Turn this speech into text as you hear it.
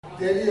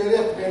Det vi gjør I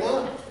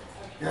ettermiddag,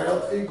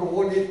 at vi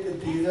går litt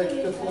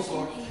direkte på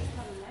sak.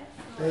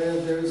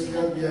 Det vil si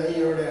at jeg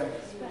gjør det.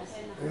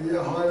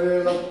 Jeg har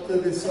latt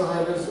disse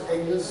her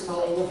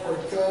engelsktalende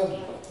folka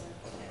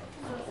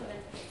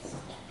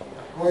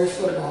gå I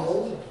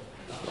svømmehallen.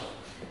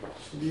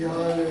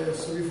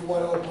 Så vi får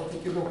bare håpe at det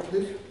ikke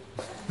lukter.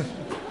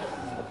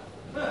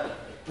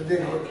 Men de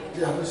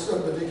er jo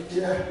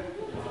svømmedyktige.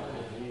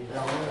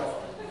 Ja.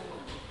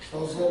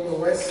 Sånn som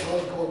West,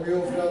 han kommer jo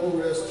fra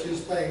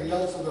nordøstkysten av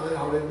England, så der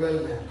har de vel...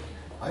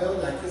 Ja,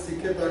 det er ikke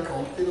sikkert, det er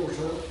kaldt I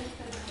Nordsjøen.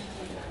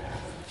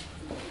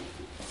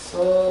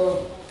 Så...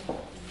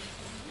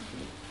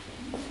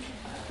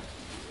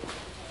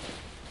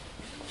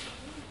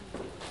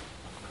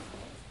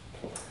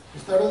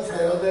 Hvis det noen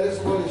flere av dere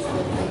som har lyst til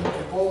å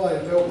tenke på å være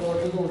med oppover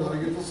til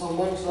Nord-Norge på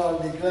sommeren, så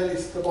ligger det en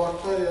liste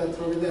bak der. Jeg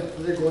tror vi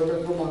nevnte det I går,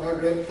 men hvor mange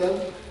har glemt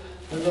den.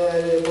 Men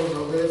det mange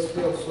av dere som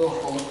vi også har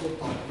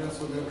kontakt med,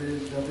 så det blir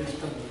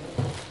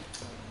spennende.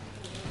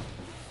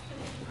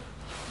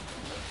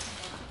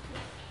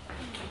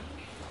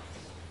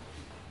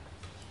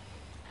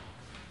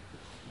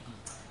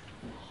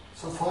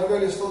 Så far, vi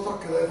har lyst til å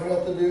takke deg for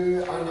at du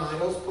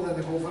nær oss på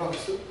denne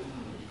konferansen.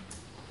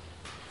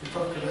 Vi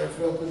takker deg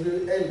for at du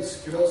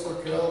elsker oss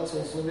akkurat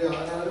sånn som vi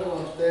her, og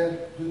at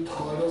du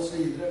tar oss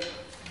videre.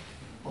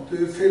 At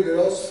du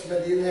fyller oss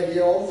med din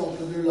hellige ånd,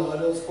 at du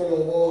lar oss få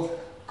lov å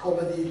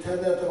komme dit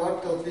hen etter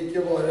hvert, at vi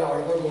ikke bare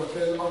alva går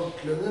til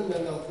anklene,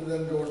 men at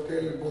den går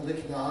til både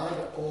knær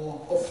og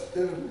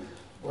hofter,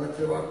 og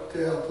etter hvert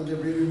at det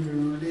blir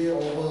umulig å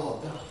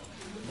vade.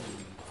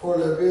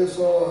 Foreløpig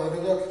så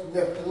vi nok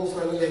neppe noe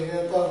særlig lenger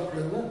etter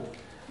anklene,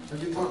 men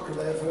vi takker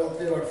deg for at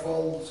vi I hvert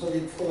fall så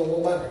vidt får lov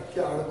å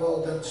merke elva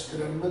og den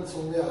strømmen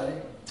som vi I.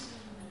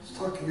 Så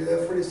takker vi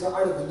deg for disse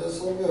elvene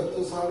som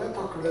møtes her. Jeg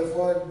takker deg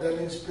for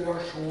den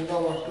inspirasjonen det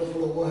har vært å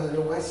få lov å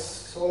høre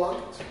West så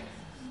langt.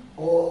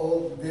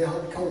 Og det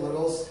han kaller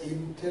oss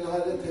inn til,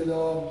 Herre,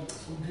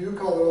 som du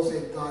kaller oss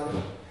inn til,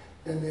 Herre,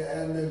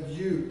 en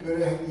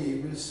djupere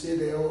hengivelse I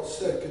det å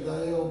søke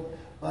deg og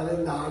være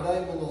nær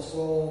deg, men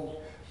også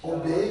å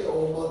be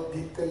om at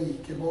ditt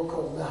rike må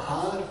komme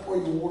her på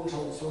jorden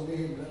sånn som I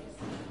himmelen.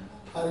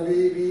 Herre,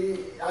 vi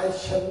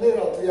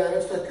erkjenner at vi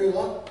et stykke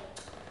unna,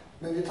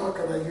 men vi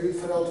takker deg, Gud,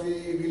 for at vi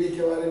vil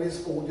ikke være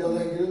mismodige av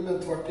den grunn,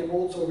 men tvert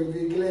imot så vil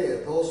vi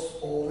glede oss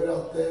over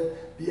at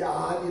vi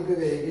I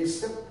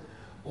bevegelse,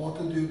 og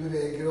at du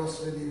beveger oss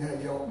med din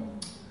hellige ånd.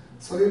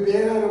 Så vi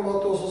ber her om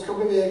at du også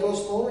skal bevege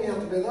oss nå I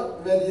ettermiddag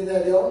med din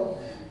hellige ånd.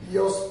 Gi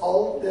oss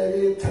alt det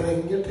vi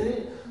trenger til,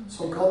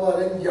 som kan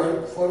være en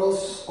hjelp for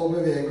oss å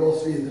bevege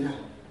oss videre.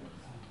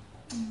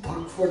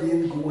 Takk for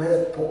din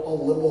godhet på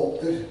alle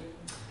måter.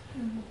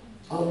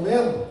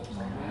 Amen.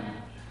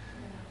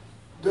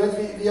 Du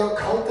vet, vi har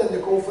kalt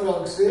denne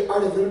konferansen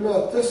Elver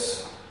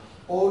møtes,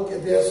 og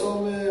det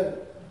som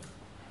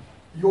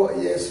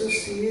Jesus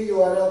sier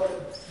jo at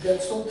den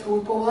som tror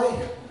på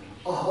meg,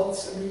 av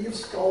hans liv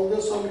skal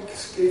det, som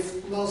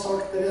Skriften har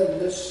sagt,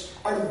 rennes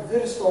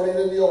elver, står det I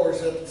den nye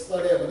oversettelsen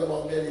av levende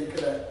mann. Jeg liker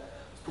det.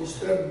 Så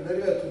strømmer,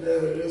 vet du, det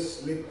høres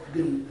litt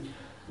billig.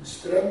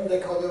 Strøm,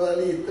 det kan jo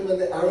være lite,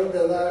 men elv,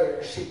 den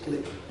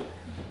skikkelig.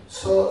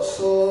 Så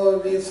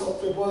vi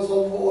satte på en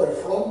sånn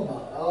vårflom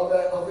av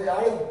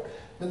elv.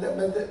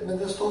 Men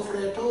det står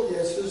flertall.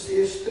 Jesus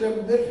sier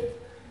strømmer.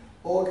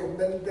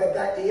 Men det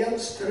en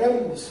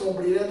strøm som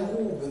blir en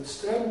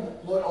hovedstrøm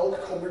når alt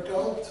kommer til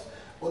alt.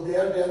 Og det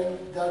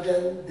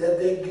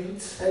det Gud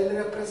selv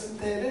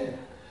representerer.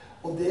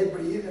 Og det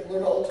blir,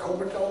 når alt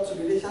kommer til alt, så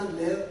blir det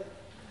kjærlighet.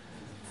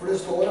 For det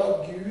står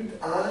at Gud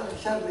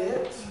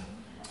kjærlighet.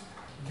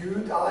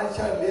 Gud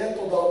kjærlighet,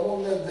 og da må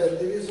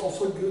nødvendigvis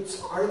også Guds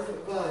elv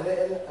være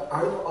en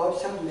elv av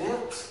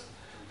kjærlighet.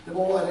 Det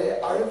må være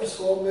en elv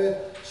som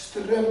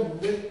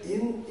strømmer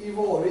inn I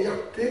våre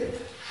hjerter,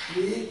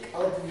 slik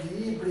at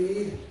vi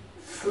blir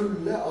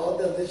fulle av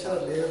denne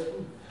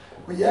kjærligheten.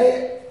 Og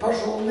jeg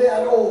personlig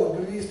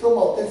overbevist om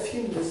at det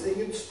finnes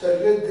ingen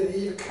større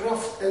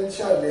drivkraft enn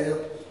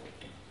kjærlighet.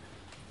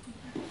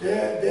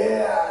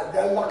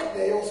 Det lagt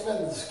ned I oss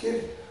mennesker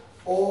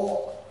å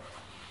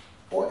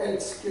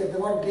elske. Det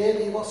var det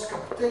vi var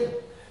skapt til.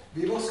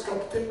 Vi var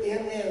skapt til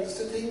en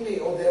eneste ting,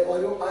 og det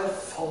var å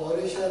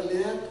erfare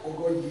kjærlighet og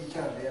å gi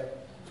kjærlighet.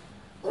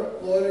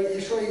 Når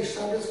Ish og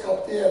Isha ble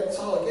skapt I Edens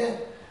hage,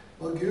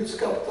 når Gud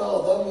skapte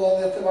Adam og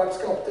han etter hvert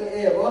skapte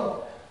Eva,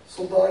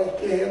 som da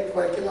ikke het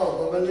hverken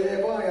Adam eller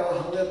Eva, ja,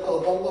 han het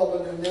Adam da,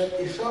 men hun het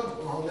Isha,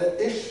 og han het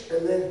Ish,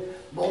 eller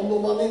mann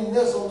og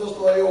manninne, som det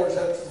står I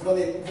oversettelsen fra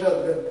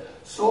 1930,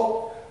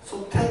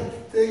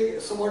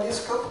 så var de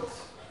skapt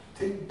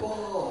til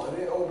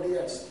bare å bli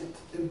elsket,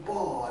 til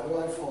bare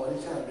å erfare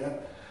kjærlighet.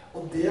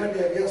 Og det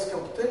det vi har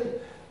skapt til.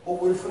 Og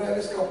hvorfor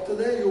vi skapt til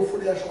det? Jo, for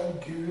det sånn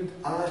Gud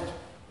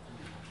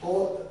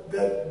Og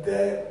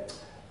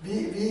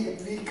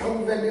vi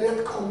kan veldig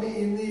lett komme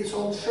inn I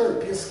sånn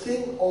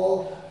selvpisking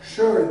og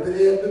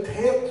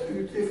selvdrevethet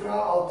ut ifra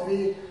at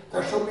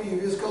det så mye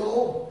vi skal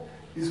nå.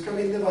 Vi skal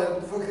vinne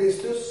verden for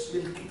Kristus,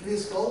 hvilket vi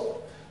skal.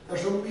 Det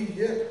så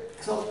mye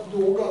Ikke sant?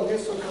 Noen ganger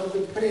så kan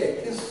det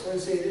prekes, og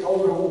jeg sier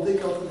overhodet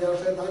ikke at det har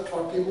skjedd her,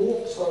 tvert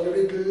imot, så har det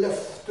blitt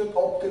løftet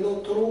opp til å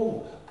tro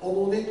på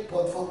noe nytt på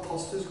en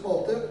fantastisk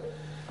måte.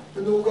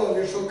 Men noen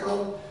ganger så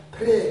kan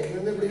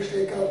prekenene bli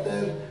slik at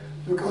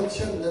du kan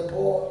kjenne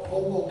på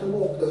en måte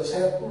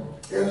motløsheten.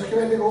 Jeg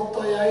husker veldig godt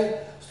da jeg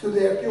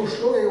studerte i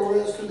Oslo.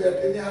 Jeg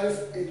studerte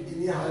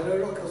inni her,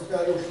 akkurat som jeg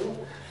er i Oslo.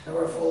 I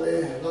hvert fall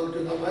langt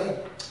unna meg.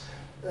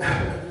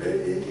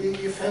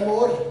 I 5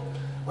 år.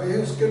 Og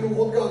jeg husker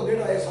noen ganger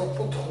da jeg satt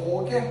på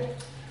toget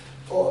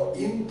og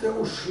inn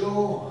til Oslo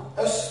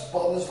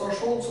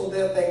Østbanestasjon, så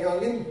det den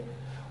gangen,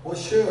 og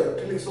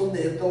kjørte liksom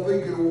nedover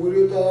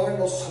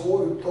Groruddalen og så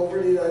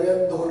utover de der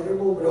enorme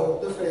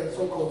områdene for en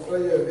som kom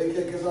fra Gjøvik,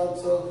 ikke sant?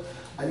 Så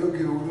jo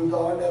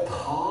Groruddalen et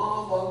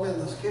hav av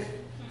mennesker.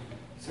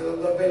 Selv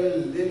om det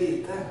veldig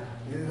lite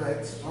i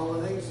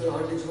reinssammenheng, så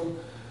liksom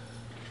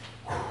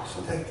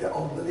så tenkte jeg,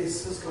 alle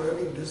disse skal jo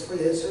vinnes for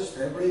Jesus.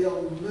 Det blir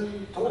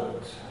jammen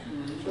tungt.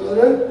 Skjønner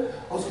du?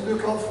 Altså du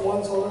kan få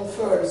en sånn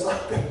følelse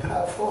at dette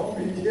for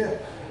mye.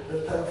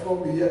 Dette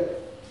for mye.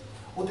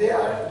 Og det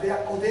er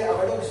det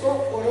også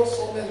for oss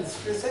som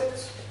menneskelig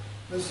sett.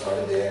 Men så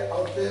det det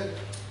at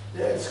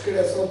jeg elsker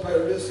det som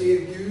Paulus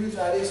sier, Gud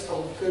i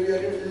stand til å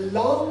gjøre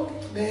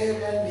langt mer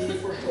enn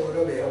vi forstår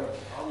og ber om.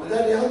 Og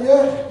det det han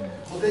gjør.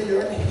 Og det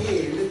gjør han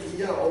hele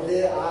tiden, og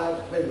det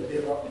veldig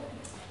bra.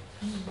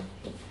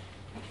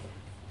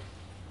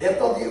 Et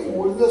av de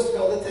ordene som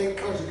jeg hadde tenkt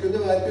kanskje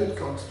kunne være et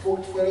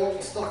utgangspunkt for å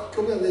snakke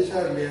om denne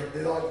kjærligheten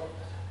i dag,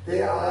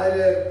 det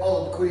 2.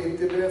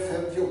 Korinterbrev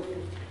 5,14.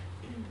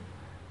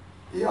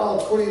 I 2.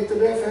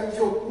 Korinterbrev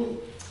 5,14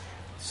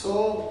 så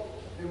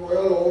vi må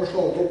jo ha lov å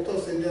slå det opp da,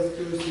 siden jeg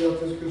skulle si at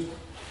vi skulle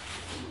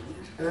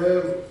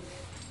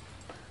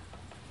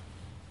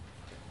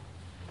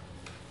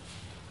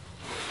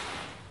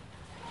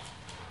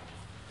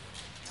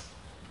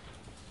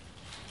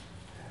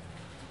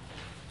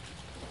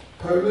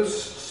Paulus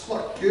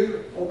snakker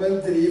om en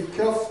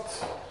drivkraft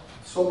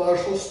som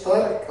så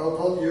sterk at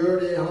han gjør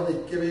det han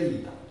ikke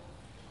vil.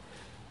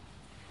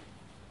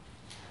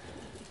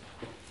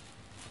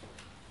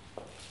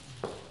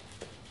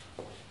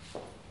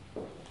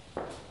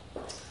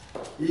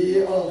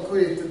 I 2.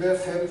 Korinterbrev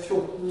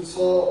 5,14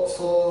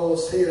 så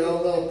sier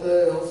han at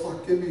han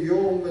snakker mye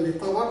om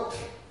litt av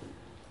hvert.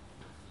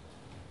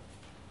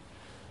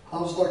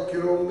 Her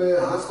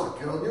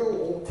snakker han jo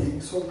om ting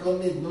som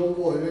kan minne om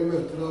våre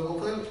møter av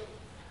og til.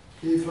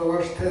 Fra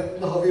vers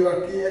 13 har vi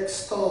vært i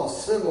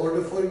ekstase, var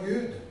det for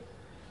Gud.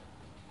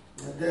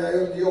 Det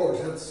jo en ny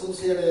oversettelse som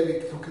sier det. Vi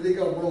tror ikke de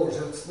gamle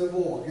oversettelsene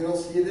våger å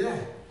si det.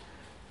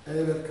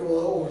 Jeg vet ikke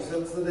hva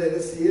oversettelsene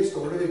dere sier.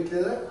 Står det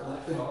virkelig det?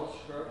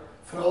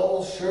 Fra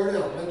oss selv,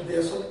 ja. Men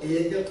det som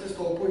egentlig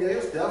står på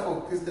gresk, det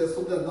faktisk det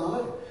som denne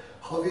har.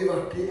 Har vi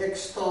vært i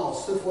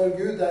ekstase for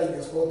Gud? Det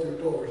ingen som har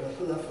turt å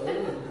oversette. Det før.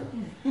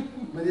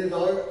 Men i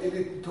dag, i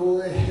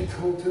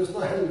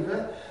 2011,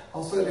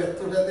 altså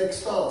rett og slett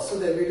ekstase,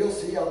 det vil jo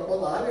si at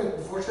man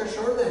utenfor seg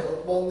selv.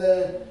 At man,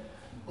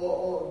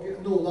 og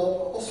noen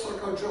av oss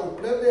har kanskje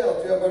opplevd det, at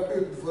vi har vært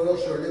utenfor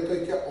oss selv litt, og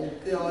ikke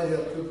alltid har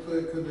helt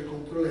kunnet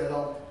kontrollere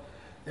alt.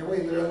 Jeg må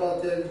innrømme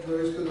at når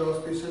vi skulle dra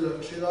og spise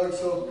lunsj i dag,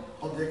 så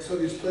hadde jeg ikke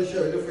så lyst til å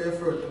kjøre, for jeg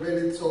følte meg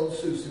litt sånn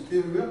susete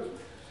i huet.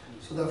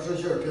 Så derfor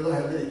så kjørte jeg da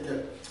heller ikke.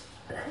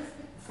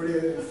 Fordi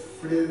jeg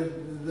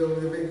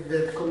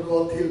vet ikke om det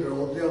var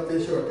tilrådelig at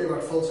jeg kjørte. I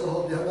hvert fall så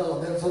hadde jeg en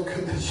annen som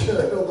kunne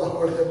kjøre, og da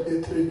var det mye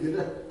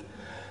tryggere.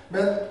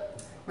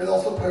 Men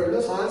altså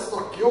Paulus her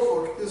snakker jo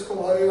faktisk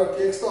om, har vi vært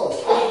i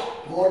ekstase?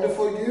 Var det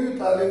for Gud?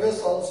 Vi ved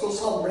sans og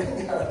samling?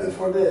 Det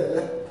for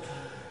dere?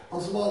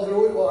 Altså med andre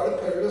ord, hva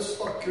det Paulus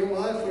snakker om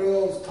her, for å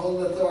ta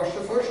dette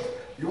verset først?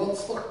 Jo, han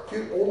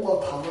snakker om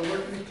at han har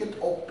vært rykket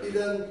opp i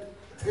den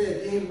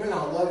tredje himmel.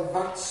 Han har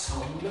vært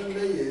sammen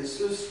med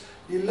Jesus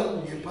i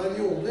lange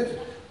perioder.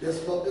 Det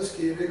som han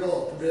beskriver i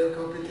Galaterbrevet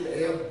kapittel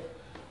 1.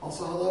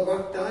 Altså han har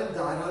vært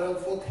der har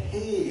han fått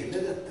hele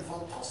dette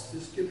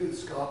fantastiske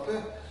budskapet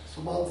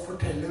som han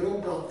forteller om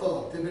blant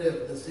annet i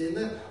brevene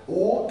sine,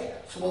 og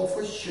som han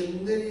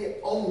forkynner i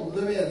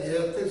alle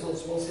menigheter, sånn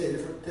som han sier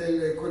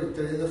til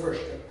Korinterne i det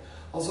første.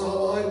 Altså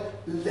han har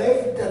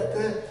levd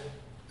dette,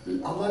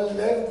 han har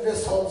levd ved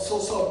sans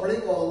og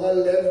samling, og han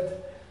har levd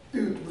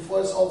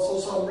utenfor sans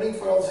og samling,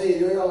 for han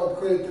sier jo i 2.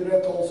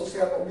 Korinterbrev 12, så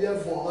sier han om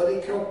jeg var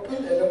i kroppen,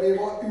 eller om jeg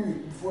var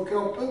utenfor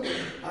kroppen.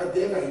 Nei,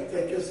 det vet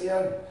jeg ikke, sier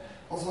han.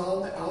 Altså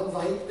han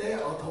vet det,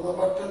 at han har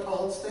vært et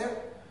annet sted.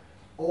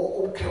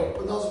 Og om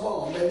kroppen hans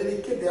var med eller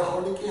ikke, det har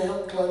han ikke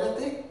helt klarhet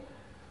i.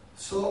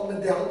 Men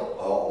det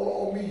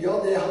og mye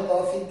av det han da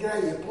fikk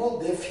greie på,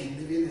 det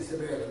finner vi i disse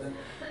brevene.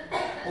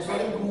 Og så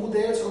det en god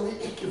del som vi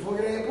ikke får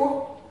greie på,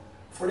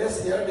 for det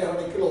ser det har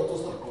han ikke lov til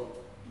å snakke om.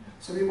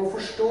 Så vi må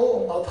forstå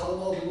at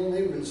han hadde noen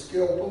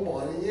himmelske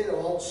åpenbaringer,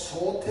 og han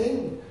så ting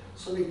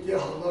som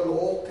ikke han har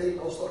lov til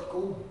å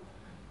snakke om.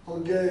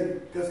 Og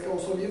det skal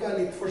også vi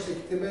være litt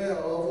forsiktige med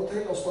av og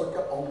til, å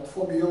snakke alt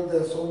for mye om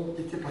det som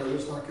ikke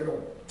Paulus snakker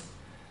om.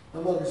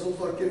 Det mange som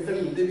snakker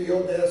veldig mye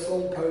om det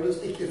som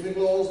Paulus ikke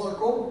fikk lov å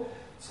snakke om,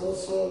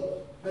 så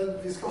Men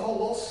vi skal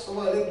holde oss og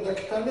være litt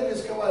nøkterne. Vi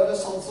skal være ved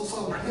sans og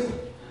samling.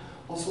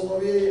 Og så når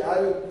vi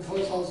utenfor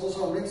sans og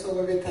samling, så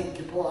må vi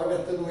tenke på, er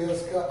dette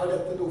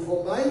noe for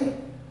meg?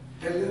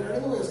 Eller er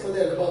det noe jeg skal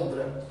dele med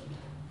andre?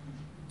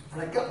 For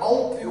det ikke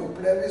alt vi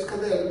opplever vi skal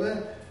dele med,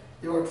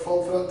 i hvert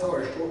fall fra en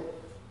talerstol.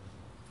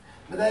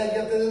 Men det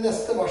egentlig det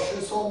neste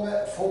verset som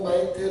får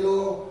meg til å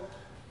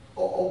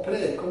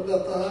preke om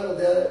dette her, og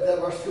det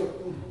er vers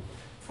 14.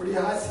 Fordi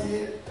her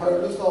sier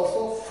Paulus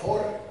altså,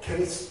 for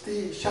Kristi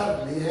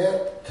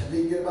kjærlighet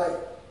tvinger meg.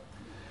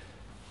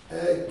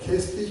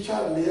 Kristi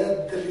kjærlighet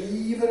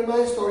driver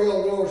meg, står det i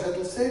andre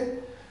oversettelser.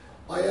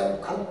 I am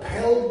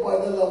compelled by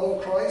the love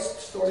of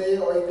Christ, står det i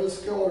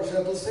engelske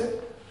oversettelser.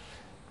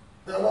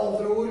 Det er med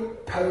andre ord,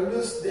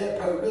 det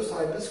Paulus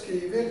her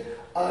beskriver,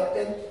 er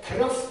en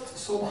kraft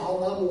som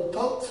han har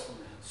mottatt,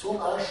 som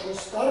er så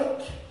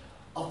sterk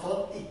at han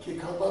ikke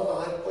kan la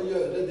være å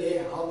gjøre det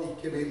han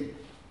ikke vil.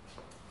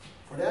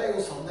 For det er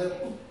jo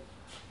sannheten.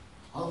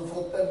 Han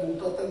har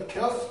mottatt en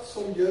kraft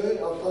som gjør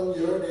at han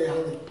gjør det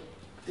han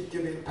ikke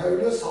vil.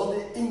 Paulus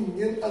hadde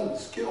ingen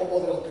ønsker om å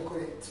dra til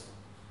Korint.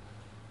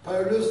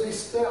 Paulus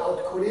visste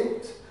at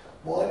Korint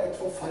var et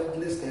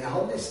forferdelig sted.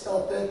 Han visste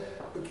at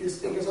ikke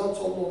sant,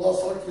 som noen har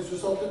sagt, hvis du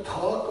satte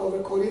tak over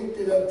Korint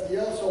i den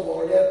tida, så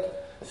var det et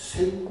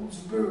syndens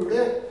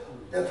bule,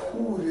 et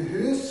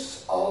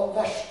horehus av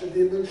verste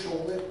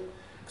dimensjoner.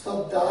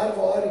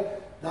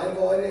 Der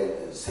var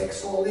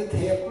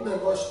seksualiteten,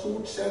 den var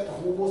stort sett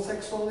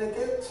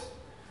homoseksualitet.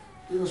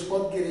 Du husker på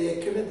at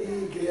grekerne,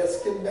 de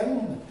greske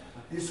menn,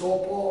 de så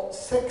på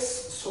sex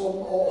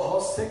som å ha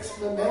sex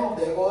med menn,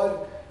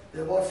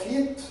 det var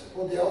fint,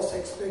 og det å ha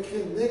sex med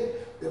kvinner,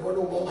 det var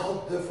noe man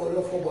hadde for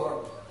å få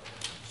barn.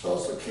 Så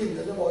altså,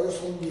 kvinnene var jo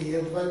så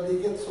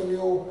nedverdiget som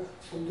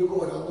det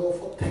går an å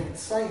få tenkt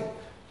seg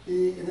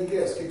i den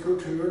greske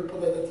kulturen på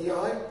denne tida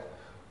her.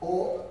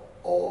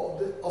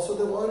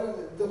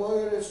 Det var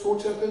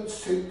stort sett en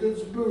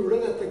syndens bule,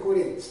 dette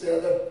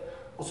Korintstedet.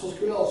 Og så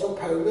skulle altså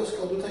Paulus,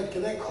 kan du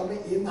tenke deg,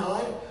 komme inn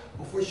her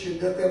og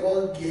forkynne et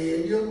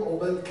evangelium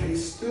om en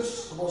Kristus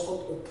som har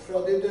stått opp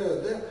fra de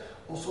døde,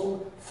 og som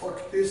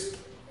faktisk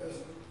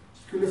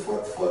skulle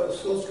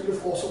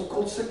få som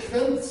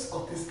konsekvens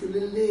at de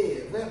skulle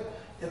leve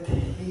et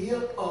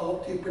helt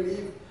annet type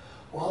liv.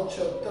 Og han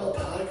skjønte at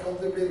her kan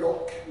det bli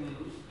bråk.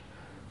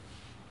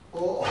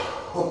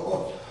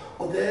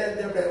 Og det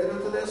ble det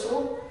til det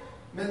så.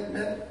 Men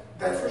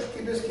derfor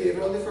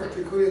beskriver han i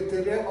første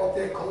Korinterbrev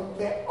at jeg kom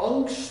med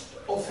angst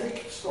og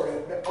frykt, står det.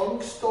 Med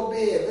angst og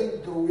beven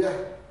dro jeg.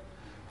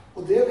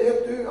 Og det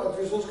vet du, at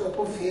hvis du skal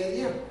på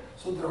ferie,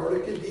 så drar du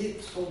ikke dit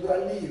som du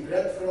er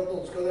livredd for at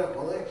noen skal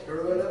drepe deg. Gjør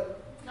du vel det?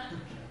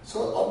 Så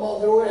med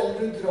andre ord, eller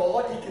du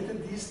drar ikke til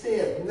de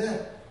stedene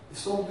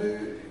som du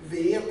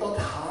vet at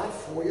her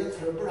får jeg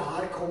trøbbel,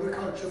 her kommer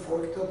kanskje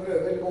folk til å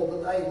prøve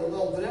både det ene og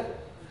det andre.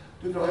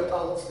 Du drar et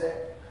annet sted.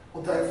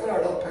 Og derfor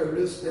er det at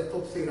Paulus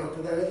nettopp sier at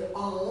det er en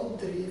annen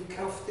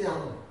drivkraft i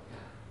ham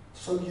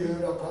som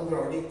gjør at han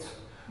drar dit.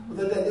 Og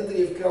det er denne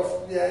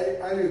drivkraften jeg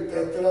er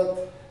ute etter at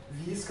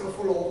vi skal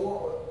få lov å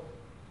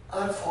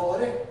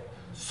erfare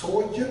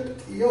så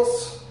dypt i oss.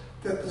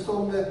 Dette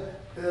som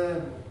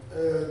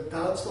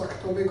Dan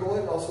snakket om i går,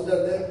 altså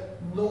denne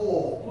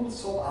nåden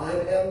som er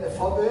en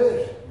favør.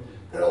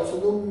 Det er altså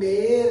noe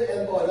mer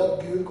enn bare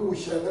at Gud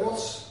godkjenner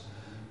oss.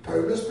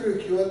 Paulus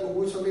bruker jo et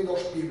ord som i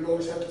norsk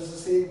bibeloversettelse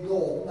sier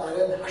nåden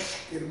er en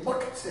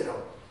herskermakt, sier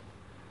han.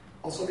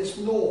 Altså hvis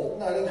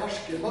nåden er en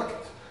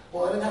herskermakt,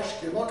 og er en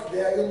herskermakt,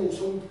 det er jo noe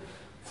som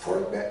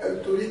folk med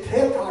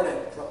autoritet har det.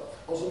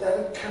 Altså det er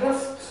en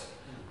kraft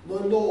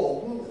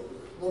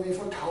når vi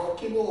får tak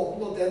i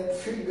nåden, og den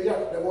fyller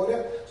hjertene våre,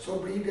 så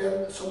blir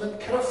den som en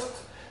kraft.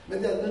 Men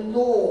denne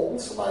nåden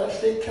som er en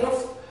slik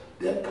kraft,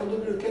 den kan du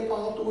bruke et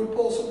annet ord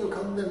på også. Du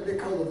kan nemlig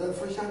kalle den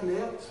for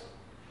kjærlighet.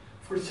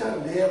 For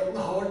kjærligheten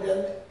har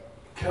den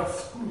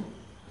kraften.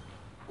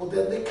 Og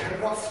denne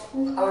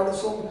kraften er det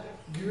som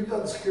Gud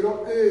ønsker å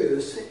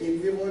øse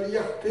inn i våre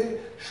hjerter,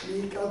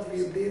 slik at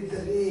vi blir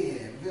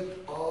drevet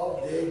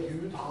av det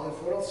Gud har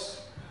for oss.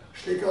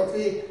 Slik at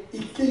vi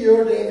ikke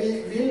gjør det vi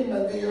vil,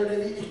 men vi gjør det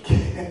vi ikke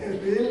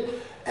vil,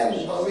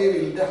 enda vi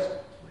vil det.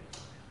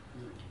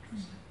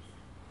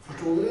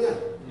 Forstår dere det?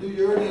 Du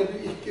gjør det du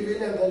ikke vil,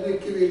 enda du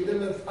ikke vil det,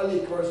 men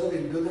allikevel så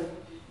vil du det.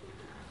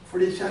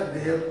 Fordi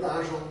kjærligheten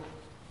er sånn.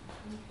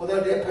 Og det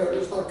er det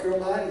Paulus snakker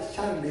om her.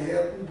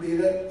 Kjærligheten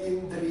blir en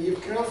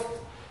inndrivkraft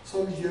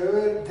som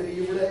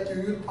driver deg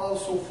ut av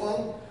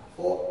sofaen,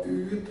 og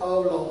ut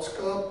av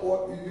landskap,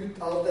 og ut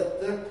av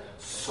dette,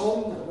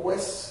 som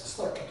Wes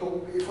snakket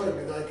om i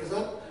formiddag, ikke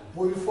sant?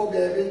 Hvorfor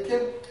ber vi ikke?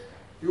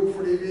 Jo,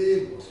 fordi vi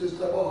synes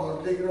det er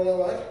behageligere å la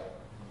være.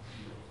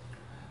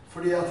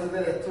 Fordi at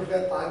det rett og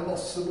slett er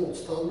masse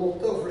motstand mot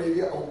det, og fordi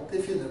vi alltid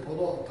finner på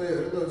noe annet å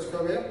gjøre når du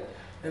skal be,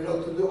 eller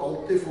at du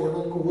alltid får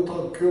noen gode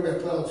tanker om et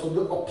eller annet som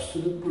du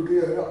absolutt burde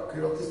gjøre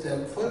akkurat i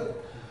stedet for.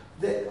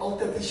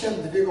 Alt dette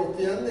kjenner vi godt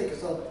igjen, ikke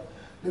sant?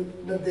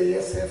 Men det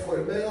jeg ser for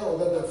meg, og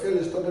det er derfor jeg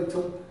har lyst til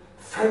å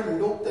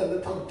følge opp denne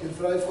tanken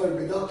fra i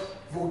formiddag,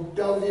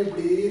 hvordan vi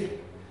blir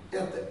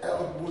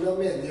hvordan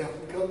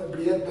menigheten kan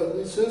bli et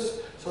bønnens hus,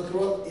 så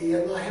tror jeg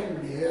at en av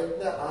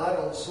hemmelighetene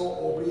altså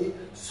å bli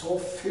så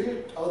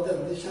fylt av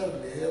denne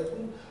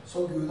kjærligheten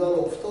som Gud har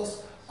lovt oss,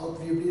 at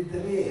vi blir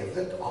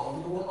drevet av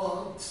noe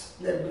annet,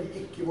 nemlig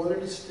ikke våre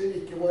lyster,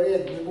 ikke våre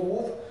egne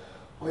behov.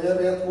 Og jeg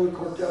vet hvor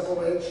kort jeg på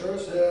veien selv,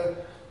 så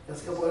jeg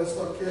skal bare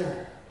snakke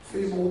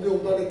frimodig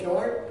om det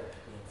likevel.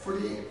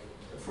 Fordi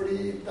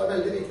det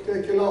veldig viktig å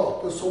ikke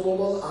late som om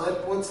man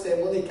på et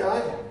sted man ikke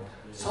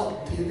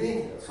samtidig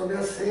som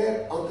jeg ser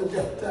at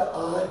dette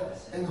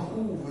en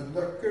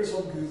hovednøkkel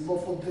som Gud må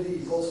få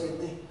drive oss inn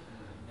i.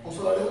 Og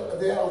så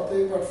det at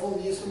i hvert fall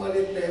vi som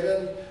litt mer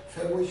enn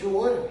 25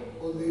 år,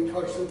 og vi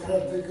kanskje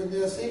 30 kunne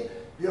jeg si,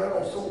 vi har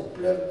også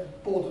opplevd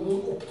både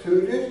noen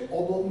oppturer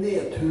og noen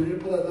nedturer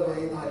på denne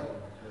veien her.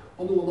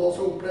 Og noen av oss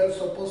har opplevd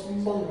såpass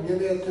mange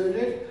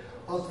nedturer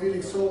at vi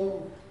liksom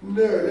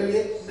nøler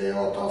litt med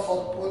å ta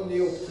fatt på en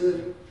ny opptur.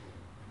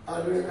 Jeg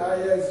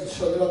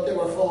skjønner at jeg i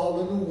hvert fall har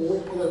med noen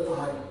ord på dette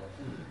her.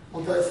 Og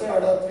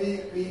derfor det at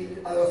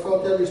derfor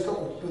at jeg har lyst til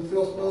å oppmuntre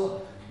oss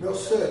med å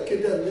søke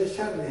denne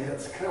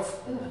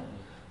kjærlighetskraften,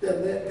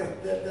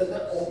 denne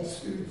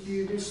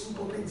åndsutgivelsen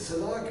på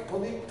pinsedag på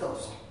nytt,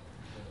 altså.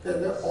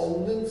 Denne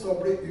ånden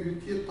som blir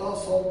utgitt da,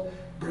 som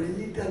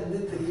blir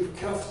denne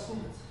drivkraften.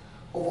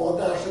 Og hva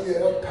det som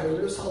gjør at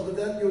Paulus hadde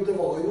den? Jo, det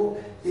var jo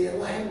en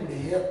av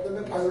hemmelighetene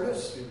med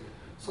Paulus,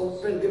 som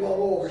veldig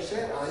mange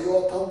overser, jo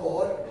at han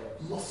var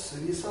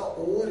massevis av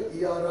år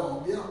i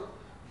Arabia,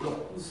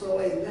 blottens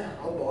alene.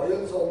 Han var jo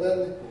en sånn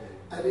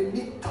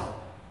eremitt,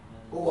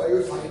 og var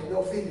jo i ferd med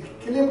å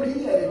virkelig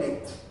bli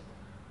eremitt.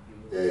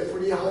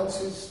 Fordi han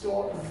syntes det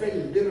var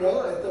veldig bra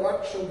etter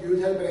hvert som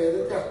Gud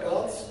helbredet hjertet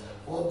hans,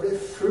 og han ble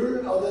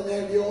full av den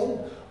hellige ånd,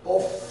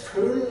 og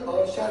full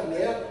av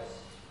kjærlighet.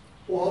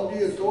 Og han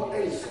begynte å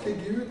elske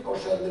Gud og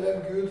skjønne hvem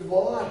Gud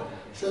var,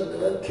 skjønne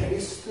hvem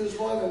Kristus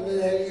var, hvem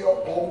den hellige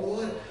ånd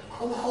var.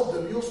 Han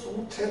hadde det jo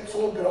stort sett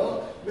så bra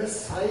med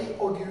seg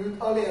og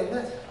Gud alene.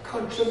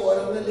 Kanskje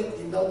var han en litt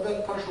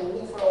innadvendt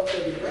person for alt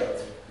det vi vet.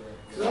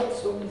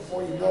 Som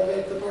får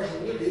innadvendte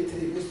personer, de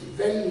trives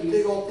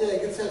veldig godt i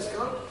eget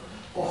selskap.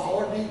 Og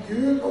har de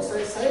Gud og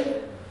seg selv,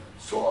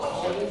 så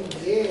har de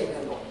mer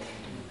enn nok.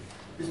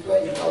 Hvis du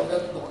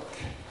innadvendt nok.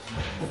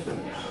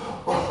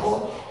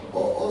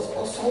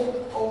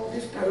 Og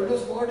hvis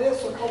Paulus var det,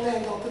 så kan det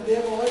hende at det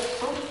var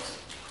sant.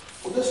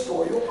 Og det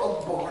står jo at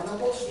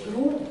Barnabas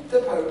dro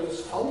til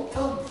Paulus, fant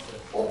han,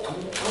 og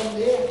tok han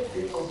med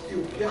til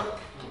Antiokia.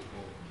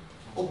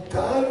 Og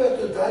der, vet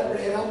du, der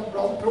ble han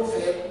blant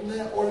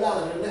profetene og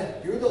lærerne.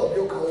 Gud hadde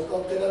jo kalt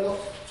han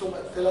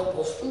til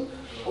apostel,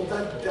 og der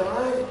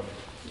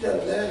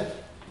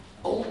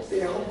alt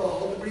det han da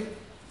hadde blitt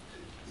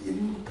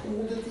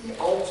innpodet i,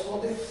 alt som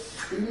hadde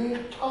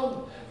fylt han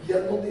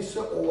gjennom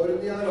disse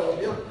årene i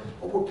Arabia,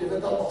 og borti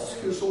ved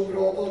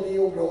Damaskus-området og de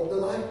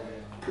områdene der,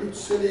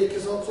 plutselig,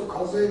 ikke sant, så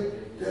kommer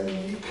det en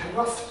ny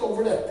kraft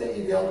over dette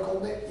i det han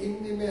kommer inn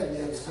i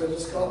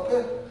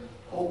menighetsfellesskapet.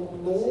 Og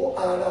nå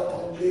det at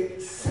han blir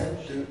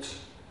sendt ut.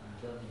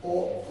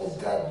 Og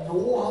det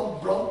nå han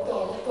blant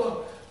annet da,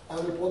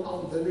 vel på en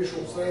andre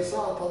misjonsreise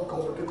at han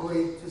kommer til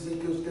Korint, hvis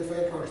ikke husker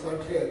feil, kanskje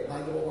det tredje,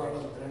 nei, det må være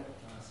den andre.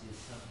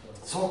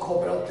 Så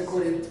kommer han til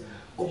Korint,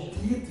 og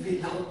dit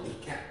vil han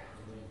ikke.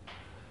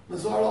 Men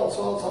så det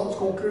altså hans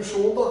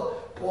konklusjon da,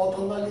 på at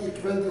han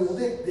likevel dro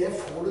dit. Det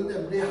får du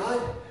nemlig her,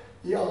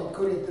 i 2.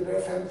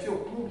 Korinterbrev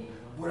 5:14,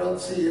 hvor han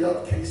sier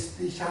at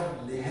Kristi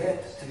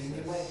kjærlighet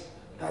tvinger meg.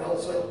 Det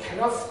altså en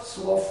kraft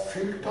som har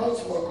fylt han,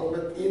 som har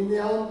kommet inn i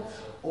han,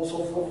 og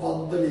som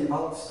forvandler livet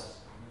hans.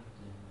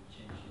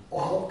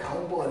 Og han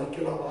kan bare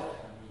ikke la være.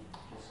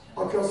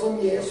 Akkurat som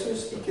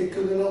Jesus ikke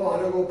kunne la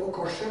være å gå på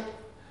korset,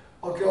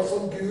 akkurat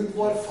som Gud,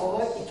 vår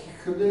far, ikke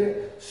kunne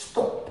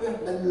stoppe,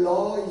 men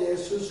la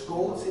Jesus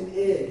gå sin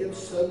egen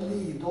sønn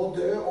lide og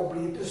dø og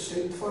bli til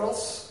synd for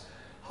oss.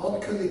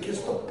 Han kunne ikke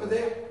stoppe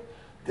det.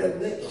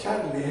 Denne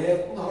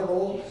kjærligheten har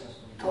nå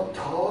tatt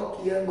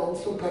tak i en mann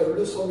som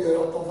Paulus, som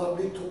gjør at han har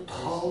blitt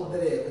totalt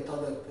drevet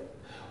av dette.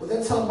 Og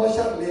den samme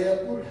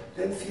kjærligheten,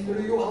 den finner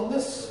du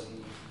Johannes.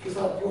 Ikke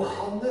sant?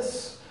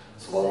 Johannes,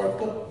 som har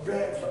vært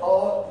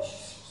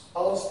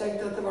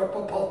avstengt etter hvert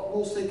på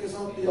Patmos, ikke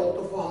sant? Det gjaldt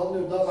å få han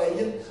unna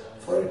veien,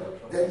 for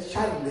den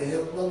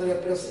kjærligheten han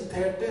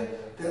representerte,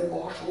 den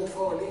var så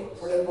farlig,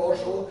 for den var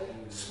så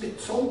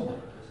smittsom,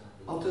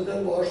 at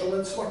den var som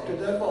en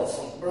svartedaud,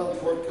 altså, blant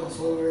folk,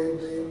 altså,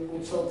 i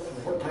motsatt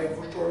fortegn,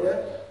 forstår du det?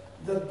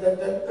 Den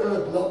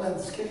ødela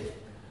mennesker.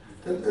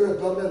 Den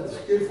ødela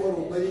mennesker for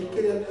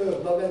Romerriket, den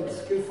ødela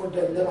mennesker for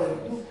denne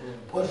verden,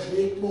 på en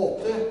slik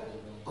måte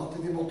at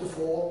de måtte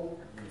få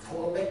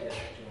han vekk.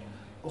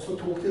 Og så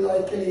tok de da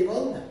ikke livet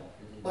han,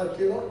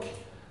 merkelig nok.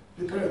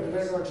 De prøvde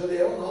vel kanskje det,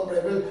 og han ble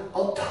vel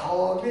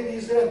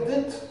antageligvis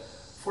reddet,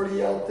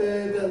 fordi at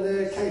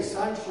denne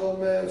keiseren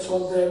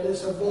som drev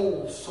disse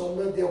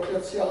voldsomme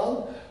Diokletian,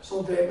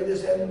 som drev med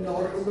disse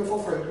enorme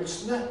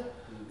forfølgelsene,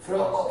 fra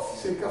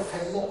ca.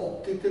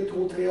 85 til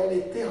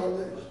 293,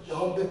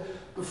 han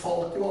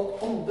befalte jo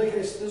at alle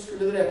kristne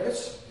skulle drepes.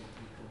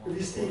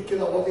 Hvis de ikke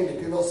da var villige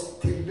til å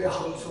tilbe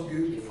ham som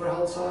Gud. For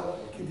han sa,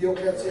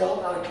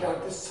 Diokletian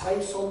erklærte seg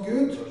som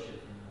Gud.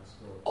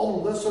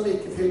 Alle som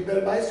ikke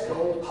tilber meg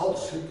skal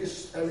halshugges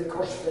eller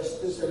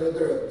korsfestes eller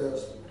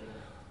dødes.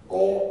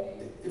 Og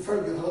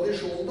ifølge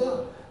tradisjonen da,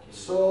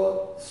 så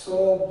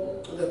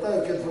dette er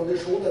jo ikke en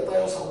tradisjon, dette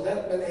er jo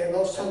sannhet, men en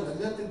av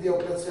sønnene til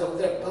Diokletian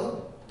drepte han.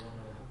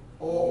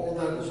 Og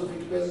dermed så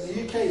fikk vi en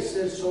ny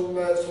keiser som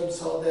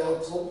sa det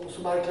at,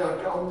 som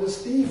erklærte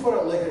amnesti for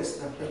alle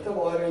kristne. Dette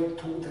var rundt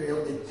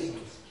 293.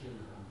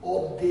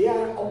 Og det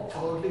er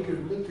antagelig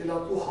grunnen til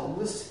at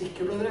Johannes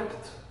ikke ble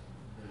drept.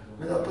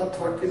 Men at han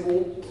tvert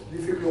imot,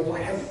 de fikk lov å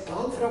hente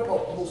han fra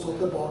Patmos og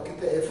tilbake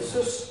til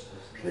Efesus.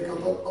 Slik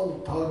at han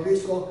antagelig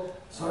så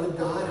er det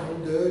der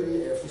han dør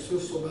i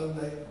Efesus som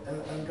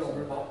en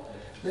gammel mann.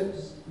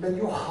 Men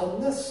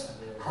Johannes,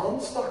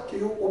 han snakker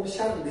jo om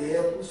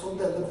kjærligheten som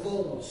denne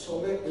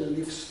voldsomme,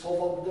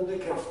 livsforvandlende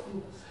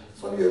kraften,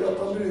 som gjør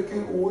at han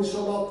bruker ord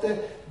som at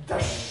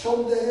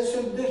dersom dere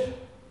synder.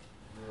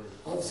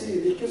 Han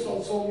sier ikke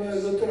sånn som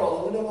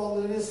lutheranerne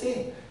vanligvis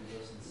sier.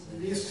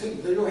 Vi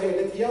synder jo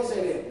hele tiden,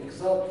 sier de. Ikke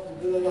sant?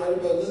 Den her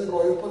bønnen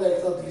går jo på det,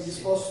 at vi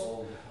som har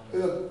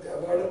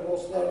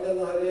hvordan er det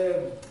den her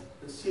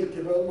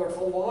kirkebønnen i hvert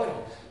fall var.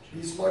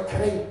 Vi som har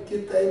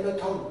krenket deg med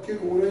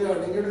tanker, ord og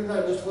gjerninger, du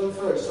nærmest får en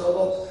følelse av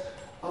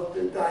at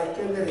det er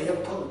ikke en ren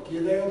tanke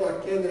i det, og det er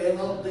ikke en ren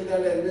handling, det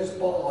er nærmest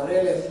bare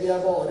elendig, det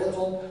er bare en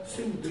sånn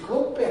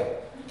syndeklump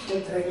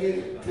som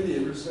trenger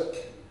tilgivelse.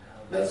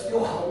 Mens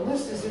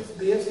Johannes i sitt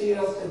brev sier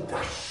at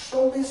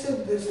dersom vi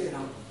synder, sier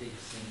han.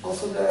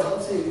 Altså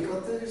han sier ikke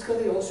at vi skal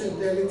drive og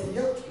synde hele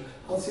tiden.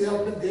 Han sier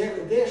at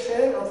det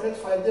skjer at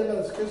rettferdige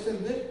mennesker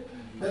synder,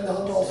 men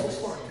han altså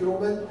snakker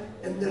om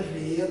en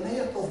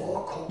renhet, og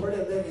hva kommer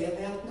denne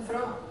renheten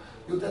fra?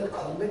 Jo, den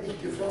kommer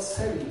ikke fra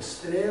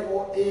selvstrev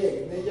og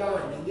egne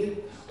gjerninger,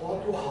 og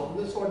at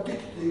Johannes var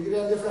dyktigere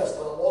enn de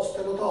fleste av oss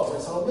til å ta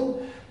seg sammen.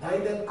 Nei,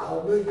 den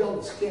kommer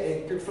ganske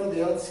enkelt fra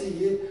det han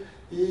sier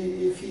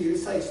i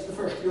 4,16,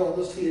 1.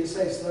 Johannes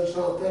 4,16, han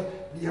sa at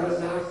vi har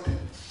lært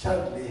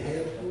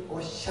kjærligheten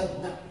å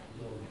kjenne.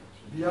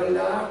 Vi har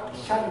lært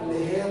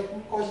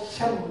kjærligheten å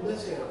kjenne,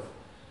 sier han.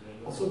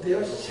 Altså det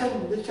å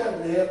kjenne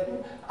kjærligheten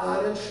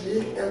er en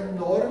slik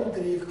enorm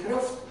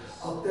drivkraft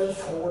at den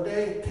får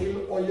deg til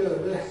å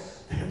gjøre det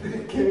du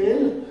ikke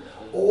vil,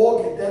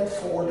 og den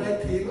får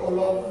deg til å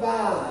la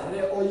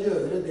være å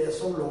gjøre det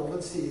som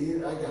loven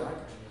sier er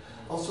gærent.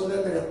 Altså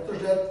den rett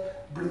og slett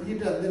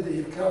blir denne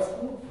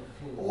drivkraften,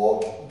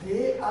 og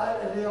det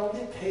er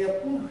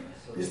realiteten.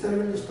 Hvis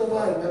dere vil lyst til å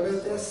være med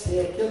til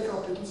Esekiel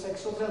kapittel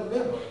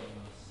 36,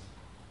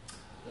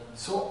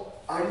 så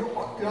er det jo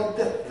akkurat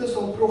dette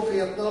som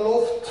profeten har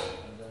lovt.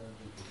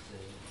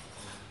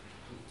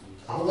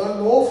 Han har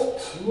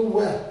lovt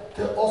noe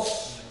til oss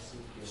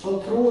som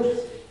tror.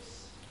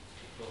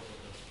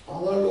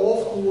 Han har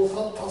lovt noe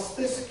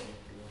fantastisk.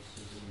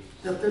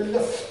 Dette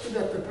løftet,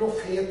 dette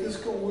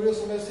profetiske ordet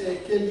som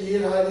Esekiel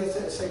gir her i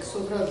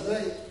 36,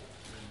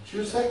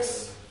 26.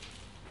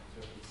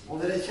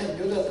 Og dere kjenner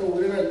jo dette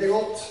ordet veldig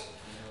godt.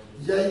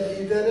 Jeg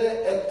gir dere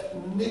et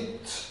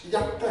nytt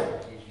hjerte.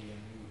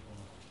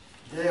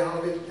 Det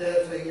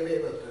trenger vi,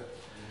 vet du.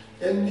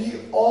 En ny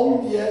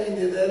ånd gir jeg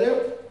inn i dere.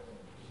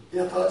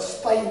 Jeg tar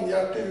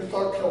steinhjertet ut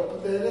av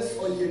kroppen deres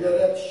og gir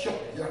dere et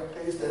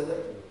kjøtthjerte i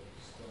stedet.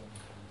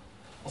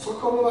 Og så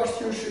kommer vers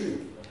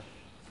 27.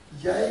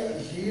 Jeg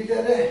gir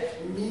dere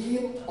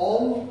min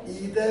ånd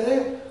i dere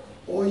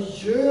og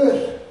gjør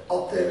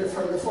at dere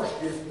følger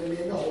forskriftene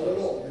mine, holder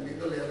lovene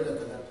mine og lever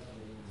etter dem.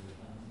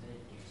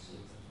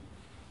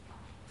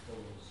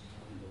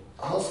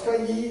 Han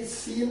skal gi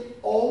sin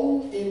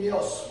ånd inn i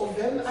oss. Og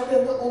hvem er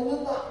denne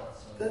ånden da?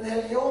 Den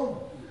hellige ånd.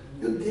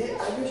 Jo, det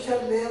er jo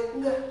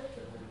kjærligheten det.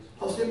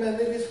 Altså, jeg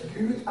mener, hvis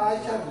Gud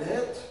er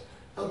kjærlighet,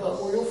 ja, da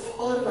må jo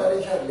far være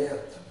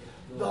kjærlighet.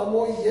 Da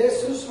må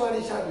Jesus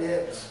være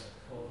kjærlighet.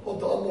 Og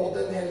da må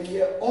den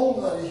hellige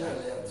ånd være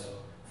kjærlighet.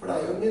 For det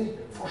er jo ingen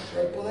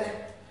forskjell på det.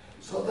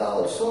 Så det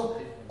er altså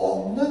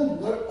ånden,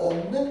 når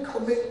ånden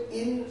kommer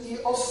inn i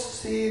oss,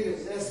 sier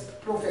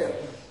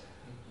profeten.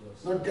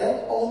 Når den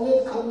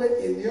ånden kommer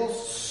inn i oss,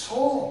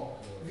 så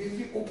vil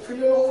vi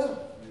oppfylle loven.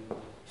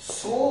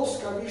 Så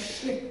skal vi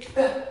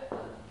slippe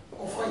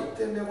å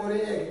fighte med våre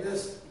egne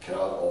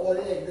krav og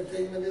våre egne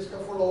ting, men vi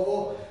skal få lov å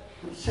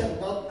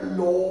kjenne at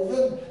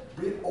loven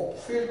blir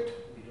oppfylt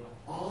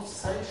av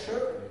seg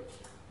selv.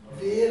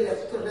 Ved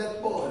rett og slett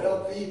bare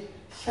at vi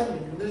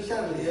kjenner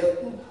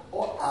kjærligheten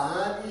og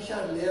er i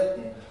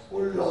kjærligheten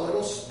og lar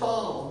oss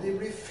stadig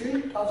bli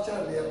fylt av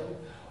kjærligheten.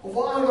 Og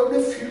hva er det å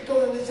bli fylt av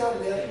denne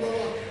kjærligheten da?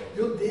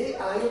 Jo, det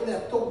er jo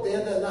nettopp det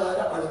denne her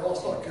elva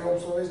snakker om,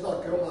 som vi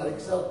snakker om her,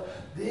 ikke sant?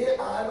 Det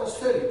er å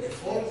sørge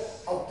for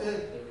at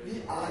vi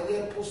er i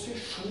en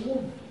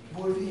posisjon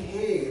hvor vi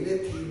hele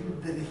tiden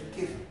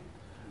drikker.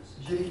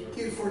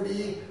 Drikker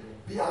fordi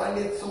vi er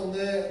litt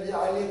sånne, det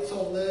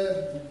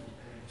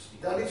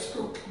er litt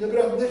sprukne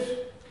brønner.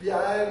 Vi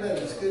er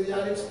mennesker, vi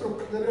er litt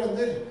sprukne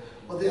brønner.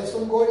 Og det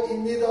som går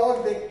inn i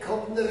dag, det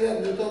kan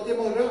renne ut at i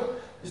morgen.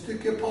 Hvis du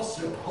ikke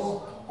passer på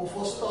å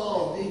få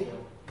stadig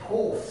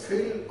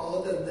påfyll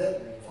av denne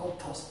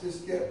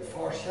fantastiske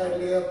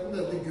farskjærligheten,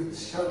 denne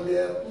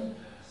gudskjærligheten,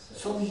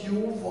 som jo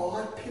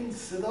var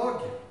pinsedag.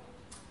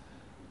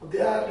 Og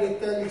det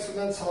litt liksom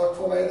en sak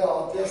for meg da,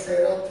 at jeg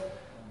ser at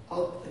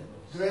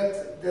du vet,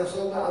 det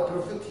som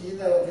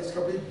profetien at vi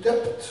skal bli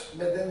døpt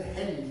med den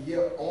hellige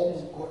ånd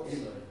og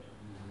ild.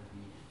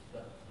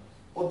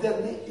 Og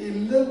denne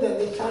ilden,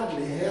 denne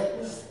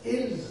kjærlighetens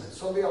ild,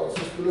 som vi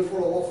altså skulle få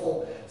lov å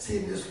få,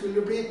 siden det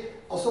skulle bli,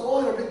 altså hva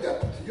å bli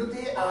døpt? Jo,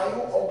 det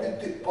jo å bli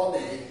dyppet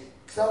ned i,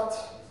 ikke sant?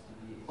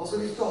 Altså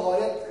hvis du har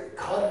et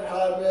kar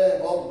her med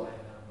vann,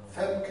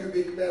 5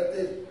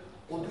 kubikkmeter,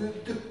 og du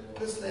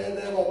dyppes ned i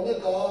det vannet,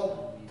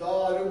 da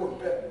du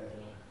borte.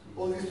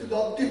 Og hvis du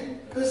da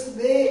dyppes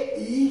ned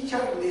i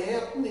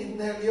kjærligheten i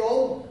den hellige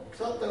ånd, ikke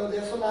sant? Det jo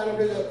det som å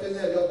bli døpt i den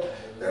hellige ånd.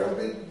 Det å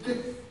bli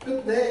dyppet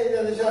ned i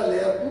denne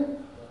kjærligheten,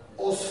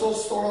 og så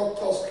står det at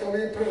da skal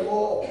vi prøve å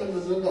åpne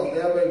munnen da.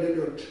 Det veldig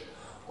lurt.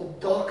 Og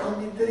da kan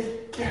vi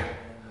drikke.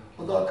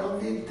 Og da kan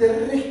vi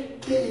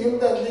drikke inn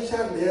denne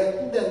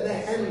kjærligheten, denne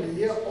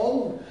hellige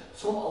ånd,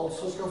 som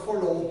altså skal få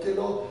lov til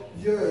å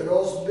gjøre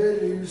oss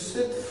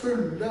beruset,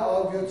 fulle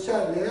av Guds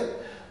kjærlighet.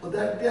 Og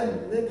det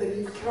denne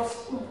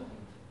drivkraften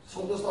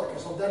som det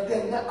snakkes om. Det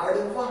denne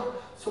elva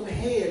som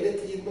hele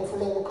tiden må få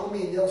lov å komme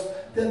inn i oss.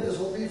 Denne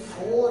som vi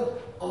får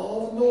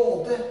av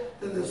nåde.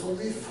 Denne som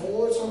vi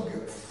får som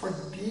Gud,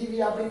 fordi vi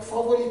blitt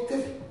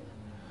favoritter.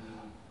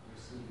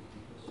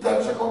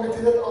 Derfor så kommer vi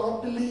til et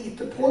annet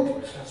lite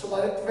punkt, som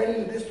et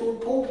veldig stort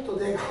punkt, og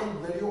det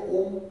handler jo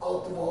om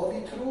at hva vi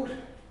tror.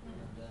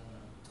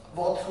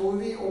 Hva tror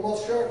vi om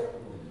oss selv?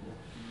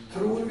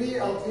 Tror vi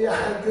at vi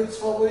Guds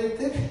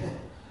favoritter?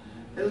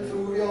 Eller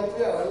tror vi at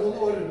vi noen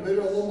ormer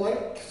og noen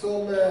mark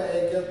som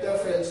egentlig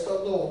frelst av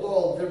nåde og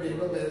aldri blir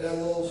noe mer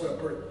enn noen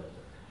søppel?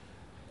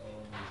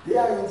 Det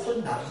jo en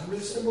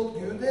fornærmelse mot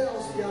Gud, det,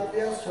 å si at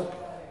vi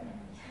søppel.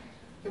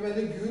 Jeg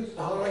mener, Gud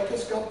har ikke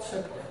skapt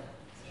søppel.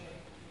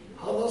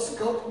 Han har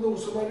skapt noe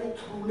som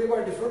utrolig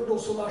verdifullt, noe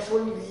som så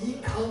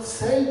lik han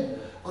selv,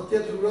 at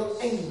jeg tror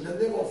at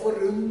englene var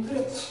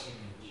forundret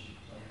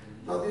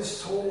da de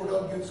så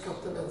hvordan Gud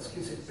skapte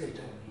mennesket i sitt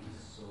bilde.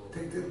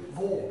 Tenkte,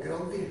 våger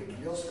han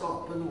virkelig å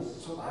skape noe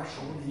som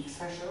så lik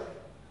seg selv?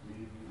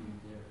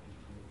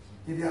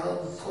 I det han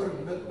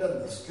formet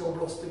mennesket og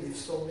blåste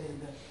livsånden i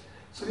det.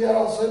 Så vi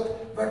altså et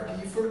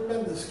verdifullt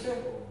menneske.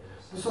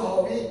 Men så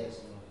har vi,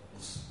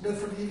 men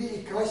fordi vi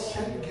ikke har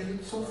kjent Gud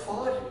som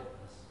far,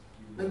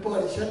 men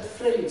bare kjent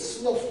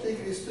frelsen ofte i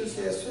Kristus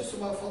Jesus,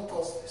 som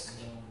fantastisk.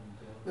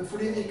 Men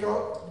fordi vi ikke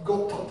har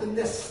gått tatt det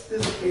neste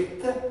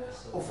skrittet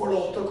og får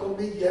lov til å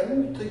komme hjem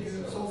til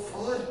Gud som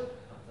far,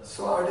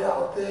 så det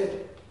at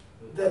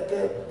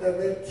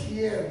denne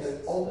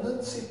tjenerånden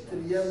sitter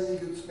igjen i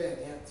Guds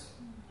menighet.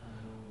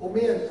 Og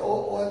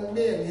en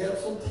menighet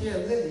som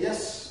tjener,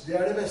 yes,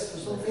 det det beste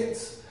som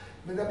finnes.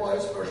 Men det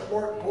bare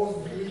spørsmål på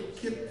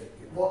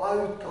hva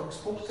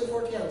utgangspunktet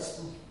for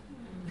tjenesten.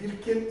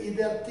 Hvilken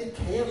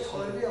identitet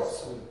har vi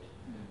altså?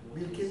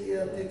 Hvilken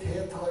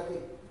identitet har vi?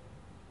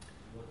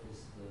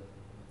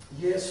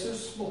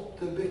 Jesus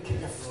måtte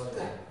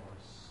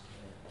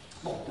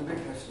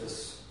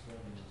bekreftes.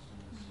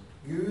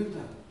 Gud,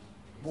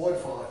 vår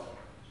far,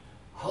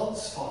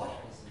 hans far,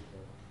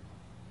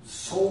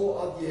 så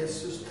at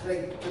Jesus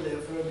trengte det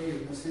for å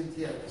begynne sin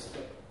tjeneste.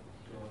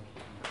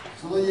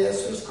 Så når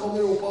Jesus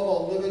kommer opp av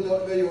vannet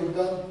ved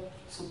Jordan,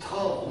 så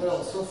taler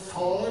altså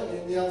far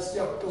inn i hans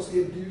hjerte og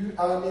sier, du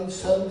min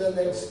sønn, den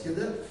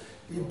elskede,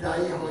 i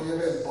deg har jeg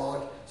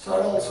velbehag. Så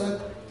det altså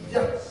et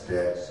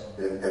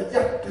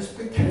hjertes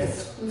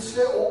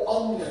bekreftelse og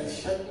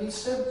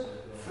anerkjennelse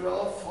fra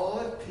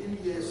far til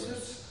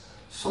Jesus,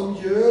 som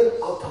gjør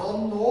at han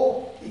nå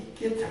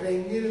ikke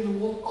trenger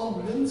noen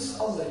annens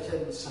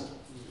anerkjennelse.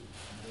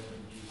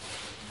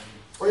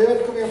 Og jeg vet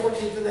ikke om jeg får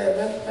tid til det,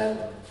 men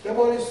jeg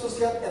har lyst til å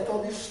si at et av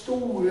de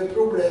store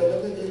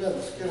problemene vi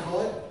mennesker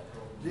har,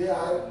 det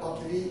at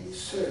vi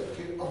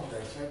søker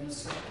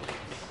anerkjennelse.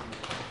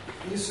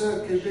 Vi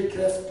søker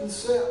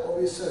bekreftelse,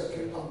 og vi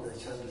søker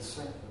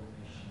anerkjennelse.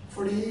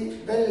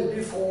 Fordi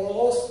veldig få av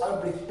oss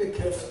blitt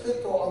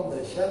bekreftet og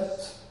anerkjent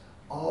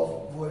av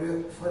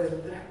våre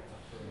foreldre.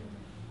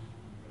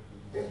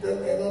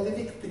 En av de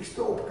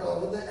viktigste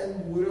oppgavene en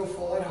mor og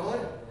far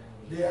har,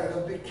 det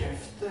å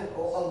bekrefte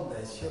og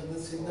anerkjenne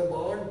sine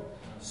barn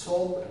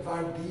som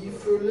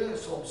verdifulle,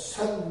 som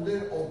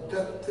sønner og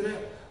døtre,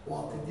 og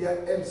at de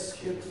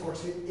elsket for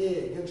sin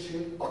egen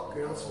skyld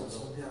akkurat sånn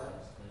som de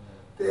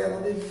Det en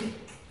av de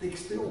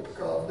viktigste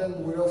oppgavene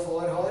en mor og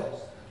far har,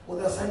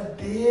 og det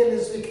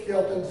særdeles viktig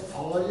at en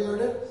far gjør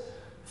det,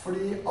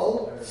 fordi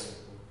alt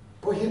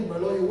på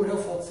himmel og jord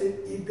har fått sin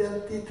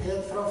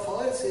identitet fra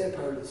far, sier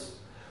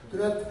Paulus. Du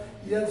vet,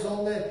 i en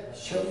sånn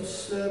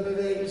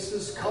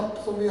kjønnsbevegelseskamp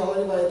som vi har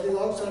i verden i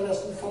dag, så det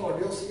nesten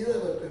farlig å si det,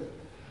 vet du.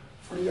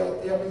 Fordi at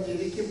jeg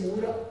gir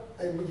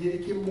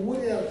ikke mor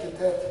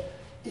identitet.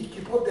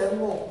 Ikke på den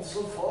måten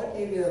som far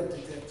gir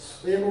identitet.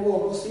 Og jeg må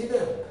våge å si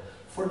det,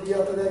 fordi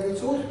at det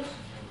Guds ord.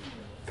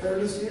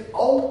 Paulus sier,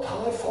 alt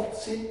har fått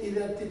sin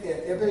identitet.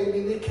 Jeg bøyer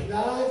mine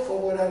knær for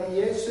vår Herre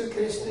Jesu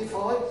Kristi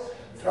far,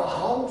 Fra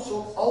ham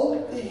som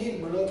alt i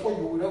himmelen og på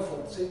jorden har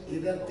fått sin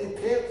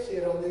identitet,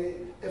 sier han i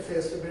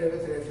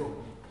Efeserbrevet 3:14.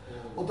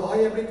 Og da har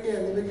jeg blitt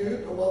enig med Gud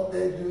om at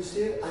det du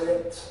sier er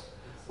rett,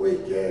 og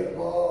ikke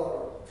hva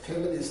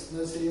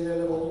feministene sier,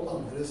 eller hva noen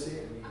andre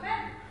sier.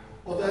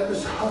 Og dermed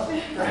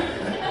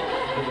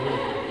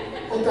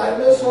men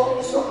dermed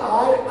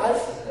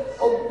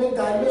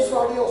så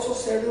er det også,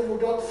 ser du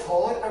hvordan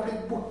far er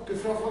blitt borte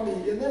fra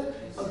familiene.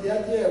 At det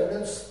er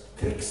djevelens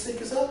triks,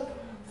 ikke sant?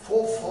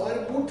 Få far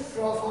bort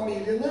fra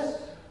familiene,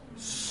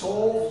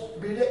 så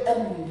blir det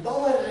enda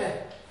verre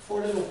for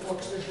den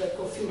oppvoksende slekt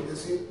å finne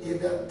sin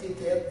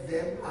identitet.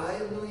 Hvem er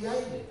nå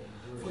jeg?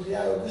 For det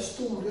er jo det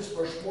store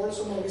spørsmålet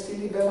som mange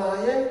stiller. Hvem er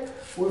jeg?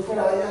 Hvorfor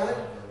er jeg her?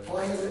 Hva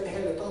er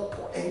hele tatt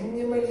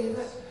poenget med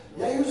livet?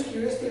 Jeg husker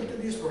jo jeg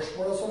stilte de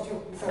spørsmålene som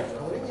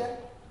 14-15-åring. Jeg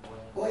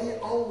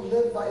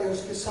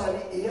husker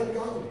særlig en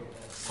gang,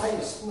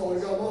 16 år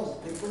gammel.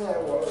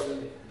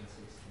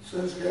 Så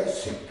husker jeg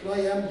sykla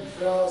hjem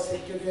fra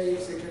sikkert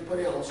på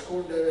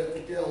realskolen. Det vet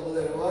ikke alle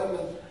dere var,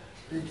 men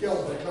ikke i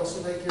andre klasse,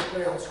 men ikke på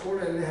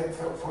realskolen, eller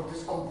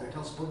faktisk andre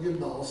klasse på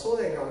gymnaset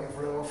den gangen,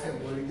 for det var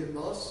 5-årig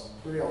gymnas,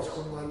 og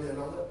realskolen var en del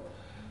av det.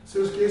 Så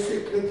husker jeg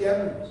syklet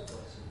hjem,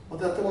 og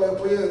dette var jo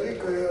på Gjøvik,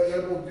 og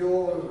jeg bodde jo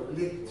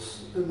litt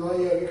unna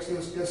Gjøvik, så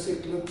jeg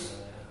syklet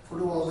for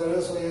noen av dere,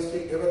 så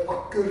jeg vet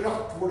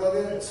akkurat hvordan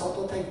jeg satt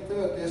og tenkte,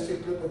 vet du, jeg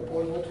syklet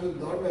oppover mot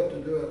Hunndalen, vet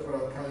du vet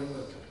hvordan Karin,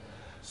 vet du.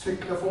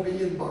 Syklet forbi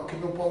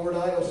innbakken oppover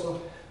der, og så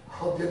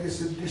hadde jeg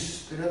disse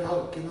dystre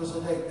tankene, og så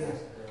tenkte jeg,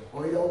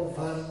 hva i all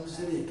verdens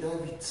rike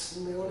er vitsen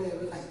med å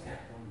leve, tenkte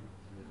jeg.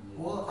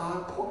 Hva er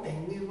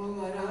poenget med å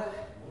være her?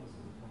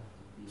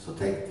 Så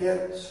tenkte jeg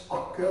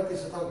akkurat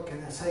disse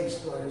tankene,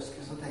 16 år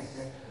husker, så tenkte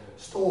jeg,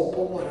 stå opp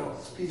om morgenen,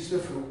 spise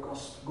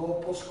frokost, gå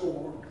på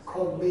skolen,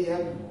 komme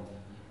hjem,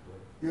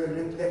 gjøre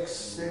litt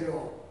lekser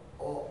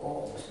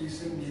og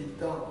spise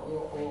middag,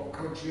 og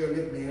kanskje gjøre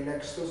litt mer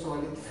lekser, og så ha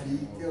litt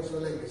fritid, og så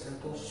legge seg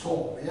til å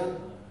sove igjen.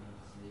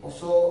 Og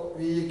så,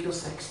 vi gikk jo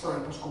 6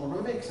 dager på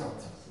skolen, ikke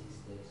sant?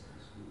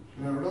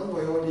 Lørdag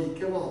var jo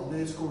like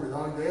vanlig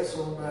skoledag det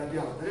som de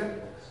andre.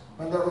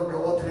 Men da klokka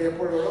var 3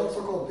 på lørdag, så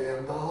kom de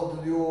hjem. Da hadde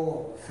du jo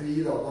fri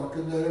da. Da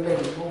kunne du høre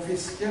melding om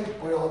fiske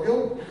på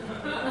radioen.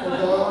 Og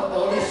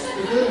da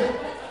visste du.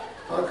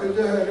 Da kunne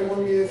du høre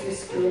hvor mye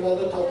fiske de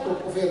hadde tatt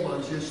opp på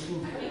Finnmarkskysten.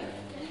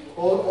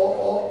 Og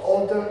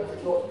det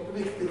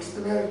viktigste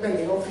med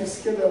melding om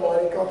fiske, det var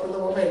ikke at det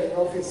var melding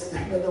om fiske,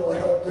 men det var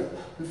at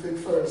du fikk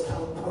følelsen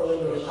av at det var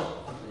lørdag.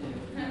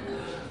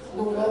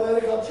 Noen av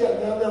dere kan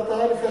kjenne igjen dette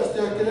her, de fleste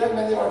gjør ikke det,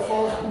 men i hvert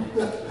fall det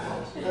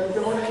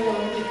var den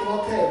gangen det ikke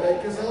var TV,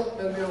 ikke sant?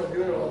 Men vi hadde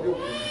jo radio.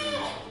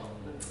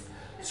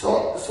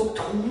 Så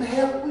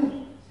tomheten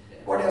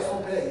var det som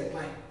preget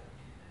meg.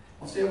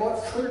 Altså jeg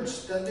var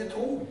fullstendig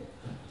tom,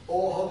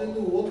 og hadde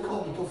noen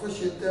kommet og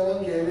forkynt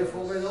evangeliet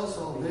for meg da, så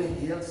hadde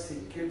det helt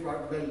sikkert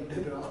vært veldig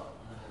bra.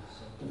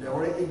 Men det var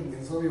det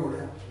ingen som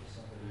gjorde.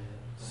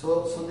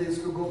 Så de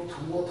skulle gå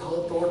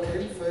 2,5 år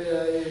til før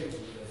jeg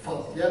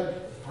fant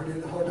hjem.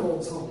 Fordi det var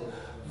noen som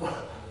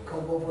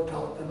kom og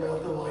fortalte meg at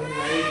det var en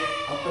vei,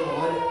 at det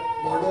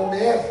var noe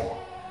mer.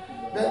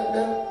 Men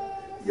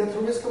jeg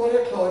tror vi skal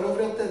være klar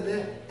over at denne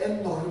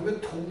enorme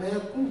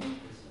tomheten,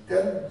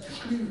 den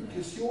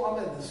slukes jo av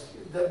mennesker.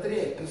 Den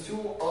drepes jo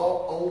av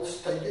alt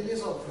støyen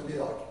i samfunnet i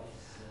dag.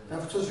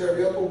 Derfor så ser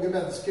vi at unge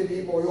mennesker,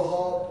 de må jo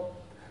ha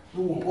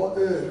noe på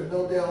ørene,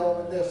 og det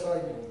har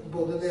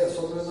både nese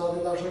og munn av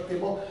det der sagt.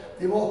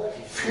 De må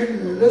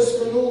fylles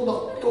med noe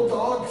natt og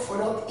dag for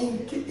at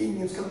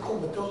ingen skal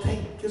komme til å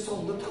tenke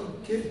sånne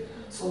tanker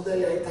som det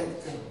jeg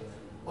tenkte.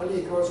 Og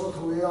likevel så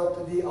tror jeg at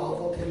de av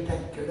og til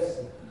tenker det.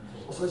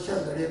 Og så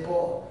kjenner de på,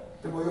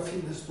 det må jo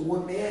finnes noe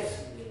mer.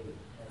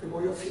 Det må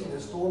jo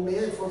finnes noe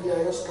mer, for vi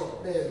er jo skapt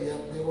med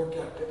evigheten i vårt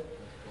hjerte.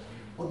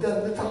 Og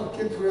denne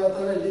tanken tror jeg at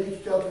det er veldig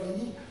viktig at vi,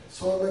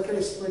 som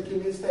kristne, og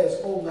ikke minst dere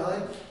som unge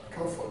her,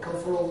 kan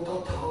få lov til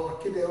å ta tak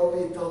i det og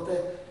vite at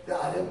det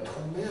er en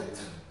tomhet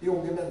i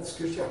unge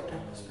menneskers hjerte.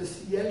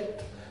 Spesielt.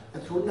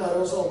 Jeg tror den er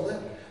hos alle.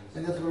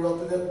 Men jeg tror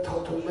at den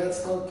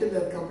tomhetstanken,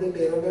 den kan bli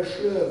mer og mer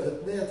sløvet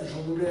ned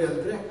ettersom du blir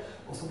eldre.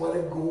 Og så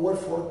bare går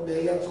folk med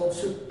i en sånn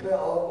suppe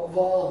av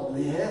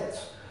vanlighet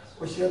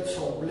og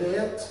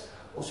kjedsommelighet.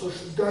 Og så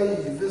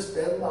døyves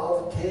den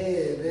av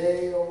TV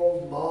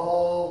og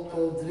mat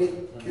og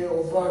drikke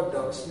og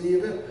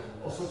hverdagslivet.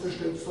 Og så til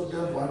slutt så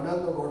dømmer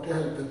menn og går til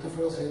helvete,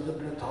 for å si det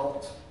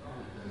brutalt.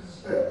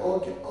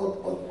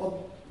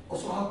 Og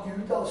så har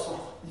Gud altså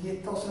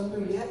gitt oss en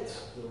mulighet.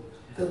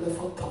 Denne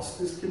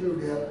fantastiske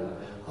muligheten.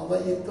 Han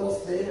har gitt oss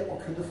det å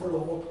kunne få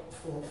lov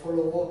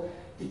å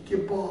ikke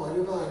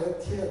bare være en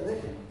tjener,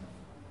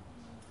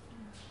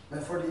 men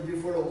fordi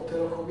vi får lov til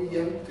å komme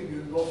hjem til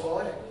Gud og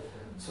far,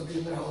 så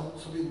begynner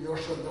vi å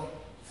skjønne at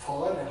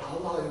far,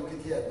 han har jo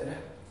ikke tjenere.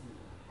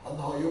 Han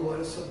har jo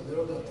bare sønner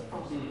og døtre.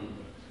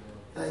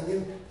 Det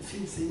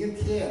finnes ingen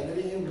tjenere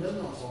i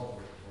himmelen, altså.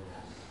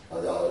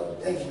 Ja,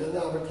 englene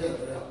er vel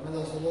tjenere, men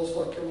altså, nå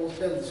snakker vi om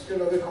mennesker.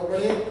 Når vi kommer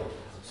inn,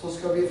 så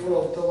skal vi få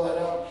lov til å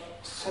være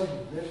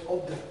sønner og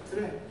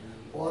døtre,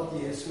 og at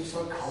Jesus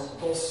har kalt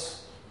oss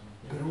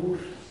bror.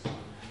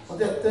 Og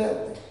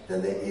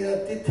denne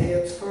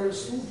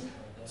identitetsfølelsen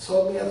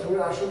som jeg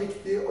tror så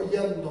viktig å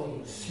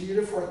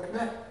gjennomsyre folk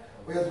med.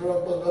 Og jeg tror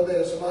at mange av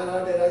dere som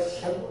her, dere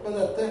kjent med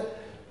dette.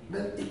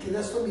 Men ikke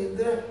desto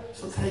mindre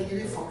så trenger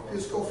vi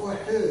faktisk å få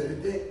høre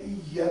det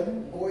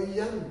igjen og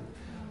igjen.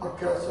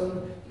 Akkurat som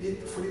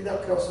fordi det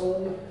akkurat som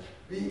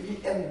vi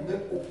ender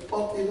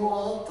oppad I noe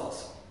annet,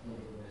 altså.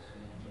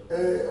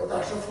 Og det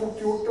så fort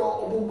gjort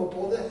å bomme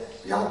på det.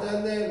 Vi hadde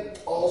en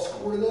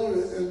A-skole nå,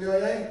 Unni og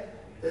jeg,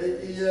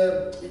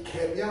 I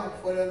Kenya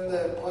for et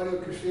par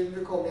uker siden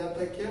vi kom igjen,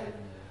 tenker jeg.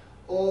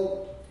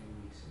 Og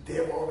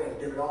det var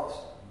veldig bra,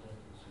 altså.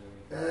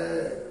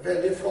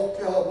 Veldig flott.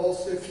 Vi hadde med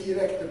oss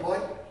 4 ektepar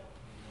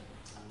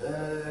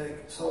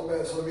som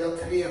vi har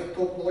trent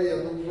opp nå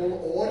gjennom noen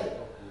år.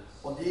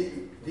 Og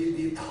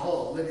de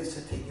taler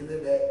disse tingene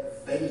med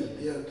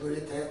veldig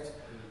autoritet.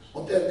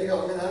 Og denne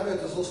gangen her,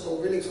 vet du, så stod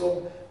vi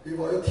liksom, vi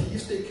var jo 10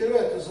 stykker,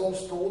 vet du, som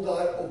stod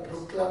der og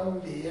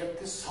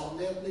proklamerte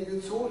sannheten I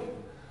Guds ord.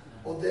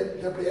 Og det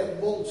ble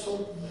et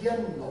voldsomt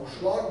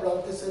gjennomslag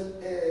blant disse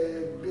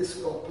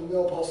biskopene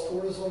og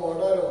pastorene som var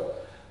der,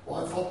 og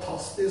en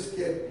fantastisk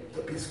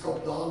biskop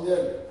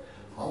Daniel.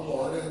 Han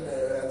var en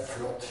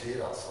flott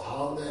fyr, altså.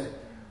 Han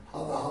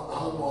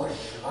var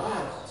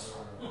svær, altså.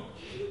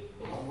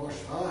 Han var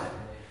svær.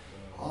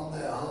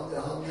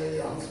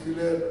 Han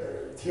skulle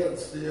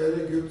tjenestegjøre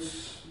Guds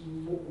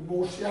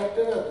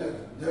morshjerte, vet du.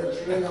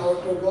 Nurturing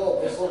heart og God.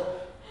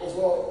 Og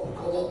så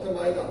kom han til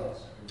meg, da.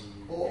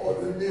 Og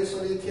Unni, så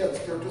vi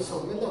tjenestegjørte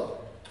sammen, da.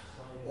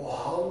 Og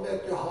han,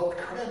 vet du, han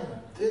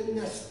klemte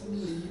nesten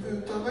livet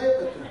ut av meg,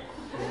 vet du.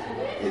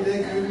 I det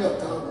Gud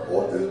møtte han.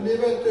 Og Unni,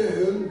 vet du,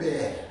 hun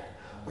ber.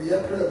 Og jeg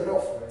prøver å...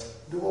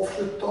 Du må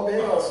slutte å be,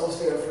 altså,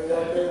 for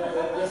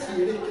jeg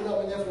sier det ikke, da,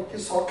 men jeg får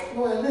ikke sagt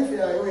noe heller, for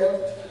jeg jo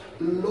helt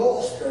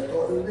låst, vet du,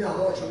 og Unni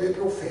har så mye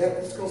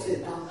profetisk å si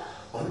til han,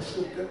 og han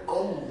slutter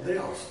aldri,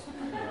 altså.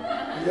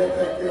 Jeg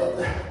tenker at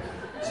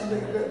så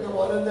det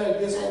var en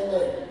veldig sånn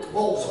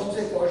voldsom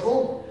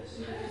situasjon.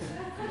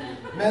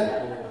 Men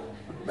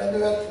du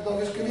vet, da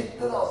vi skulle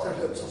vitte, da, til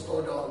slutt, så står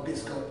da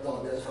biskop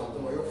Daniel fram.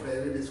 Det var jo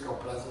flere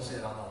biskoper der, så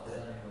sier han at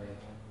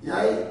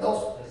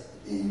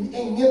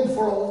ingen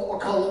får lov å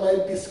kalle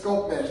meg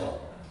biskop mer, sånn.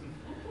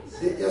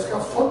 Jeg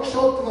skal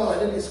fortsatt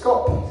være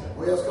biskop,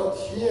 og jeg skal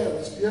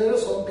tjenestegjøre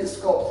som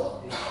biskop, da.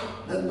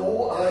 Men nå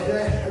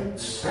jeg en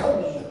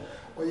sønn,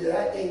 og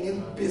jeg ingen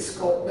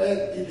biskop mer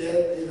I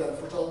den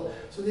forstand.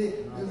 Så de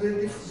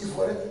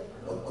får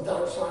og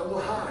der så det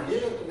noe herlig,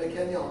 vet du, med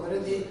kenianere,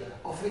 de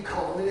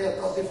afrikanere,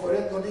 at de får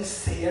når de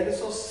ser det,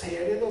 så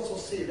ser de det, og så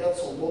sier de at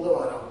sånn må det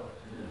være.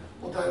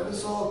 Og dermed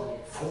så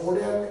får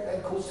det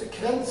en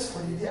konsekvens,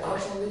 fordi de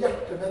sånne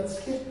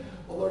hjertemennesker.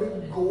 Og når du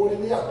går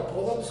inn I hjertet på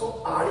dem, så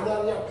det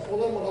der hjertet på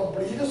dem, og da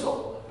blir det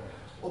sånn.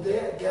 Og det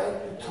en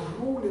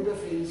utrolig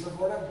befrielse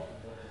for dem.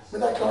 Men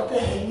det klart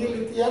det henger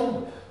litt igjen.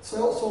 Så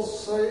jeg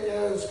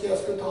husker jeg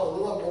skulle tale,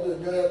 da, både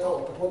Unni og jeg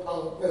talte på et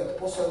annet møte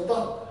på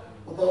søndag.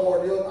 Og da var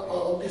det jo en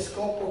annen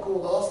biskop og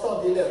kona hans, da,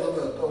 de ledet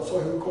møtet. Og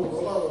så hun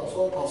kona, da,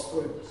 også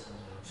pastor.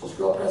 Så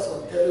skulle han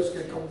presentere, jeg husker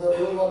ikke om det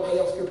var meg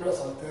jeg skulle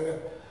presentere.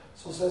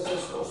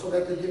 Så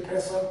vet du, de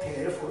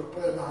presenterer folk på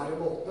denne her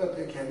måten, vet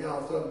du, I Kenya,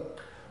 altså.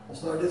 Og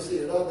så de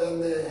sier da, den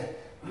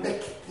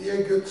mektige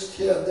Guds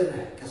tjener,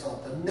 ikke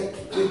sant? Den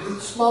mektige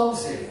Gudsmann,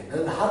 sier de.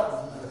 Den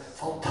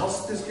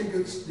fantastiske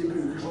Guds, de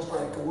bruker så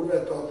sterke ord,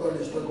 vet du, at du har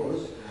lyst til å gå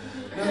ut.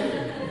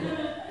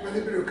 Men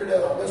de bruker det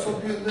da. Men så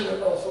begynner det,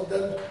 altså,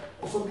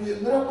 og så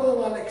begynner det på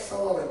denne leksa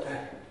da, vet du.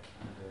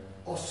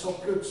 Og så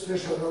plutselig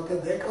skjønner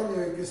at det kan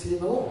jeg jo ikke si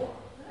nå.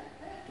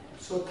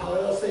 Så tar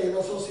jeg seg inn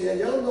og så sier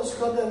jeg, ja, nå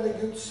skal denne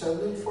Guds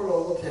sønnen få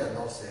lov å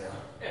tjene oss, sier jeg.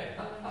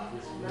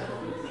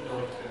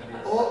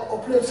 Og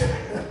plutselig,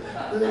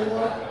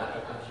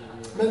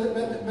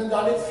 men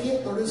det litt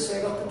fint når du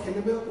ser at det til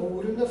og med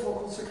ordene får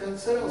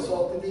konsekvenser, altså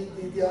at de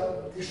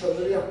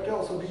skjønner I hjertet,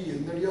 og så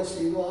begynner de å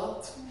si noe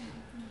annet.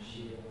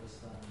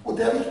 Og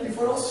det viktig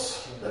for oss.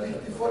 Det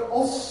viktig for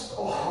oss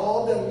å ha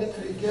denne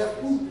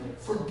tryggheten,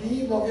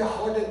 fordi når vi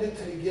har denne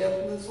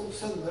tryggheten som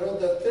sønner og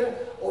døtre,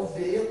 og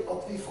vet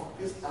at vi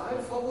faktisk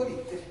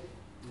favoritter,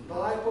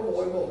 hver på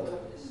vår måte.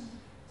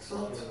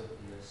 Sant?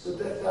 Så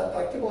det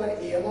ikke bare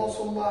en av oss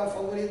som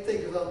favoritt,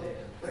 ikke sant?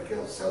 Det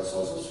ikke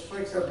for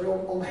eksempel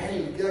om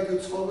Helge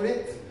Guds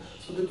favoritt,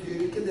 så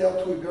betyr ikke det at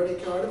Torbjørn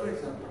ikke det, for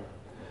eksempel.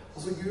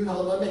 Altså Gud,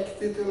 han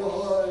mektig til å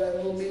ha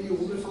noen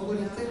millioner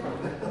favoritter.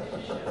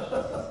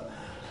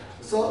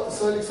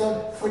 Så liksom,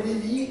 fordi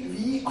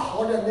vi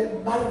har denne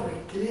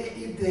merkelige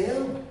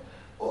ideen,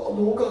 og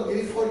noen ganger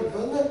I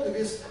forbønn,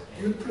 hvis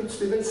Gud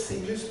plutselig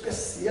velsigner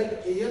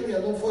spesielt en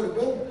gjennom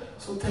forbønn,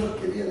 så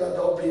tenker vi,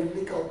 da blir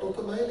det ikke alt noe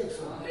til meg,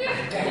 liksom.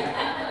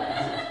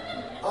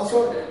 Altså,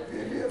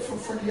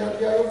 fordi at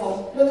vi jo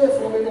vant med det,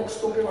 for vi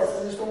vokste opp, I hvert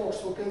fall hvis vi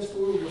vokste opp I en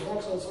stor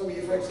ungdomsflokk, sånn som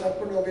vi for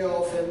eksempel, når vi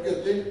har 5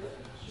 gutter,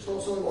 så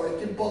var det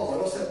ikke bare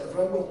å sette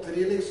frem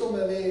godteri, liksom,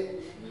 men vi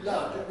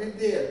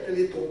delte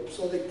litt opp,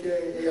 så det ikke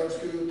en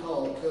skulle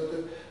tale, vet du.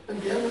 Men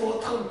det var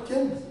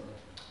tanken,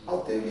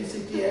 at hvis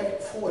ikke jeg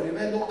får I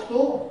meg nok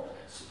nå,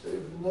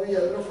 Nå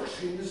gjelder det å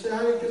forsyne seg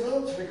her, ikke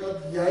sant? Slik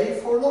at jeg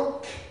får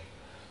nok.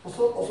 Og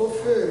så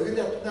fører vi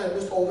dette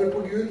nærmest over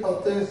på Gud,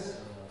 at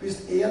hvis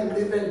en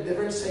blir veldig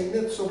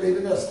velsignet, så blir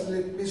vi nesten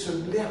litt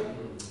misunnelige.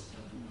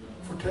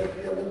 Fortell,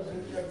 ja,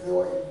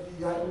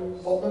 men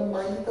hva med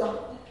meg da?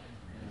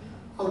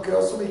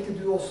 Akkurat som ikke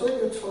du også er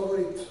Guds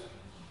favoritt.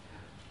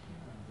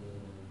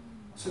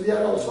 Så vi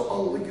er altså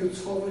alle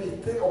Guds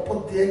favoritter, og på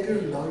det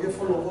grunnlaget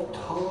får lov å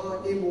ta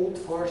imot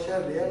fars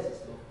kjærlighet.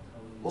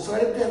 Og så er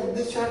det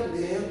denne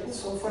kjærligheten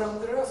som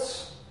forandrer oss.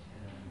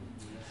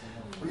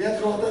 Og jeg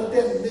tror at det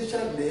er denne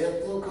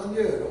kjærligheten som kan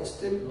gjøre oss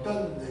til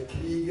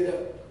bønnekrigere.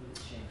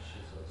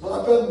 Nå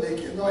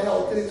er jeg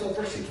alltid litt sånn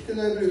forsiktig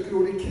når jeg bruker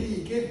ordet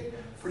kriger.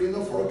 Fordi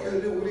når folk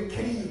hører ordet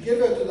kriger,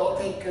 vet du, da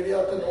tenker de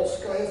at nå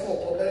skal jeg få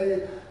på meg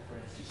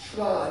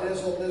svære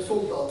sånne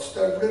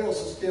soldatstøvler, og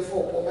så skal jeg få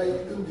på meg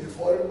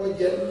uniform og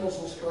hjelm, og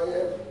så skal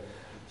jeg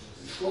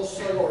slåss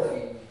av gårde.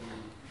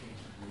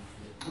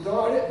 Da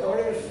er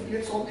det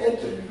litt sånn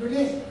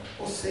edruelig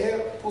å se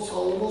på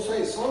Salomos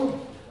høysang,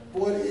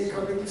 hvor i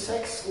kapittel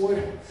 6,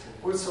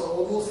 hvor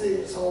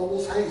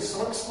Salomos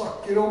høysang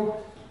snakker om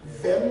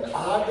hvem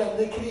er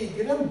denne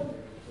krigeren?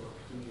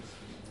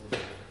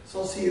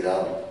 Så sier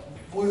han,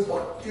 hvor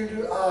vakker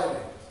du er.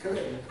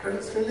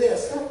 Skal vi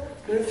lese?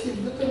 Skal vi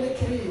finne ut denne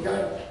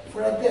krigeren? For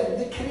det er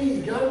denne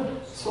krigeren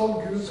som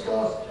Gud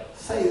skal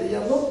seire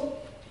gjennom.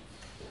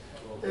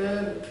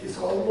 I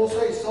Salomos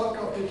høysang,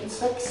 kapittel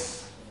 6.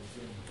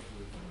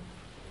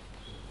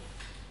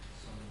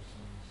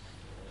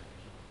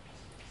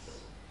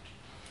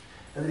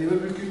 Jeg driver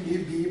og bruker ny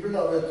bibel,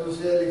 da, vet du,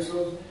 så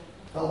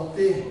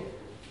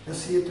jeg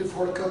sier til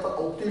folk at det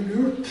er alltid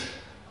lurt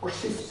å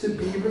skifte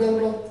Bibelen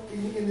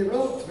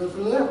inniblant, vet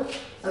du det?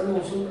 Det er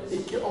noen som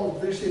ikke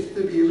aldri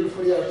skifter Bibel,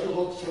 for de er så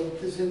godt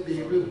kjent i sin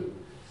Bibel.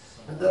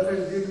 Men det er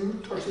veldig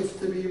lurt å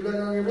skifte Bibel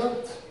en gang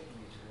iblant.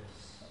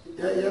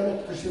 Jeg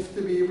måtte skifte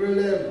Bibel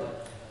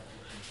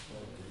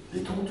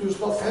i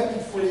 2005,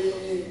 fordi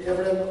jeg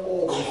ble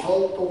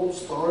overfalt og hun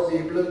stal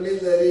Bibelen min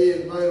der i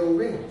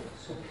Nairobi.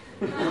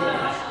 Om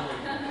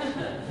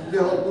de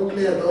hadde noe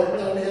glede av den,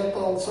 er en helt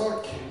annen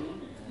sak.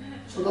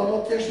 Så da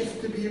måtte jeg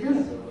skifte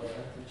Bibelen.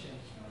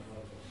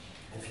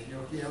 Jeg finner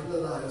jo ikke igjen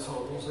det der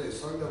Salomos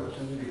høysang, det var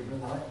denne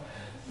Bibelen her.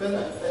 Men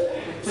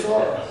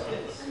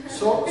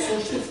så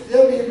skifter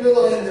jeg Bibelen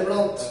da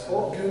inniblant.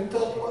 Og grunnen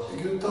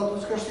til at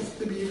du skal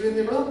skifte Bibelen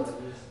inniblant,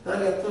 det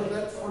er rett og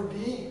slett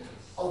fordi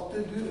at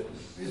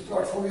hvis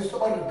du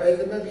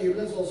arbeider med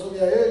Bibelen sånn som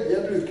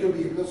jeg bruker jo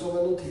Bibelen som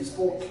en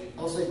notisbok.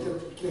 Altså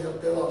ikke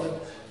helt det da, men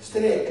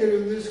streker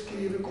under,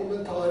 skriver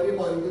kommentarer i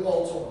margen og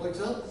alt sånt,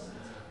 ikke sant?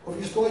 Og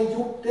hvis du har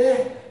gjort det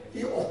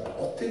i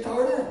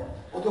 80-tallet,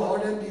 og du har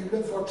den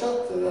Bibelen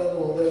fortsatt, det er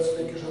noen av dere som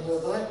ikke skjønner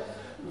dette her,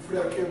 for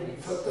jeg er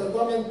ikke født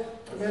enda, men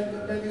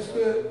hvis du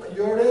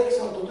gjør det, ikke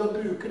sant, og du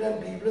bruker den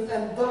Bibelen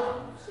enda,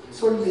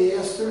 så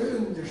leser du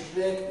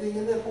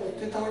understrekningene på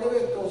 80-tallet,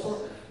 vet du,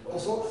 og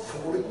så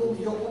får du ikke noen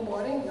ny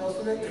åpenbaring. Altså,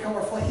 det kan i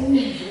hvert fall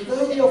hindre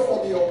deg i å få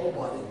ny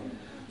åpenbaring.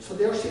 Så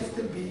det å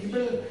skifte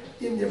Bibelen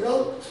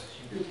inniblant,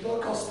 uten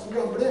å kaste den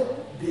gamle,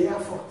 det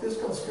er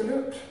faktisk ganske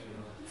lurt.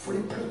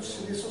 Fordi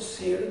plutselig så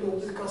ser du noe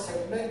du ikke har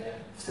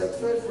sett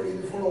før, fordi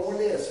du får lov å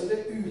lese det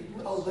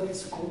uten alle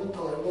disse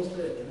kommentarene og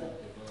strekene.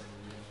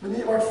 Men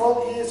i hvert fall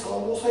i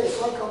Salomos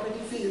høysang,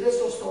 kapittel 4,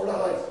 så står det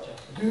her,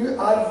 du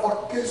er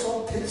vakker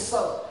som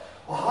Tirsa.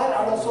 Og her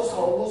er det altså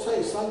Salomos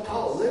høysang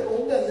taler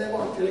om denne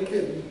vakre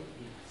kvinnen.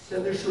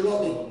 Denne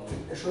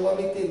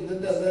shulamitinnen,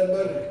 denne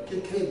mørke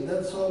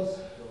kvinnen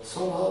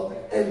som han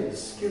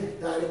elsker.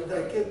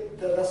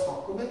 Det er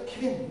snakk om en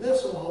kvinne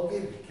som han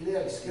virkelig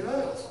elsker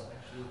her, altså.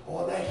 Og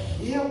han er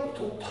helt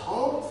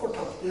totalt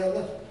fortapt i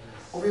henne.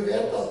 Og vi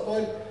vet at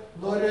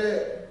når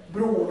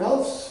broren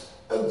hans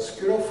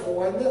ønsker å få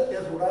henne,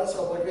 jeg tror det er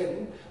samme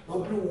kvinnen,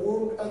 når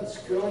broren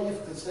ønsker å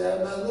gifte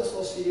seg med henne,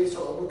 så sier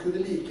Salomo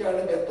kunne like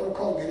gjerne bedt om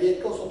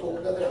kongeriket, og så tok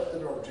han og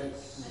drepte broren sin.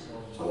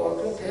 Så det var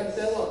ikke noe pent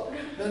det da.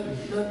 Men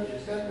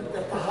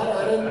dette her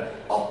er en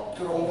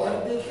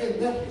attråverdig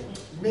kvinne,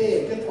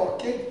 meget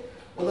vakker,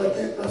 og det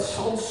er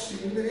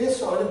sannsynligvis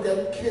så er det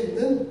den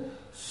kvinnen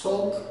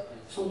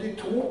som de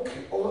tok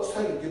og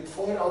sørget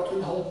for at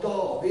hun holdt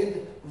David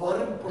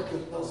varm på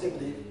slutten av sitt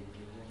liv.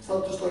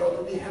 Så det står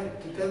at de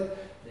hentet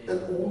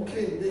en ung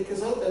kvinne, ikke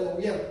sant? En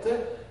ung jente,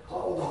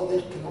 og det hadde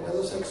ikke noe med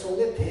noe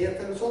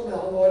seksualitet eller sånn, men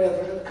han var rett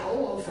og slett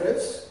kald, han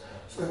frøs,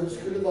 så hun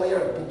skulle da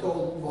hjelpe til å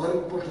holde den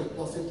varm på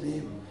slutten av sitt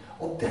liv.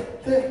 Og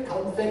dette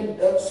kan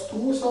velge en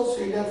stor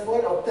sannsynlighet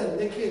for at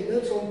denne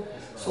kvinnen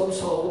som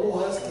Salomo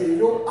her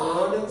skriver om,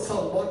 er den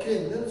samme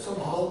kvinnen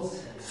som han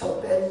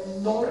satte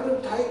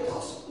enormt høyt,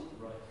 altså.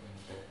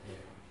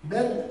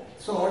 Men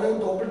så har det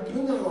en dobbelt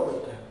bunn her,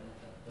 vet du.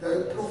 Det er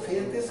jo et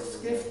profetisk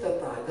skrift,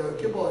 dette her. Det er jo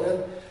ikke bare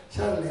en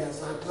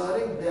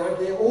kjærlighetserklæring, det er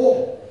det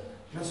også.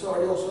 Men så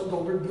er det også en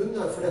dobbelt bunn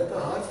her, for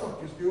dette her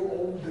snakkes det jo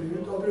om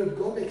brud og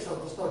brudgom, ikke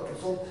sant? Det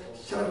snakkes om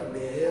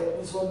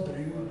kjærligheten som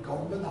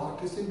brudgommen har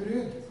til sin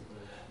brud.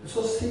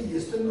 Så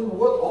sies det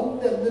noe om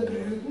denne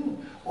bruden,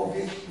 og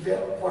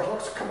hva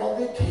slags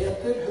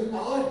kvaliteter hun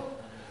har.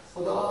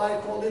 Og da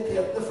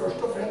kvalitetene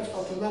først og fremst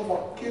at hun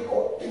vakker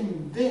og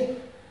yndig.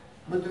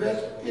 Men du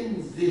vet,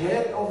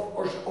 yndighet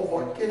og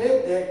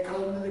vakkerhet, det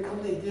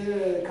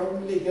kan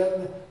ligge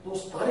noe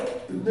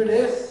sterkt under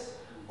det.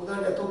 Og det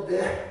nettopp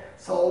det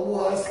Salomo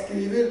her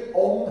skriver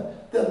om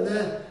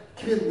denne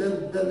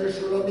kvinnen, denne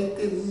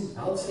sjulamitinnen.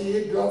 Han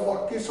sier, du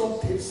vakker som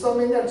Tirsa,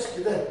 min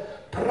elskede,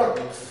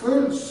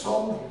 praktfull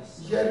som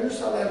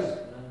Jerusalem.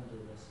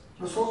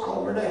 Men så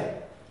kommer det.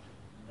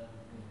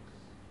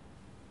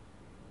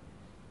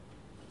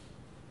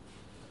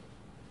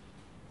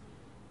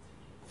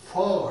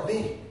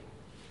 Farlig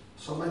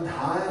som en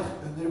hær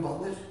under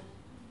banner.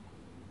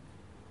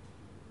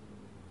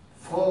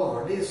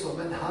 Farlig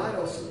som en hær.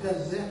 Altså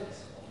denne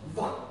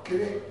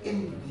vakre,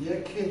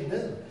 yndige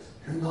kvinnen,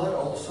 hun har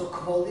altså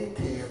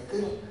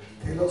kvaliteter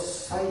til å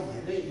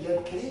seire i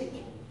en krig.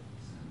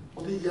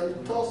 Og det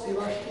gjentas i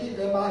vers 10.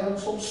 Hvem hun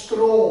som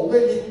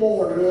stråler, litt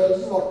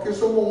morgenrøden, vakker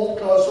som mål,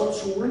 klar som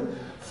solen,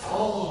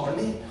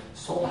 farlig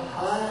som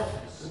hær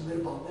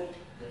under banner.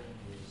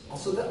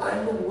 Altså det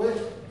noe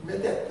med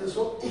dette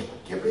som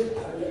ikke blir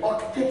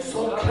påaktet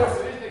som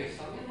kraft.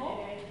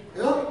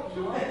 Ja.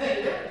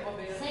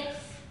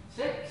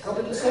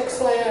 Kapittel 6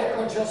 har jeg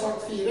kanskje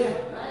sagt 4.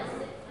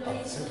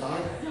 Se der.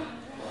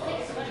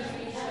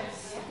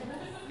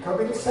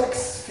 Kapittel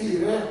 6,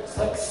 4,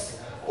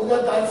 6. Og det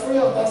derfor,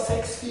 ja, det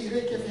 6,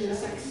 4, ikke 4,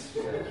 6.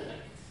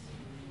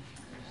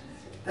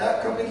 Det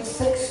kapittel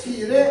 6,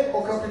 4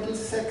 og kapittel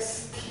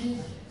 6, 10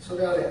 som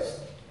vi har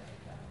lest.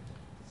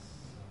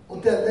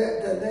 Og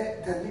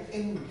denne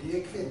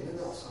yndige kvinnen,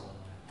 altså,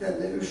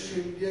 denne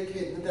uskyldige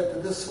kvinnen,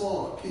 dette det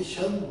svake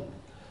kjønn,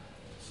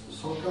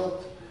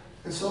 såkalt,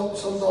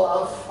 som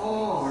da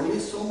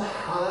farlig som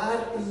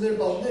hær under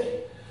banner.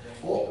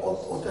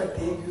 Og det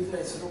det Gud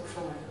reiser opp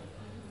fra meg.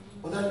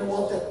 Og det noe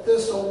av dette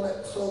som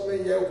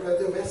jeg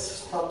opplevde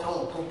Vest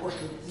talte om på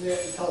slutten i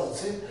talen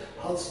sin.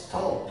 Han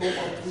talte om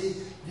at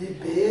vi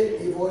ber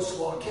i vår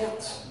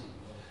svakhet.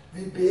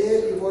 Vi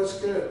ber i vår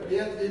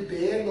skrøpelighet. Vi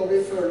ber når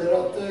vi føler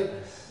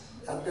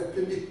at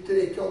dette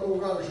nytter ikke, og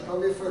noen ganger så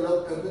kan vi føle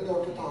at bønnen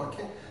når til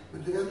taket. Men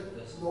du vet,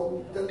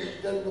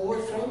 den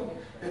når frem.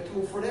 Vet du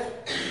hvorfor det?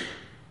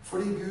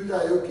 Fordi Gud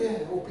jo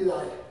ikke oppi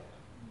der.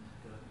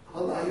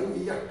 Han jo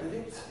i hjertet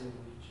ditt.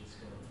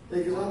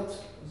 Ikke sant?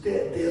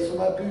 Det som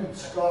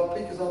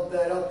budskapet, ikke sant? Det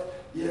at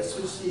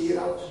Jesus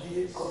sier at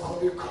han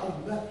vil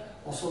komme,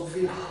 og så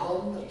vil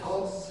han ta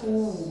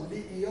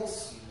bolig i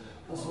oss.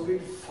 Og så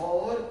vil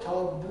far ta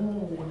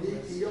bolig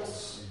i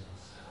oss.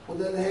 Og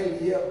den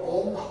hellige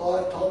ånd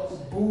har tatt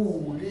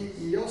bolig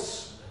i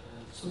oss.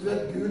 Så du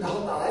vet, Gud,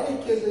 han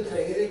ikke, du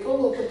trenger ikke å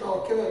nå til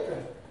taket, vet du.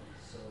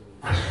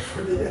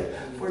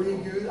 Fordi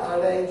Gud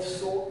deg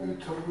så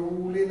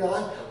utrolig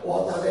nær,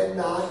 og han deg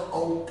nær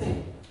alltid.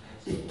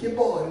 Ikke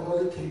bare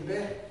når du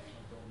tilber.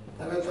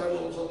 Jeg vet det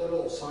noen sånne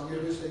lovsanger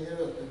vi synger,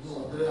 vet du.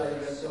 Noen andre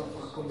jeg vet jeg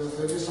snakket om det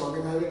før vi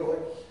sangen her i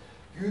går.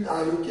 Gud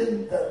jo ikke,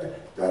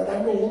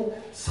 det noen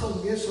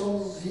sanger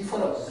som vi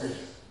forandrer.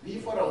 Vi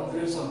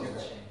forandrer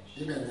sangene.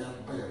 De mener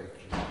jeg på Gjøvik.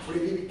 Fordi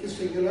vi vil ikke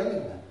synge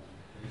løgn.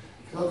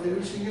 Vi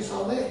vil synge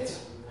sannhet.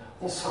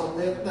 Og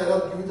sannheten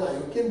at Gud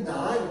jo ikke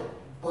nær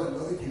bare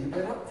når vi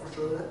tilber ham,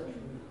 forstår du det?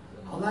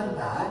 Han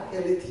nær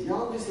hele tida,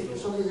 hvis ikke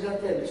så vil vi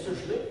vært veldig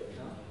stusslig.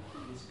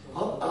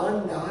 Han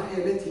nær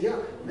hele tida,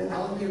 men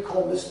han vil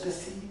komme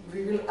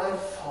vi vil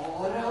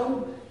erfare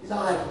ham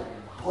nær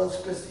på en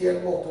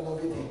spesiell måte når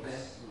vi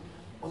tilber.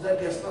 Og det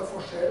det som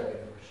forskjellen.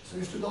 Så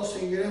hvis du da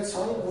synger en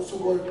sang, og så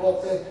går det på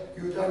at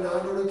Gud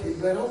nær når du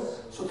tilber ham,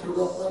 så tror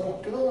du at den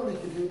borte da når du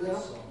ikke tilber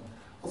ham.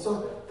 Altså,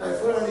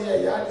 derfor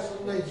det jeg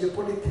liksom nøye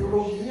på litt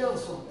teologi,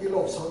 altså, i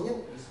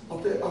lovsangen.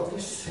 At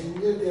vi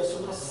synger det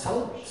som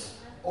sant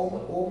om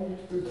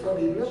ut fra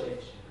Bibelen.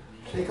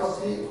 Slik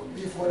at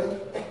vi får en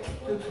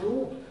ekte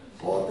tro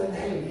på at den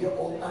hellige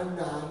ånd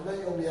nær meg,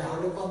 om jeg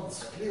har det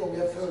vanskelig, om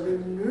jeg føler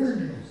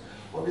null,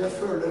 om jeg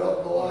føler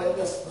at nå jeg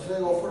nesten så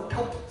jeg går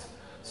fortapt,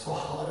 så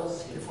har han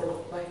ikke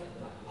forlatt meg.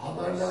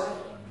 Han nær,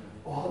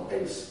 og han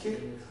elsker.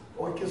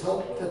 Og ikke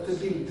sant, dette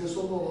bildet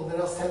som noen av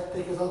dere har sett,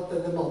 ikke sant,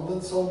 denne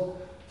mannen som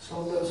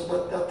det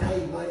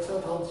tegnet, ikke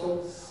sant, han som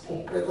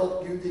opplevde at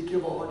Gud ikke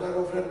var der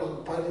over en lang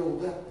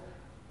periode.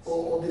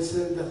 Og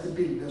dette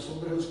bildet som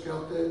dere husker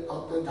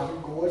at han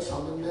går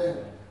sammen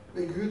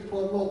med Gud på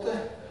en måte.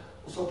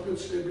 Og så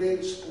plutselig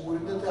blir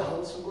sporene til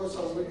han som går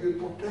sammen med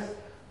Gud borte.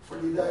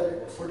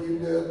 Fordi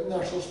nøden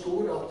så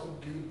stor at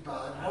Gud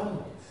bærer ham.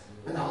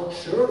 Men han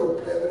selv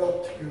opplever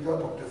at Gud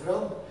borte fra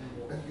ham.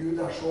 Men Gud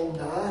så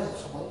nær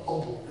som han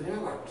aldri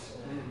har vært.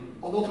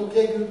 Og nå tror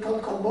ikke jeg Gud kan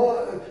komme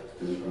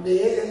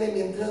mer eller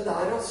mindre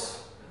nær oss.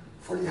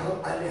 Fordi han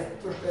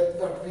rett og slett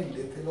vært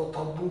villig til å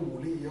ta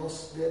bolig i oss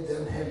ved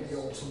den hellige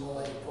ånd som han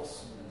har gitt oss.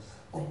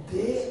 Og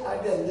det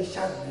denne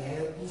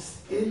kjærlighetens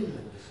ild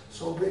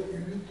som ble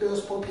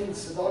utøst på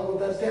pinsedag.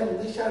 Og det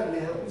denne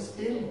kjærlighetens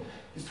ild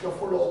vi skal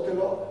få lov til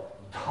å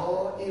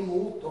ta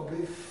imot og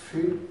bli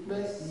fylt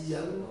med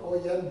igjen og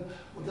igjen.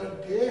 Og det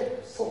det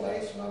for meg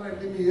som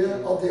veldig mye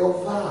av det å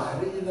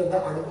være i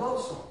denne elva,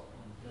 altså.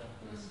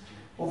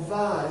 Å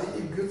være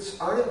i Guds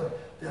elv,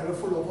 Det å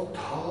få lov å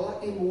ta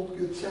imot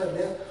Guds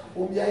kjærlighet.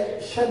 Om jeg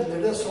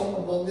kjenner det som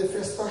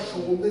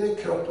manifestasjoner i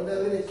kroppen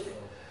eller ikke,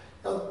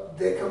 ja,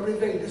 det kan bli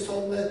veldig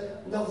sånn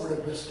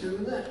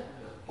navlebeskuende.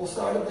 Og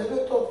så det det,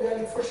 vet du, at vi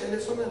litt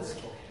forskjellige som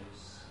mennesker.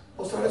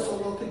 Og så det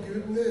sånn at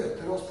Gud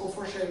møter oss på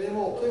forskjellige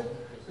måter.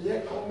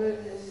 Jeg tror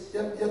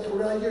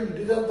det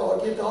gyldig den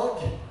dag i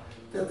dag.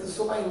 Dette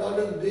som Einar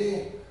Lundby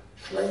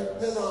sleit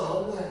med, da,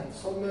 han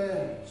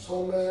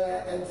som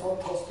en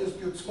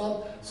fantastisk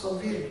gudsmann,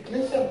 som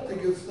virkelig kjente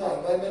Guds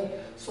nærvær, men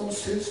som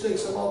syntes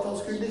liksom at han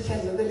skulle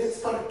kjenne det litt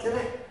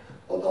sterkere.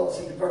 Og det hadde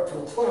sikkert vært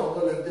flott for han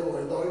å leve i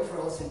våre dager, for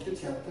han hadde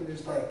sikkert kjent det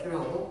mye sterkere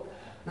han også.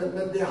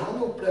 Men det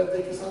han opplevde,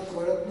 ikke sant,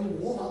 var at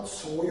noen, han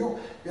så jo,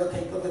 vi har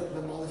tenkt at dette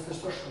med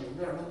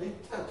manifestasjoner noe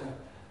nytt, vet du.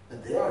 Men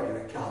det det jo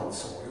ikke, han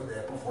så jo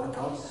det på folk,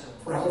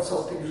 for han sa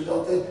til Gud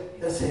at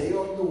jeg ser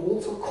jo at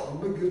noen som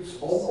kommer Guds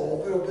ånd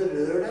over og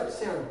berører dem,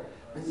 sier han.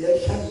 Men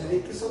jeg kjenner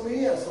ikke så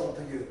mye, jeg sa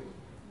til Gud.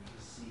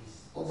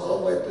 Og da,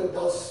 vet du,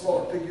 da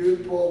svarte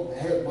Gud på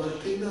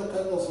helmarking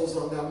og så sa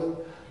han, ja, men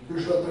du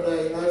skjønner det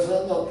ene her,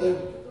 sånn, at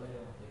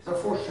det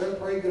forskjell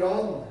på i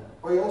gran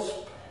og i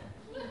osp.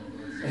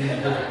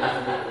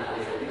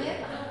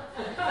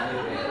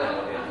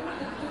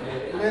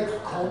 Det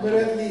kommer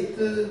en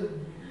lite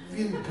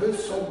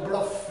vindpuss som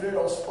blaffer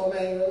oss på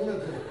med en gang,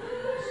 vet du.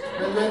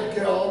 Men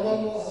grana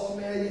må ha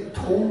med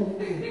tung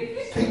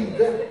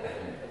tyngde.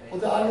 Og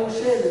det noe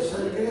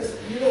sjelesørgere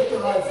i dette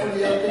her,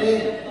 fordi at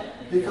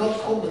vi kan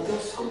komme til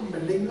å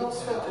sammenligne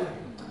oss, vet du.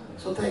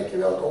 Så tenker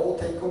vi at,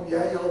 tenk om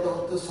jeg hadde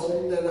hatt det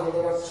sånn, eller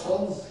hadde vært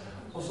sånn.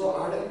 Og så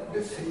det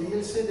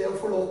befrielse i det å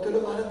få lov til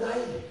å være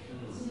deg.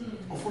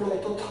 Og få lov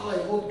til å ta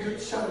imot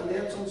Guds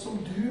kjærlighet sånn som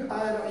du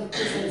og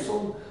ikke sånn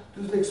som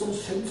du liksom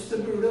syns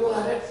det burde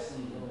være.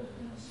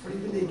 Fordi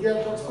det ligger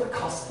en slags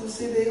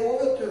forkastelse i det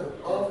også, vet du,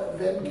 av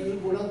hvem Gud,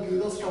 hvordan Gud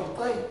har skapt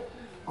deg.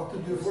 At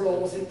du får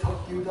lov å si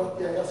takk Gud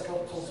at jeg er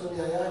skapt sånn som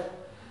jeg er.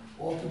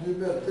 Og at du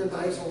møter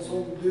meg sånn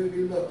som du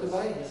vil møte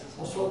meg.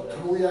 Og så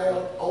tror jeg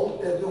at alt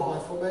det du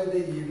har for meg,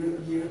 det gir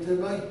du til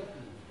meg.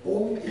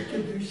 Om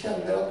ikke du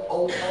kjenner at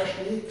alt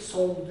slik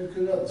som du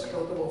kunne ønske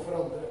at det var for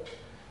andre.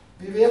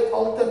 Vi vet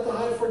alt dette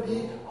her fordi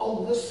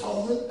alle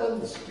sammen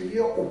ønsker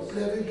vi å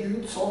oppleve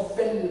Gud så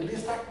veldig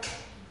sterkt.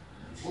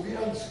 Og vi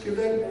ønsker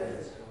vel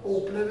å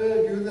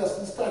oppleve Gud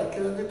nesten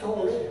sterkere enn vi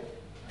tåler.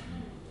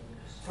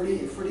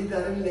 Fordi det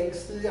en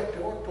lengsel i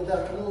hjertet vårt, og det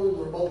ikke noe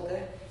unormalt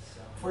det.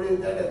 Fordi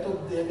det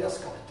nettopp det vi har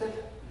skapt til.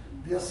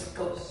 Vi har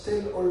skapt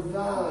til å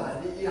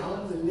være i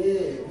Han,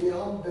 leve i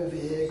Han,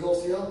 bevege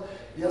oss i Han.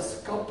 Vi har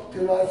skapt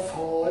til å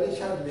erfare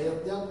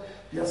kjærligheten i Han.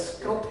 Vi har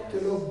skapt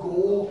til å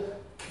gå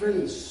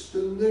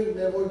kveldsstunder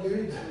med vår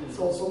Gud,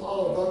 sånn som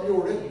Adam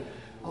gjorde.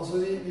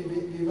 Altså,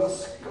 vi var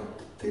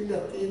skapt til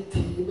dette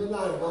intime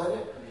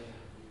nærværet.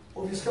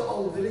 Og vi skal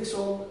aldri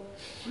liksom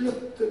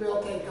slutte med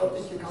å tenke at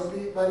det ikke kan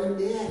være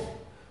mer.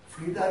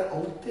 Fordi det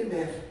alltid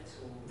mer.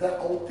 Det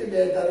alltid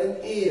mer. Det en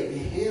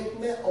evighet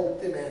med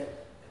alltid mer.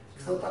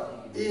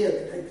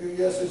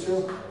 Jeg synes jo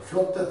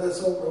flott dette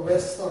som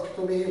West snakket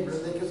om i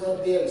himmelen, ikke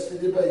sant? De eldste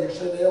de bøyer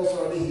seg ned, og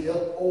så de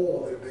helt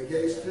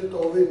overbegeistret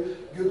over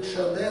Guds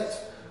skjønnhet.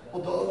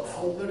 Og da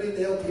faller de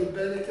ned og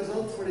tilber, ikke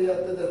sant? Fordi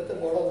at dette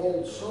var da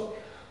voldsomt.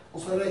 Og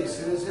så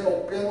reiser de seg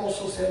opp igjen, og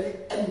så ser de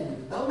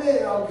enda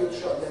mer av Guds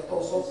skjønnhet.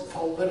 Og så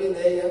faller de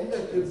ned igjen,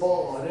 vet du,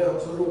 bare,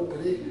 og så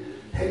roper de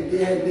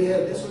hellig, hellig,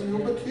 hellig, som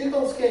jo betyr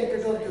ganske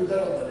enkelt at Gud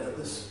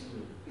annerledes.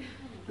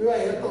 Du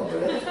helt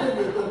annerledes med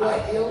Gud, og du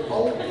helt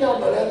alltid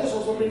annerledes,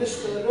 og så blir det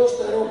større og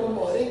større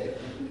åpenbaring.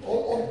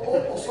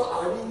 Og så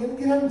det ingen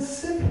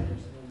grenser.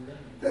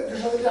 Du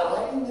skjønner,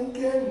 det ingen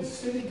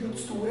grenser i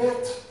Guds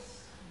storhet.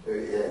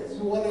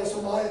 Noe av det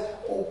som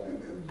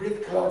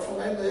blitt klart for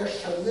meg når jeg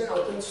skjønner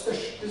at den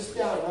største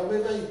stjerna vi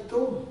vet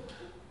om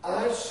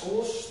så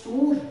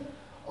stor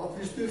at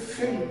hvis du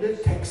fyller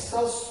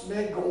Texas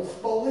med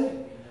golfballer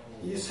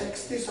i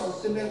 60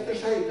 cm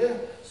høyde,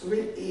 så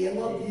vil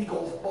en av de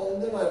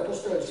golfballene være på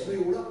størrelse med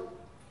jorda.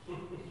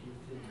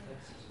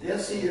 Det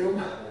jeg sier om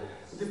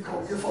du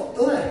kan ikke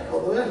fatte det,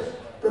 kan du vel?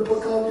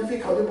 Vi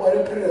kan jo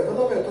bare prøve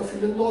da, vet du, å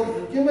fylle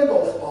Norge med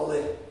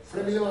golfballer. For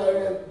det vil jo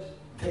være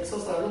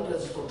Texas noe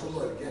så stort som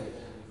Norge,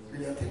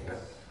 vil jeg tippe.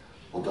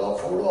 Og da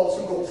får du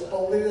altså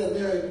golfballer i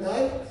denne høyden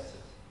her,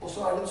 og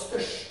så den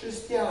største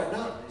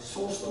stjerna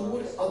så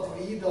stor at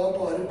vi da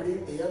bare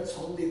blir en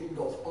sånn liten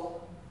golfball.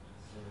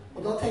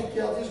 Og da tenker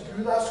jeg at hvis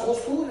Gud så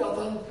stor, at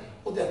han,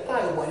 og dette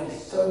jo bare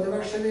litt av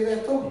universet vi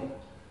vet om,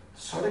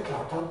 så det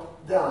klart at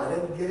det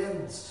en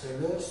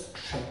grenseløs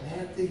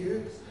skjønnhet i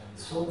Gud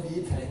som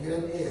vi trenger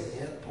en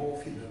evighet på å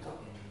finne ut av.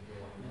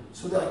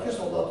 Så det ikke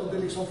sånn at du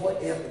liksom får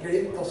et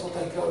glimt, og så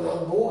tenker du, ja,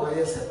 nå har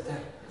jeg sett det.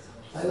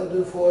 Nei,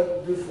 du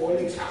får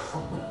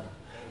liksom...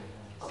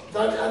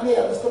 Det den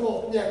eneste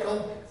måten jeg kan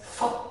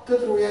fatte,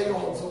 tror jeg,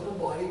 Johans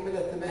åpenbaring med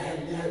dette med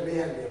hellig, hellig,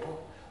 hellig på.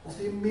 Altså,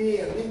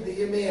 det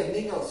gir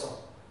mening, altså.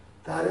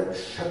 Det en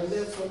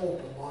skjønnhet som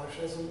åpenbarer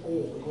seg, som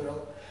overgår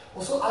alt.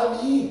 Og så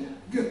vi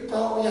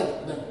gutta og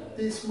jentene,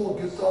 de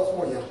smågutta og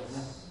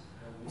småjentene.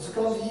 Og så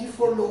kan vi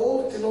få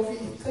lov til å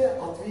vite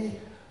at vi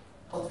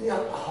At vi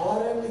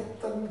har en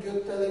liten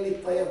gutt eller en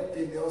liten jente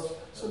inni oss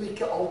som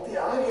ikke alltid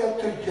helt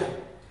trygge.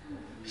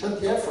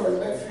 Skjønt jeg føler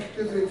meg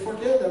fryktelig trygg for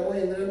det må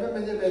jeg innrømme,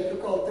 men jeg vet jo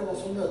ikke alltid hva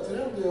som møter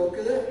dem. Det gjør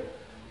ikke det.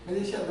 Men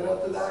jeg kjenner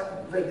at det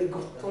veldig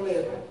godt å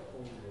leve.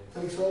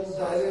 Liksom,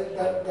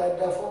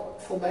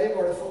 for meg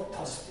var det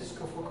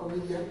fantastisk å få komme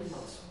hjem,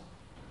 altså.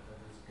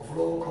 Å få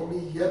lov å komme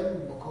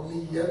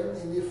hjem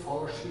inn i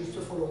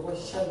farshuset, få lov å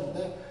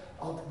kjenne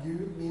at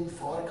Gud, min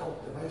far,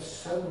 kalte meg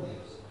sønn.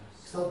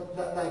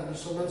 Det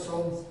nærmest som en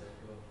sånn,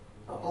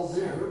 jeg har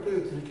aldri hørt det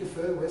uttrykket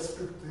før, West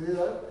brukte det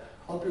der.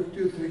 Han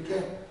brukte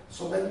uttrykket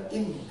som en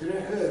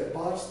indre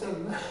hørbar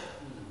stemme.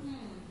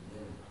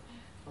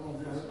 Jeg har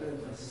aldri hørt det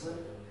uttrykket før.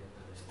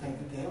 Så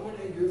tenkte jeg, det var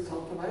det Gud sa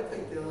til meg,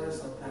 tenkte jeg da jeg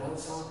satt der. Han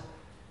sa,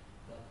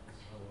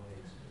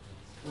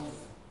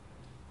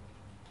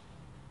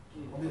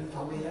 han ville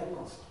ta meg hjem,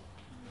 altså.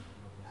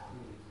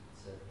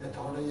 Jeg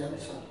tar det hjem,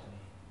 så.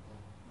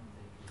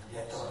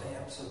 Jeg tar det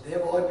hjem, så. Det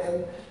var en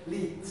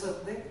liten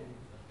setning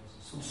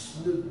som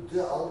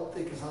snudde alt,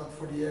 ikke sant?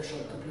 Fordi jeg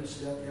skjønte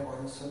plutselig at jeg var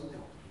en sønn,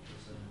 ja.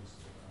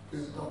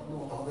 Uten at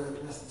noen hadde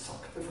nesten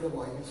sagt det, for det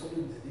var ingen som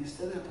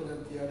underviste det på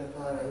den tida. Dette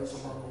her jo så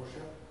mange år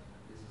siden.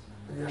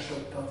 Men jeg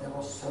skjønte at jeg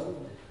var sønn,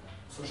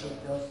 så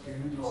skjønte jeg at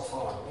Gud var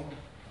faren min,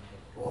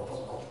 og at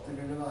han alltid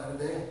ville være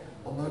det.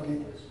 Og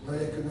når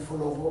jeg kunne få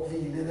lov å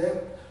hvile i det,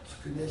 så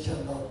kunne jeg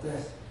kjenne at det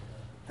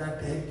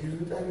det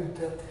Gud ute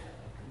etter.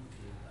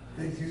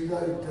 Det Gud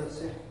ute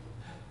etter.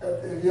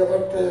 Vi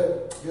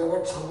har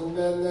vært sammen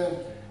med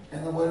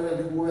en av våre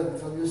veldig gode venner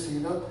fra New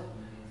Zealand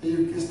i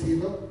ukes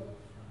tid nå.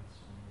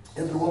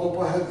 Jeg dro han opp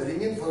på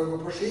Høvringen for å gå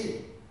på ski.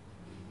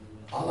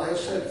 Han jo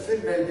surfer,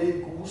 veldig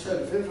god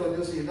surfer fra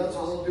New Zealand, så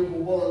han hadde jo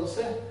god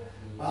balanse.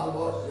 Men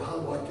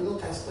han var ikke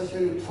noe test å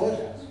kjøre ut for.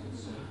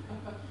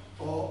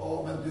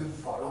 Men du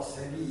var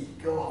altså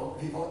like, og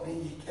vi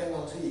gikk en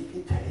gang, så gikk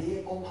vi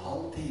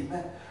 3,5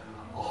 timer.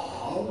 Og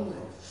han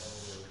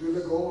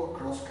skulle gå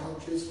cross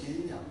country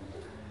skiing, ja.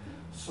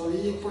 Så vi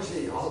gikk på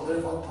ski og hadde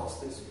det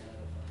fantastisk.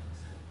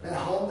 Men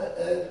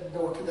det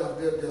var ikke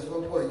det som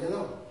var poenget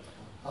da.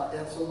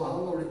 En som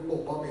han har blitt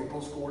mobbet mye på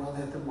skolen, han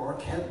heter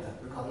Mark Head.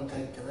 Du kan jo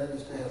tenke deg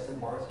hvis du heter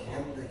Mark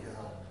Head, ikke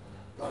sant?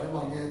 Da det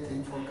mange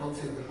ting folk kan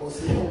finne på å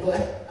si om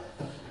det.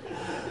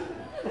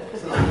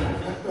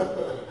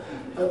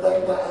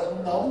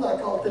 Navn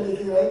ikke alltid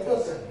like greit,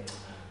 vet du.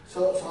 Så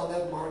han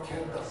het Mark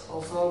Head,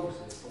 og så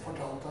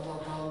fortalte han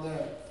at han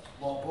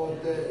var på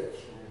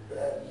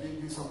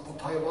vi satt på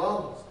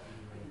Taiwan.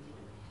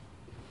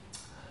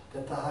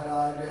 Dette her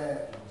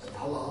et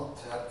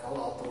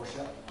halvannet år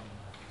siden.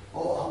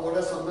 Og han var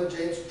der sammen med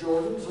James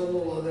Jordan, som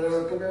noen av dere har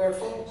hørt om i hvert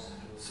fall.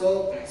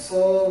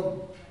 Så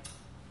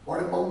var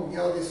det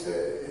mange av disse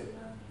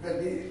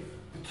veldig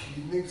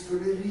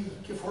betydningsfulle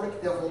rike folk.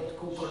 De har fått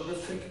kontakt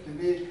med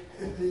fryktelig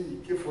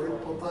rike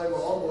folk på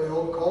Taiwan og i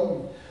Hong Kong.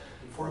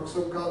 Folk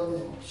som kan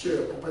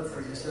kjøpe opp et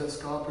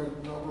flyselskap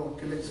uten å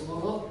blunke liksom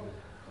og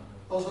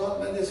sånn.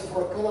 Men disse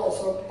folkene, og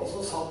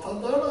så satt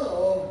han der da,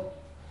 og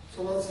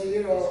som han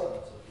sier, og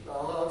ja,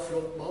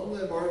 flott mann,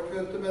 Mark,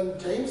 vet du, men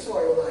James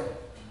var jo der.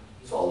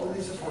 Så alle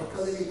disse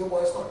folka, de ville jo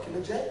bare snakke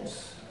med James.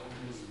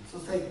 Så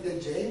tenkte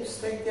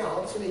jeg,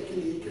 han som ikke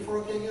liker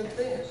folk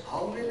egentlig.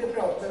 Han ville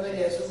prate med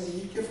jeg som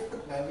liker folk.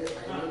 Nei, jeg vil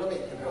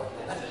ikke prate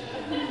med.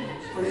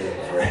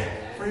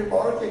 Fordi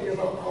Mark, ikke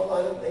sant, han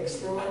en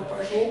ekstrovert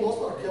person. Nå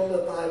snakker jeg om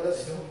dette her med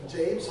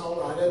James.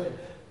 Han en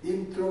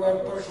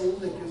introvert person,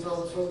 ikke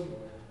sant, som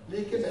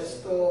liker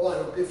mest å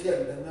være oppe i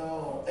fjellene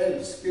og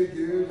elsker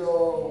Gud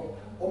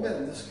og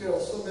mennesker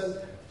også, men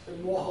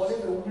må ha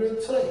litt rom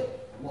rundt seg.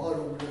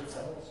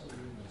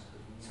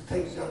 Så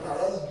tenkte jeg at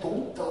det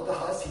dumt at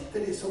her sitter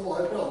de som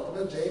bare prater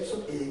med James,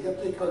 som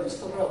egentlig ikke har lyst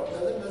til å prate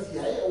med dem, mens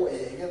jeg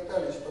egentlig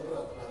har lyst til å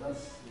prate med dem.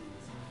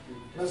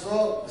 Men så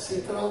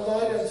sitter han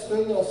der en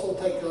stund, og så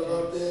tenker han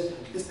at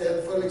i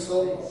stedet for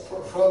liksom, for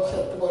han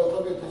kjente bare at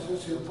han begynte å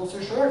synes synd på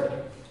seg selv.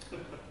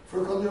 For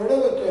du kan gjøre det,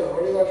 vet du.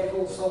 Har det vært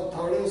noen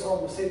samtaler i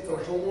samme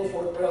situasjon hvor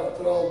folk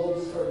prater og alle, og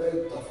du føler deg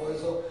utenfor,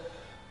 så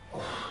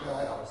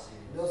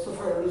ja, så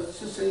føler du,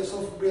 så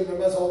begynner du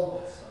med sånn,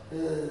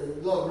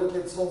 lager et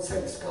litt sånn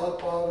selskap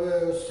av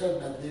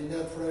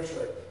søvnmedlidenhet for deg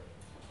selv.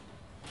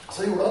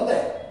 Så gjorde han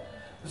det.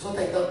 Men så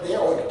tenkte jeg at det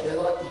orker jeg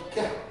da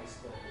ikke.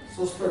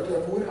 Så spurte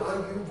jeg, hvor du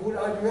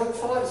en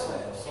far, sa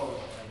jeg.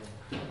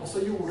 Og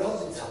så gjorde han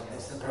litt sånn,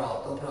 nesten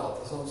prate,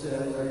 sånn, så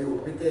jeg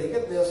gjorde mitt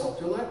eget, men jeg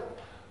satt jo der.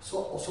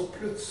 Og så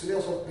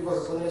plutselig, vi var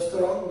på en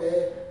restaurant med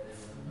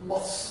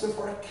masse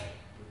folk.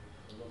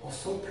 Og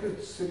så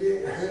plutselig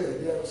hører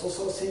jeg, og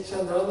så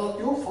kjenner han at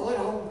jo, far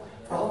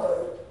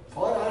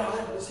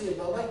her ved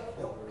siden av meg.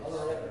 Ja, han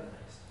der.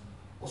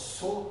 Og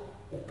så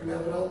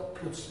opplever han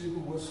plutselig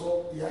noe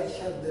som jeg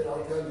kjenner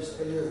at jeg har lyst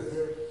til å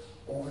gjøre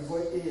over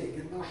vår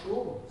egen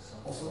nasjon.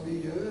 Og som vi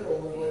gjør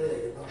over vår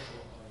egen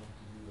nasjon.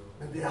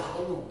 Men det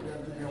han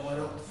opplevde, det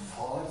var at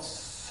far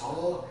sa,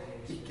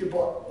 ikke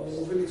bare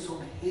over liksom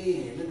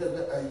hele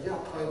denne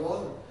øya,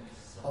 Taiwan.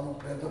 Han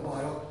opplevde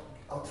bare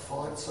at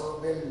far sa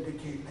veldig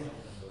tydelig,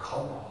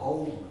 come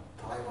home,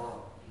 Taiwan.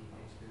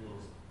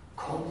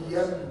 Kom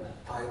hjem,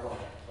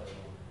 Taiwan.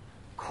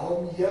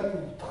 Kom hjem,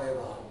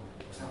 Taiwan.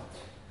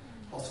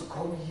 Altså,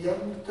 kom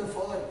hjem til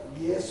far.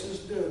 Jesus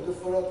døde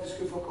for at vi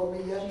skulle få komme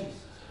hjem.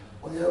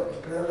 Og jeg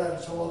opplever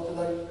det som at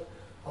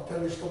jeg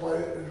har lyst til å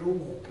bare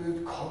rope ut,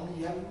 kom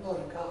hjem,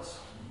 Norge, altså.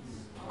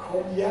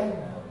 Kom hjem.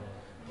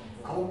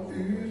 Kom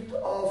ut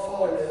av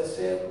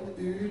farløsheten,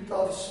 ut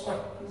av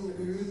smerten,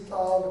 ut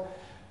av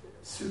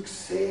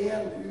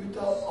suksessen, ut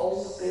av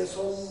alt det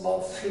som man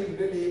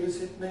fyller livet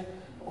sitt med,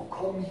 og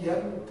kom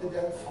hjem til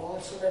den far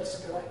som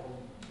elsker deg.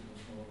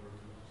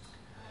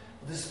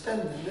 Og det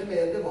spennende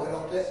med det var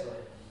at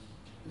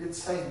litt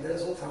senere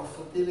så traff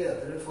de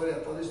ledere for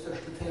et av de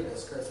største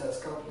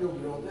TV-selskapene i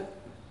området,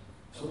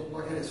 som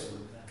var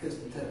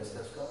kristen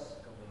TV-selskap.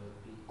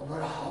 Og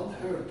når han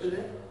hørte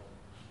det,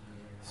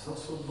 så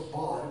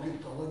bare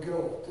begynte han å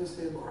gråte,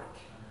 sier Mark.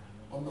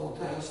 Og nå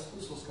til høsten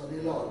så skal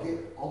de lage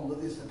alle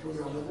disse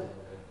programmene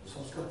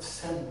som skal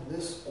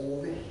sendes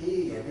over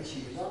hele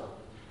Kina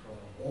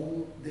om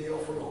det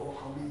å få lov å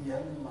komme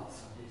hjem,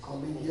 altså.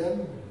 Komme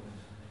hjem.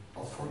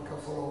 At folk kan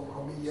få lov å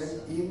komme hjem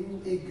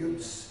inn i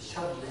Guds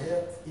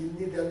kjærlighet, inn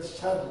i den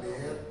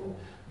kjærligheten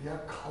vi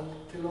er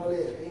kalt til å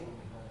leve i.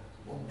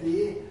 Og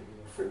det,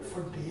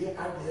 for det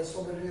er det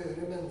som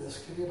rører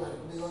mennesker i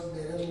verden i dag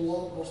mer enn noe.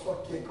 Nå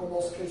snakker jeg ikke om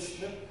oss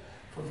kristne,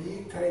 for vi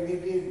trenger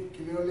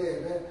virkelig å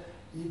leve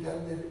i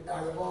den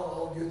elva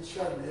av Guds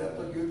kjærlighet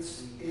og Guds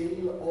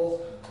ild, og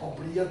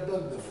bli et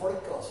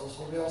bønnefolk, altså,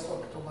 som vi har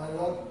snakket om her i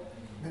dag.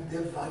 Men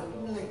det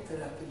verden lengter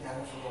etter, det er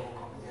å få lov å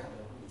komme hjem.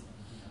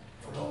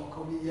 Få lov å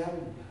komme hjem,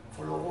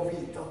 få lov å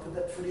vite at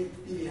det, fordi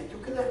de vet jo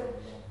ikke det,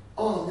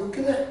 aner jo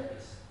ikke det.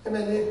 Jeg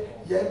mener,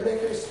 jeg ble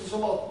kristen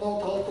som 18,5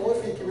 år,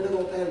 for ikke ville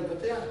gå til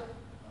helvete, jeg.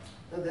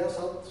 Men det er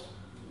sant.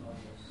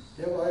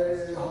 Jeg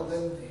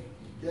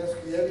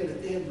ville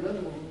til himmelen,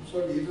 så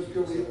livet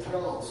skulle bli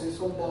trasig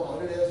som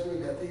bare det, så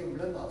ville jeg til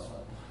himmelen, altså.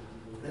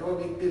 Det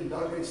var mitt bilde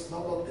av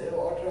kristendom, at det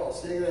var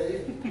trasige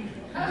greier.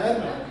 Men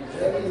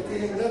jeg ville til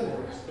himmelen.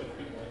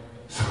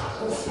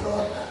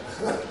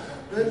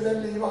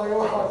 Men livet har jo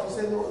hatt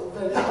seg noe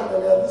veldig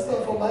annerledes da,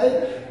 for meg.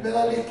 Men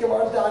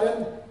allikevel,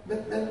 men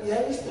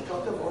jeg visste ikke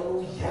at det var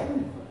noe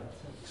hjem.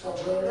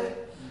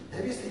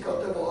 Jeg visste ikke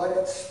at det var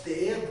et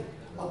sted,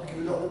 at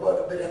Gud hadde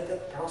bare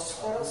berettet plass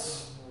for oss.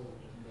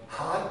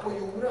 Her på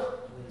jorda,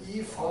 i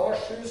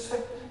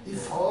farshuset, i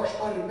fars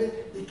armer,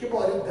 ikke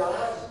bare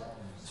der.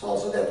 Så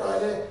altså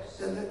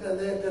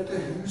dette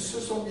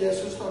huset som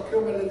Jesus snakker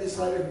om, eller disse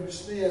her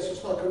husene Jesus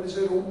snakker om,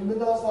 disse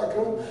rommene han snakker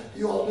om, i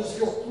Johannes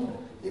 14,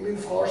 i min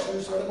fars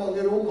hus er det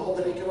mange rom.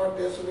 Hadde det ikke vært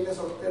det, så ville jeg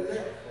sagt til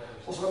dere.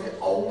 Og så har vi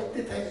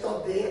alltid tenkt at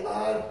det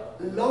er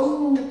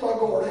langt av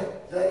gårde.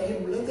 Det er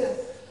himmelen, det.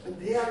 Men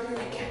det er det jo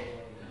ikke.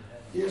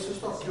 Jesus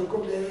snakker jo ikke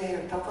om det i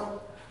hele tatt.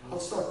 Han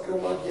snakker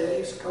om at jeg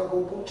skal gå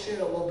bort, sier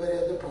han, og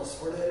berede plass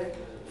for dere,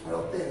 for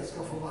at dere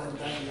skal få være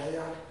der jeg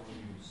er.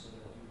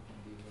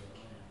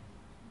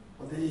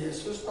 Og det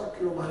Jesus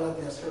snakker om er at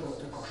jeg skal gå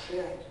til korset,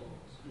 jeg.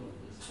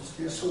 Så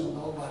skal jeg sone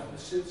all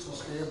verdens synd, så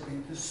skal jeg bli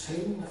til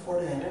synd for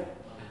dere.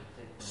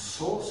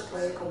 Så skal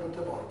jeg komme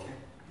tilbake.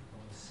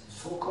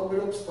 Så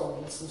kommer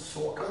oppstandelsen.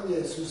 Så kan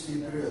Jesus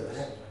si,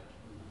 brødre,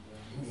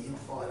 min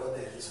far og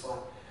deres far,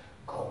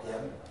 kom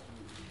hjem.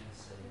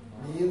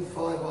 Min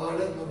far, hva er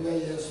det når vi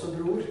er Jesu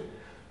bror?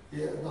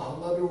 Når han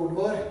er broren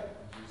vår,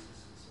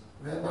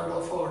 hvem er da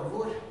faren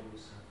vår?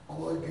 Og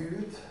når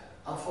Gud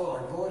er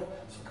faren vår,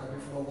 så kan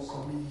vi få lov å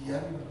komme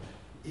hjem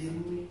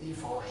inn i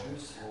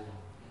farshuset.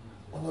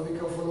 Og når vi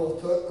kan få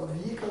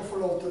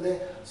lov til det,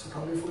 så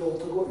kan vi få lov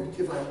til å gå ut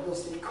i verden og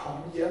si, kom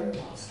hjem,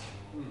 altså.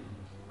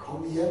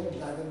 Kom hjem,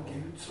 det er en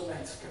Gud som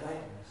elsker deg.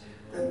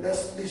 Den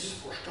mest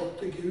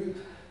misforståtte Gud.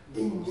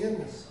 Ingen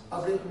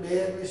er blitt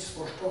mer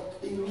misforstått.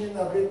 Ingen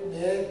er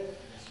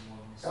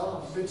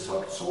blitt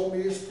sagt så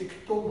mye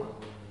stygt om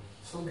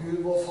som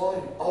Gud vår far.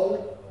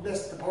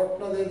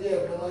 Mesteparten av det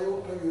djevelen har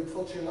gjort, har Gud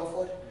fått skylda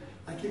for. Det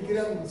er ikke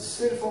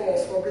grenser for hva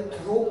som har blitt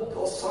trodd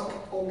og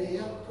sagt og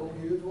ment om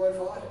Gud vår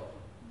far.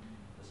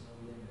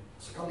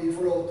 Så kan vi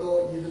få lov til å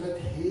gi dem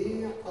et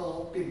helt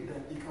annet bilde.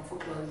 Vi kan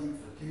forklare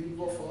Gud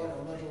vår far,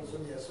 han er sånn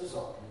som Jesus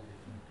sa.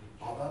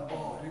 Han er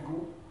bare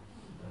god.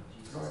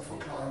 Så kan vi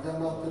forklare dem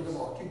at det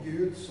var ikke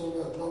Gud som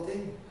ødela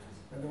ting,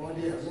 men det var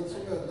djevelen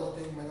som ødela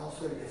ting, men han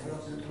sørger for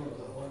at du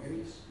trodde det var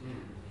Gud.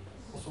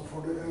 Og så får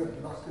du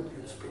ødelagt et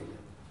gudsbilde.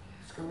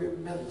 Så kan vi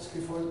mennesker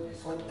få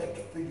et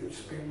ekte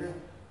gudsbilde.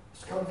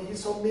 Så kan vi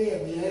som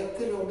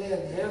menigheter og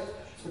menighet,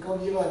 så kan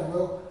vi være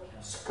med å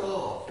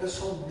skape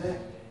sånne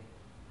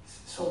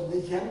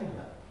hjem.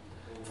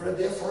 For det er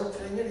det folk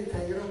trenger. De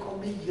trenger å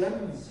komme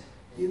hjem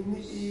inn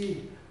i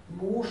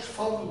mors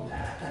favn.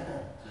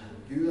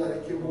 Gud er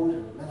ikke mor,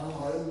 men han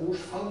har en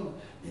mors favn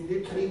inn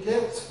i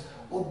trygghet.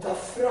 Og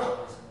derfra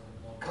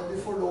kan de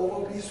få lov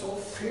å bli så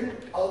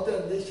fylt av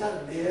denne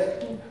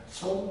kjærligheten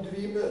som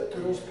vi møter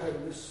hos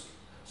Paulus,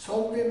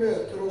 som vi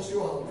møter hos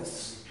Johannes,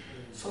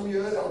 som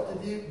gjør at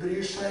de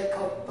bryr seg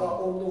katta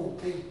om noen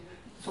ting.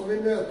 Som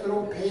vi møter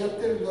om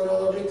Peter når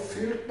han har blitt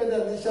fylt med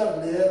denne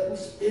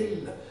kjærlighetens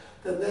ild,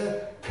 denne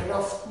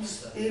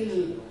kraftens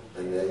ild,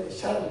 denne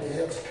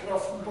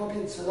kjærlighetskraften på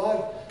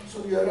pinsedag,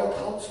 som gjør at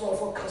han som har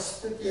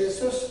forkastet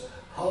Jesus,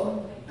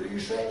 Han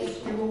bryr seg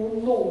ikke noe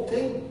om noen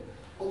ting.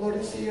 Og når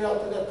de sier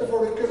at dette får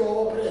du ikke lov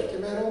å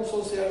preke mer om,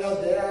 så sier han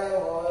at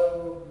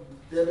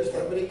det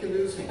bestemmer ikke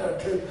du, sier han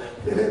til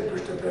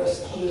ypperste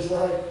presten og disse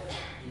her.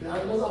 Det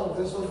er noen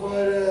andre som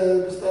får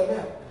bestemme.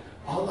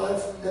 Han er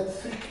den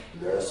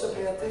fryktløse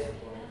Peter.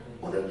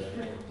 Og den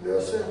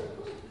fryktløse.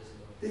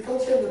 De kan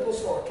kjenne på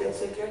svakhet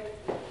sikkert.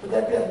 Men det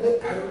er denne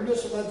Paulus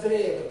som er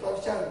drevet av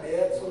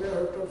kjærlighet, som vi har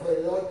hørt om før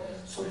i dag,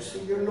 som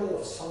synger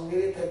lovsanger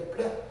i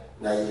tempelet.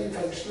 Nei, i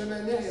fengselet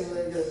mener jeg.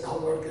 Det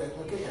hadde vært greit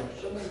nok i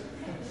tempelet,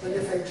 men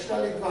i fengselet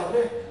er litt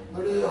verre.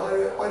 Når du har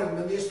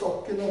armene i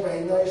stokken og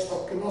beina i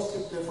stokken og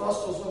sitter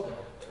fast, og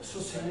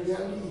så synger de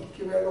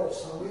likevel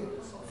lovsanger.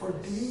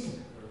 Fordi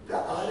det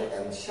er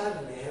en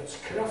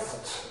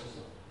kjærlighetskraft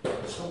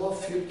som har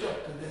fylt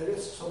hjertet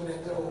deres, som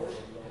renner over.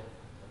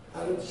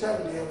 Det er en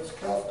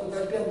kjærlighetskraft, og det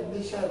er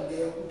denne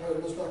kjærligheten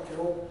Paulus snakker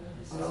om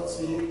når han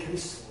sier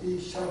Kristi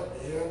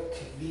kjærlighet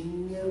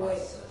tvinger meg.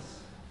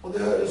 Og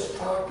det høres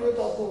fælt ut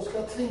at noen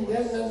skal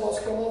tvinge, men hva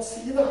skal man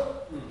si da?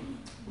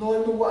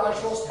 Når noe er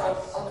så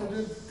sterkt at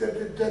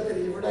det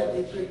driver deg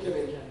dit du ikke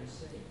vil.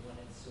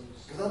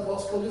 Hva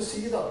skal du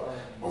si da?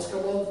 Hva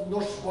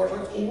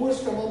slags ord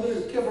skal man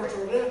bruke?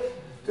 Forstår dere?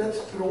 Et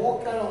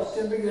språk er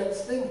alltid en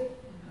begrensning.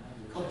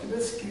 Kan ikke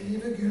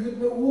beskrive Gud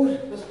med ord,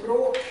 med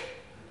språk.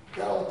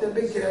 Det er alltid en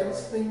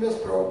begrensning med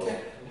språket.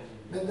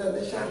 Men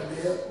denne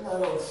kjærligheten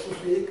er altså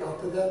slik at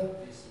den...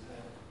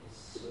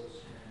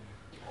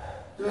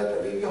 Du vet,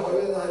 vi har jo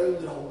denne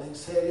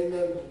underholdningsserien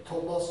med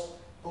Thomas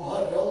og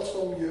Harald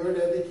som gjør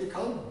det de ikke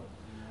kan.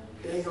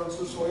 En gang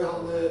så jeg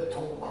han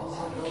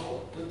Harald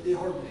hoppet i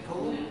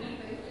Holmenkollen.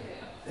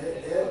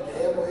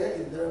 Det må jeg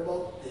innrømme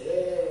at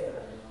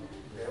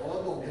det var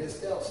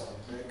dårligst, altså.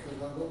 Det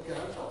kunne ha gått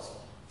gærent, altså.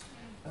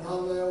 Men han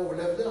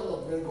overlevde, han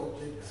hadde vel gått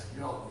litt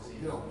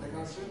granne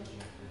kanskje.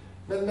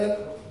 Men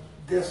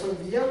det som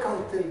vi har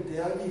kalt til, det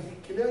er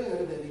virkelig å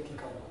gjøre det vi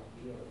ikke kan.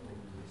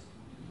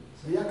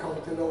 Vi har kalt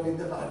til å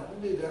vinne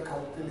verden, vi har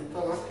kalt til litt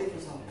av hvert,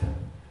 ikke sant?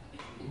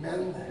 Men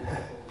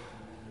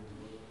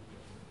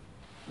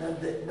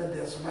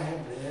det som er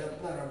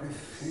hemmeligheten er å bli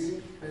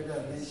fylt med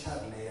denne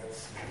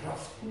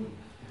kjærlighetskraften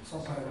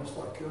som Paulus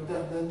snakker om,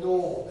 denne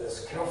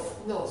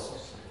nådeskraften, altså.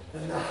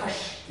 Denne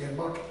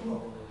herskermakten.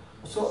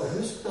 Og så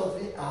husk at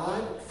vi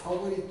er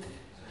favoritter.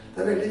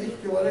 Det er veldig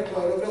viktig å være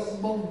klar over at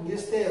mange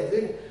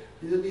steder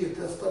i Det nye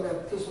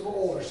testamentet som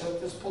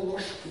oversettes på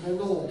norsk med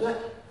nåde,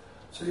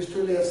 så hvis du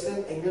leser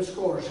en engelsk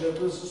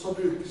oversettelse, så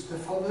brukes det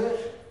favør.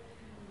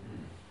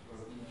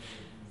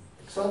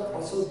 Ikke sant?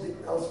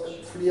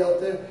 Fordi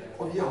at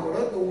og vi har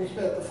da noen som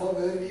heter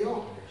favør, vi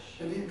også.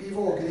 Men vi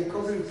våger ikke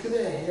å bruke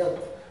det helt,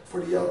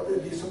 fordi at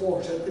de som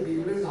oversetter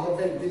Bibelen har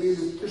veldig mye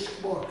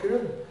luthersk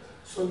bakgrunn,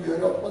 som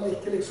gjør at man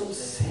ikke liksom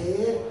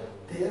ser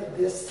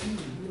det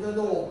siden ved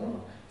nåden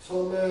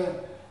som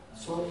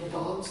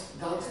Dan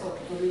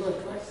snakket om i går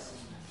kveld.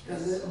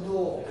 Denne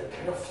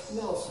nådekraften,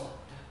 altså.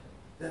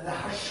 Denne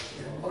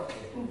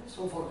herskermakten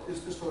som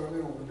faktisk det står om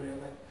i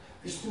Romerbrevet.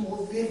 Hvis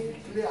noe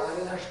virkelig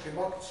er en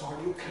herskermakt, så har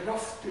de jo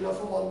kraft til å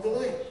forvandle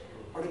deg.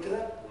 Har de ikke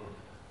det?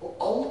 Og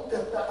alt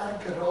dette er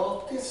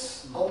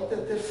gratis. Alt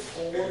dette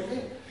får vi.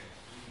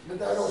 Men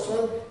det er også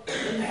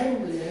en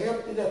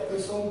hemmelighet i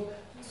dette som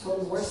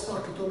jeg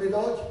snakket om i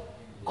dag.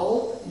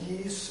 Alt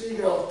gis vi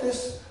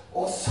gratis,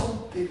 og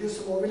samtidig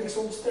så må vi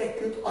liksom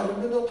strekke ut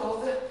armen og ta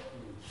det.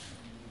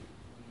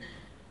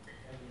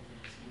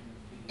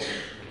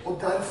 Og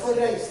derfor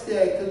reiste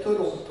jeg til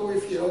Toronto i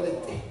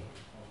 94.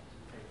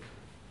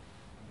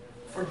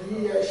 Fordi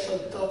jeg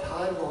skjønte at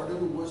her var det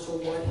noe som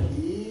var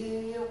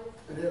helt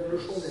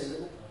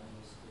revolusjonerende.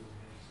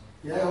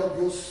 Jeg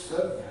hadde jo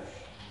søvn.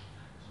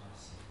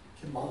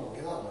 Ikke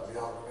mange da, men vi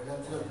hadde vel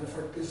en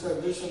 30-40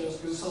 søvner som jeg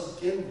skulle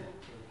sanke inn.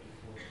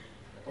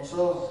 Og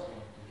så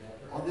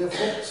hadde jeg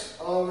fått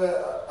av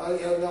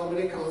en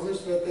amerikaner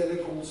som heter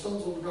Erik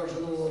Olsson, som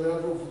kanskje noen av dere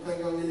har truffet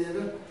en gang i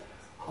livet.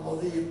 Han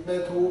hadde gitt meg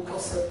 2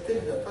 kassetter.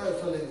 Dette er jo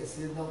så lenge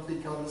siden at vi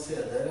ikke hadde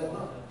CD-er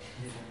ennå.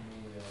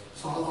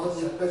 Så han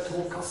hadde gitt meg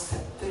 2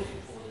 kassetter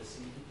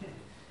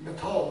med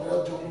taler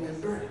av John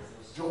Wimber.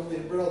 John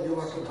Wimber hadde jo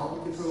vært og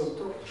talt i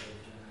Toronto.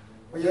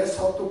 Og jeg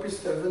satt oppe i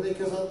støven,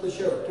 ikke sant, og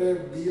kjørte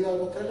bil av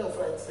og til,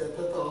 fra et sted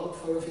til et annet,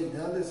 for å finne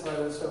igjen disse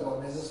her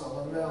søvnene mine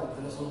sammen med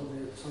andre som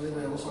vi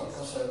drev og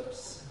sanket søvn.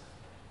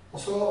 Og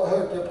så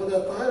hørte jeg på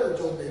dette her, og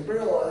John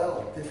Wimber var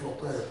alltid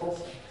flott å høre på.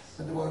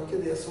 Men det var jo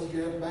ikke det som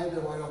grep meg,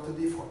 det var at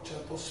de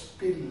fortsatte å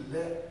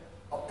spille.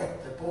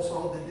 Etterpå så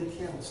hadde de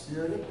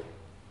tjenestegjøring.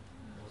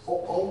 Og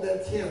all den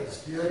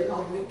tjenestegjøringen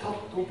hadde vi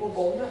tatt opp på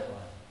båndet.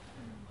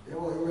 Det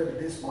var jo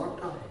veldig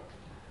smart da.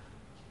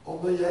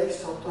 Og når jeg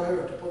satt og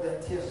hørte på den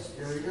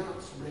tjenestegjøringen,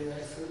 så ble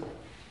jeg full.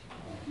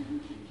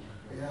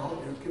 Jeg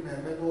hadde jo ikke med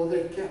meg noe å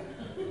drikke.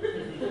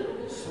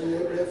 Så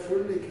jeg ble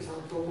full, ikke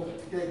sant, og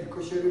måtte greide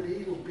ikke å kjøre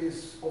bil oppe i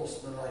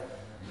Åsene der.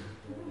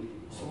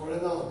 Så var det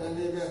en annen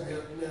i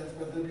menigheten, en som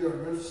heter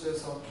Bjørnulf, så jeg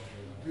sa,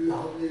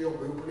 han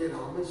jobber jo på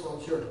Lillehammer, så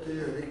han kjørte til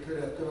Gjøvik til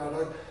rett hver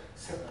dag.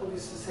 Sett på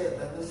disse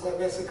CD-ene,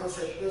 disse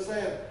kassettene, sa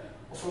jeg.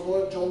 Og så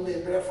når John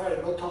Wimber er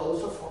ferdig med å tale,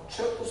 så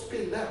fortsett å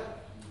spille.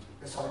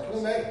 Jeg sa ikke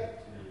noe mer.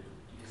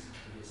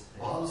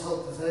 Og han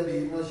satte seg i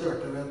bilen og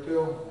kjørte, vet du,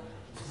 og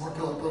så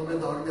fortalte han med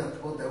dagen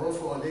etterpå at det var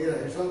farlige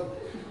greier, sånn.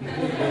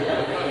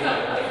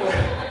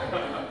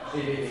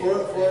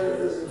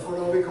 For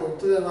når vi kom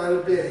til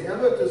denne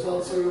bedingen, vet du, så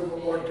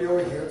var det jo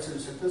helt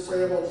susete, så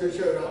jeg måtte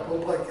kjøre på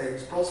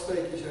parkeringsplass for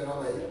ikke kjøre av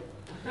veien.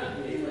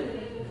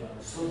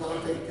 Så da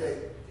tenkte jeg,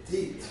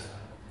 dit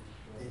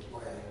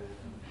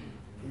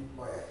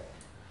må jeg.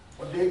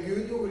 Og det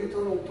Gud gjorde i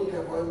Toronto,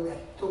 det var jo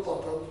nettopp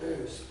at han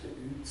øste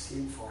ut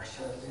sin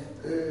farskjærlighet,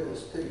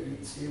 øste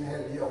ut sin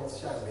hellige ånds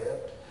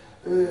kjærlighet,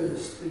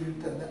 øste ut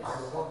denne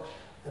elva,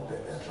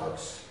 en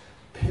slags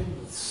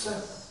pinse,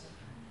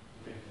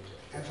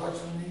 en slags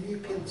ny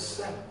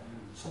pinse,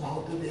 som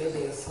hadde det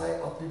ved seg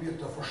at vi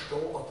begynte å forstå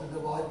at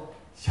det var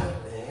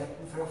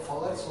kjærligheten fra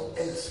far som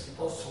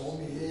elsket oss så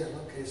mye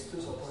gjennom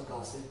Kristus at han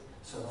ga sin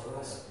sønn for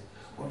oss.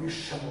 Og vi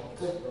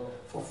skjønte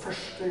for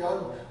første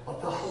gang at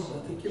det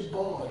handlet ikke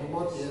bare om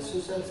at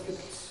Jesus elsket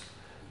oss,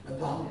 men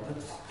det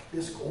handlet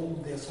faktisk om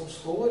det som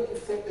står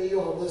i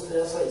Johannes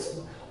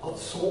 3,16, at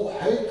så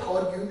høyt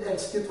har Gud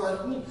elsket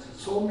verden,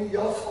 så mye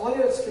har far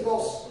elsket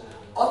oss,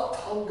 at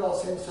han ga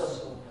sin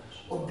sønn.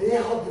 Og det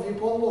hadde vi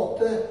på en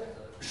måte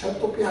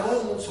skjønt oppi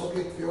her, men så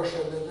begynte vi å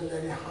skjønne det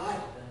nedi her,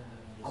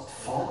 at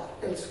far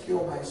elsker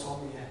jo meg så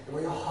mye. Det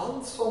var jo han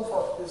som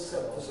faktisk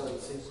sendte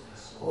sønnen sin.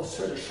 Og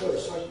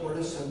selvsagt var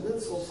det sønnen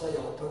som sa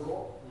ja til å gå,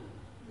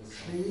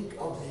 slik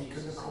at vi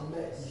kunne komme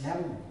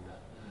hjem,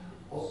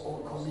 og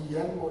komme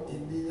hjem og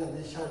inn i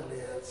denne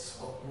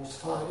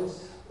kjærlighetsatmosfæren,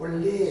 og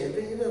leve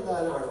i denne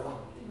elva.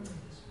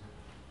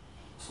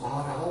 Så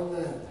har han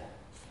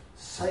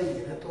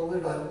seiret over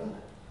verden,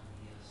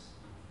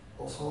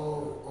 og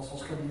så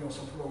skal vi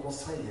også få lov å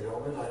seire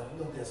over verden,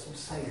 og det som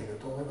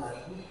seiret over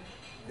verden,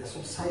 det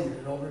som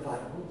seirer over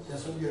verden, det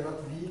som gjør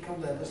at vi kan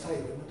leve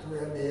seirende, tror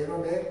jeg mer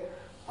og mer,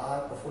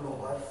 å få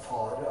lov å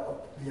erfare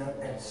at vi er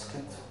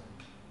elsket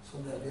som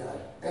det vi er.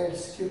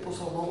 Elsket på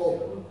samme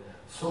måten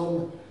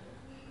som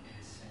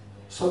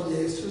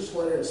Jesus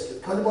var elsket.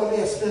 Kan jeg bare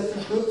lese det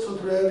til slutt, så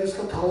tror jeg vi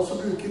skal ta oss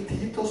og bruke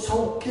tid til å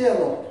soke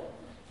igjennom.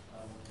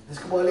 Vi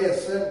skal bare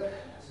lese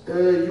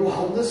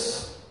Johannes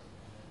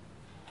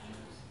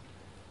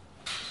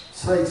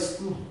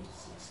 16,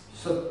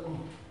 17.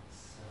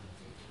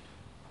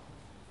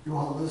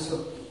 Johannes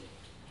 17.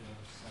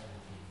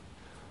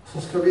 Så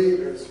skal vi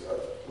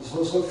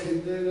så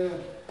finner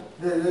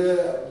dere,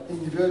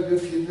 Ingebjørg, du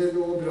finner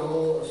noe bra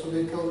som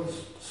vi kan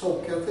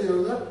soke etter, gjør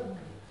du det?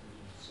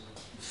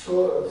 Så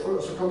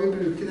kan vi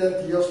bruke den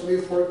tida som vi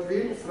folk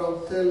vil, frem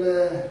til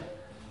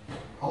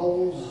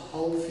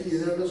halv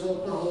fire eller noe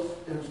sånt,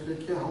 jeg husker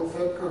ikke, halv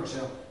fem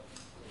kanskje.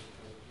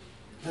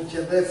 Men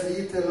kjenn deg fri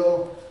til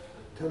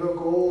å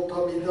gå og ta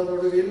middag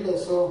når du vil, og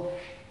så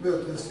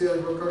møtes vi her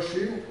klokka 7.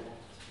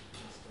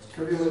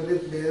 Skal vi høre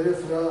litt mer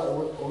fra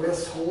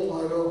OSH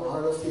her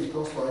og si til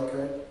oss da i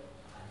kveld.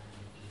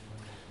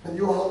 Men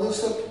Johannes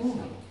 17,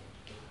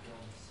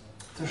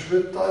 til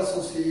slutt der,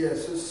 så sier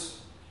Jesus,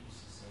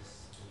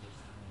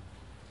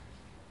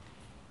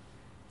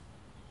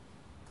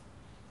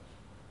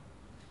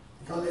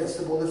 vi kan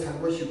lese både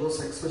 25 og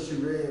 26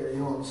 i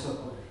Johannes 17.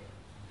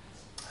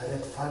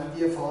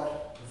 Rettferdige far,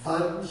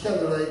 verden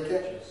kjenner deg ikke,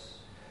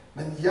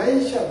 men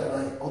jeg kjenner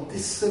deg, og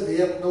disse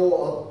vet nå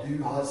at du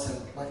har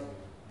sendt meg.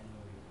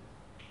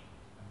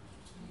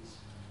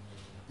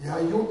 Jeg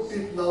har gjort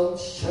ditt navn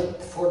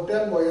kjent for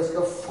dem, og jeg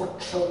skal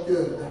fortsatt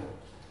gjøre det.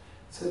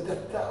 Så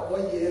dette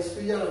var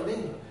Jesu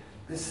gjerning.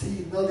 Ved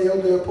siden av det å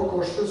dø på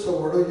korset, så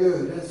var det å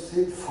gjøre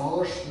sin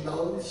fars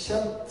navn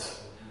kjent.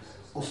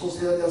 Og så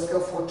sier han, jeg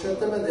skal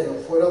fortsette med det,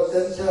 for at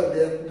den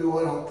kjærligheten du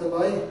har hatt til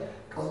meg,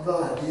 kan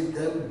være i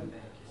dem,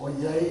 og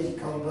jeg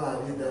kan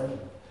være i dem.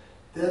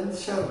 Den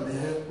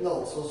kjærligheten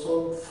altså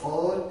som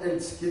far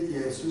elsket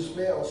Jesus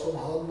med, og som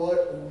han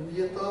var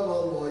omgitt av,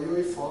 han var jo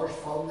i fars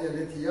favn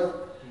hele tida,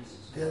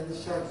 den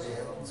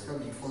kjærligheten skal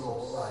vi få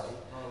lov å være i.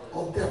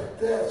 Og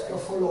dette skal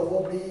få lov å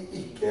bli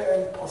ikke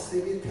en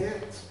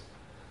passivitet.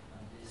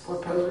 For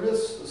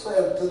Paulus så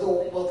endte det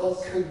opp med at han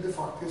kunne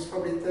faktisk ha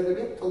blitt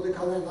element, og det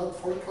kan hende at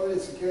folk kan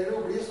risikere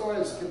å bli så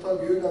elsket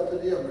av Gud at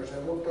de gjemmer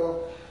seg bort og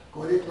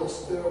går i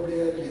kloster og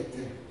blir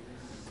elementer.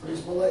 For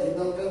hvis man er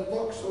innadvendt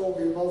nok, så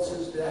vil man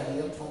synes det er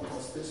helt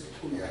fantastisk,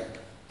 tror jeg.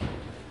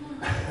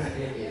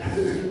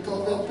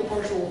 Utadvendte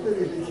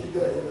personer vil ikke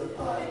greie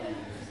dette her.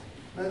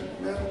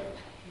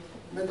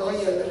 Men da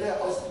gjelder det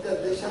at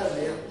denne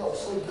kjærligheten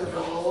også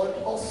drar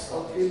oss,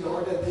 at vi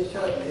lar denne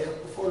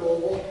kjærligheten få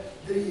lov å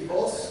drive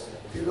oss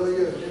til å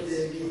gjøre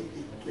det vi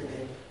ikke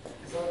vil.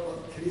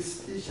 At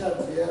Kristi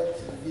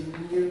kjærlighet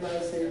vinger meg,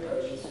 sier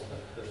Paulus.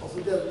 Altså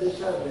denne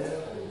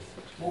kjærligheten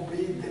må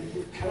bli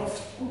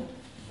drivkraften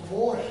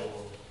vår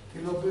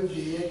til å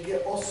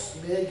bevege oss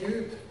med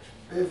Gud.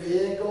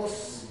 Bevege oss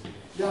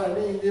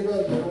gjerne inn i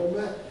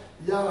bønnerommet,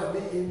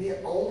 gjerne inn i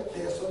alt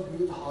det som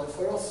Gud har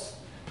for oss.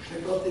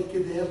 Slik at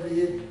ikke det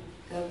blir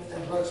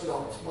en slags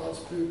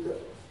landsmannspute.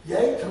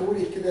 Jeg tror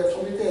ikke det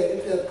for mitt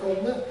eget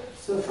vedkommende,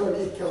 så jeg føler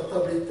ikke at det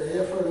har blitt det.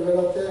 Jeg føler vel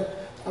at jeg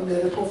er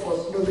mer på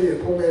farten og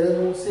driver på mer enn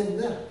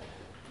noensinne.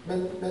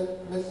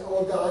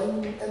 Og det er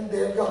en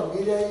del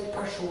ganger jeg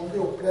personlig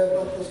opplever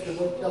at jeg skulle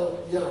nok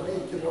gjerne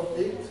ikke dratt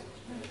dit.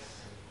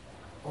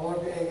 Det var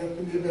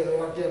egentlig mye bedre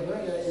å vært hjemme.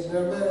 Jeg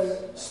innrømmer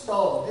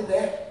stadig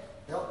det.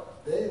 Ja,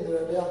 det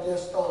innrømmer jeg at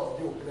jeg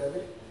stadig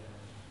opplever.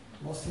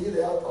 Jeg må si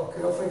det at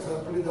akkurat for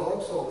eksempel i dag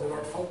så hadde det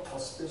vært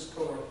fantastisk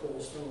å være på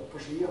Åsen og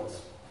på ski,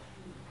 altså.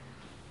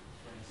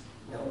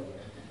 Ja,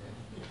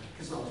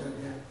 ikke sant,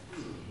 Jørgen?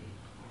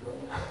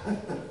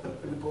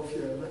 Eller på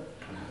fjellet.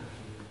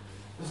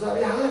 Og så er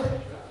vi her.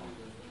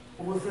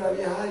 Og hvorfor er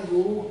vi her?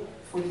 Jo,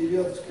 fordi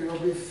vi ønsker å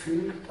bli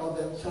fylt av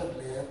den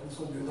kjærligheten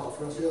som Gud har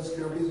for oss. Vi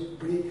ønsker å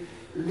bli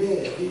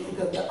leve i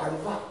denne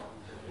elva.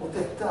 Og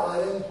dette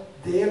er en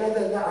del av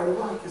denne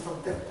elva, ikke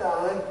sant? Dette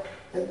er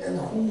en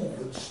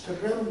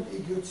hovedstrøm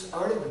i Guds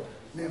elv,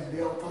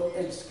 nemlig at han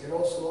elsker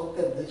oss, og at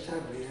denne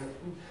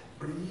kjærligheten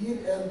blir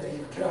en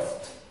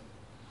drivkraft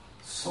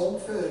som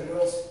fører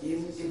oss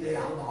inn i det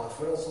han har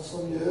for oss, og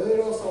som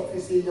gjør oss at vi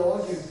sier, ja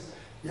Gud,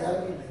 jeg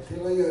er villig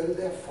til å gjøre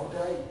det for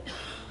deg.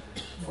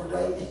 For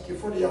deg, ikke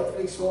fordi at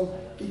vi liksom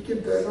ikke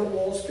bør og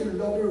må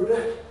skulle og burde,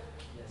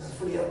 men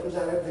fordi at det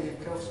er en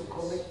drivkraft som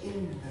kommer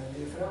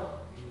innenifra.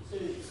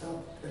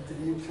 En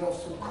drivkraft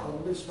som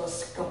kommer, som er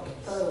skapt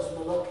der, og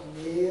som er lagt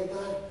ned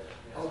der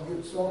av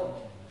Guds ånd.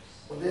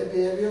 Og det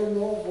ber vi om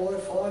nå, vår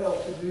far,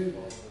 at du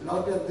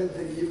lar denne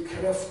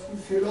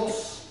drivkraften fylle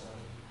oss.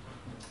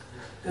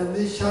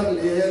 Denne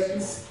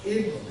kjærlighetens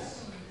ild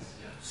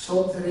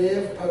som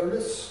drev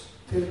Paulus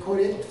til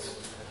Korint,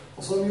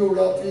 og som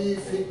gjorde at vi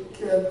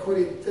fikk en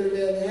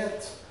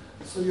korintermenighet,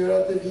 som gjør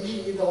at vi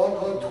i dag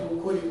har 2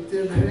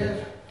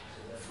 korinterbrev,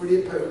 fordi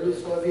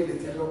Paulus var villig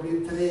til å bli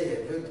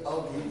drevet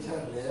av din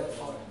kjærlighet,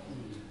 far.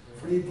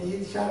 Fordi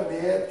din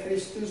kjærlighet,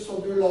 Kristus,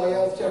 som du la i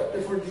hans hjerte,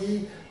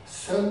 fordi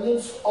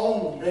Sønnens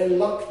ånd ble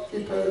lagt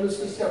i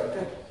Paulus'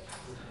 hjerte.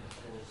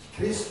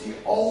 Kristi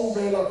ånd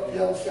ble lagt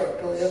i hans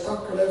hjerte, og jeg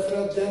takker deg for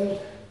at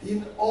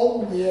din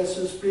ånd,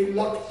 Jesus, blir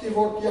lagt i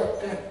vårt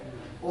hjerte,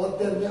 og at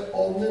denne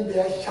ånden, det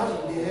er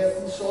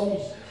kjærlighetens ånd.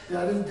 Det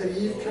er en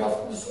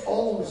drivkraftens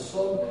ånd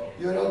som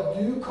gjør at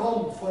du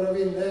kom for å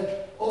vinne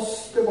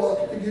oss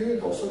tilbake til Gud,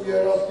 og som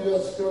gjør at du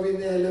ønsker å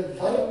vinne hele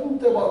verden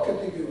tilbake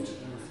til Gud.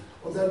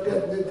 Og det er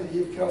denne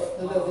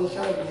drivkraften, denne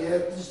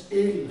kjærlighetens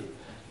ild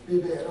vi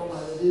ber om,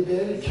 Herre. Vi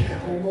ber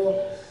ikke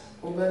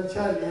om en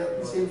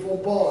kjærlighetens ild for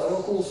bare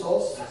å kose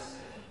oss.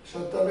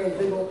 Skjønt det er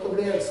veldig godt å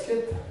bli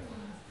elsket.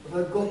 Det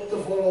er godt å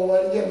få lov å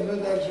være hjemme,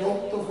 det er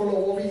godt å få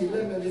lov å hvile,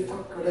 men vi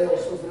takker deg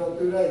også for at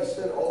du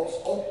reiser oss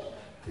opp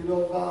til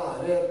å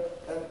være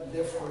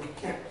det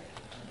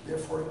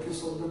folket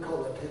som du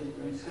kaller til.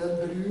 Den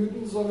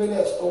bruden som vi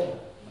leste om,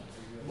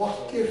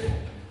 vakker,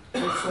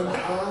 som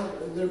her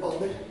under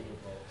banner.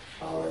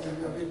 Ja,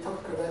 vi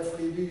takker deg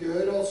fordi du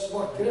gjør oss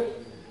vakre.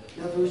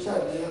 Jeg tror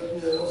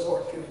kjærligheten gjør oss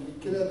vakre.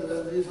 Ikke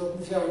nødvendigvis at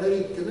den fjerner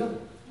rynkene,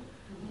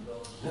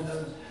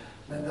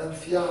 men den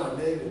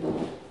fjerner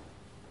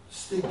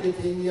stygge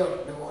ting i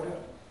hjertene våre.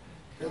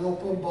 Den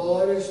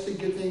åpenbarer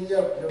stygge ting i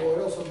hjertene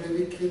våre, og så blir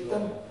vi kvitt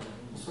dem.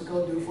 Og så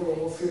kan du få lov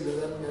å fylle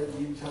dem med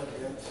din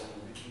kjærlighet.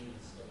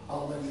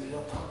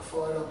 Halleluja. Takk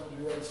for at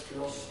du elsker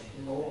oss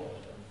nå.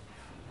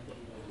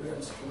 Du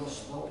elsker oss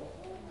nå.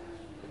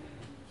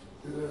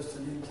 Du øser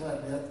din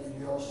kjærlighet inn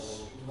i oss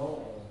nå.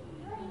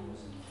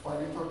 Far,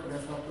 vi takker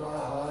deg for at du er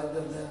her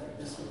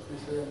disse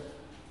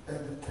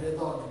 3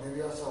 dagene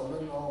vi er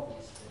sammen, og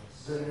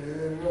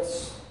berører oss.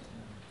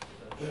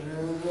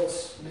 Berør oss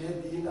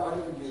med din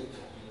elv, Gud.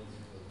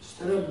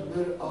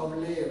 Strømmer av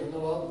levende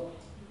vann,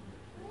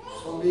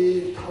 som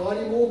vi tar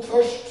imot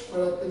først,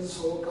 for at den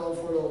så kan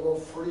få lov å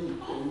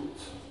flyte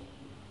ut.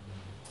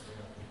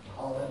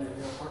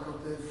 Halleluja. Takk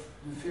at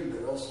du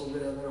fyller oss og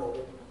det renner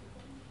over.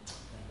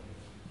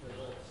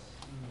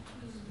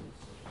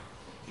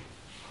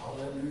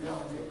 Halleluja.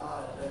 Vi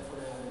ærer deg for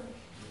det her.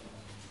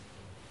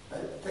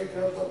 Jeg tenker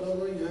at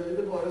nå gjør vi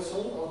det bare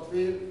sånn at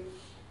vi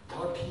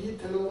tar tid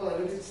til å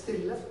være litt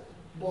stille.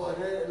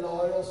 Bare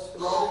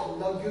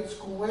la Guds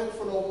godhet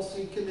få lov å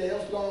synke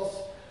ned oss,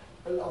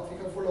 at vi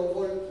kan få lov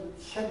å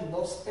kjenne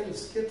oss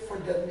elsket for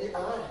den vi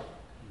er,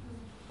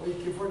 og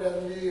ikke for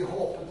den vi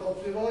håpet at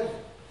vi var,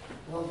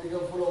 men at vi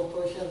kan få lov til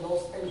å kjenne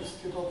oss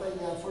elsket, at det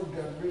er en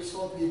fordømmelse,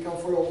 og at vi kan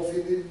få lov å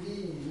finne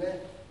hvile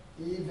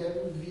i hvem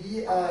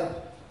vi er,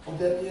 og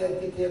den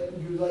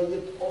identiteten Gud har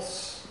gitt oss,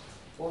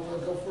 og at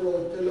han kan få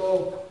lov til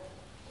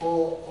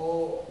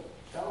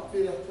at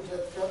vi rett og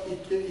slett kan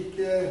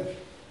ikke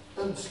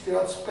ønsker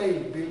at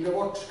speilbildet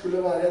vårt skulle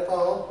være et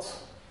annet.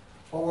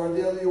 Hva var det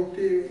de hadde gjort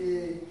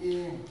i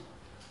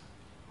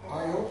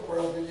Haihopp? Var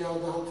det at de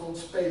hadde hatt sånn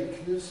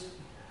speilknus?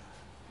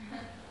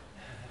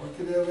 Var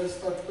ikke det vi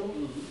snakket om?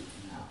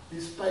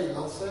 De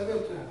speilet seg,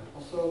 vet du.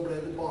 Og så ble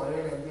det bare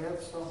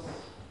elendighet.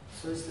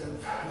 Så i stedet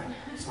for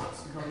så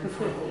kan vi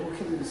få lov å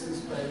knuse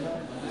speilet.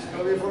 Så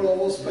kan vi få lov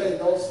å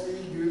speile oss i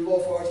Gud,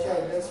 vår fars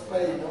kjærlighet,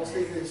 speile oss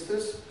i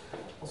Kristus.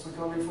 Og så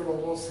kan vi få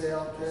lov å se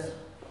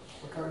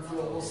så kan vi få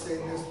lov å se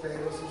inn i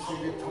speilet, og så sier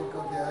vi takk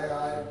at jeg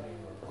er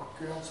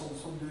akkurat sånn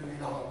som du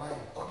vil ha meg.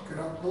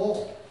 Akkurat nå,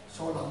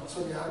 så langt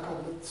som jeg er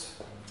kommet.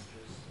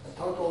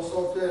 Takk også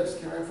at du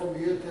elsker meg for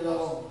mye til å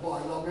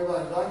bare la meg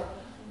være der.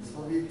 Så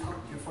vi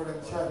takker for den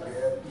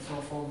kjærligheten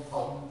som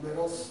forvandler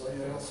oss og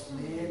gjør oss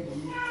mer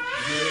lik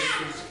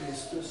Jesus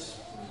Kristus.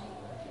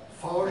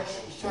 Fars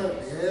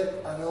kjærlighet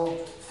å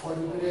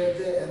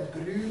forberede en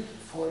brud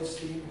for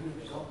sin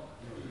brudgom.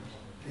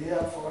 Det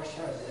fars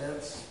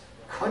kjærlighets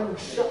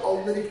kanskje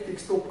aller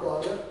viktigste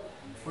oppgave,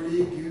 fordi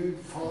Gud,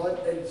 far,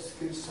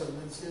 elsker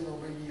sønnen sin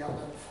og vil gi ham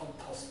en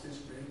fantastisk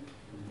brud.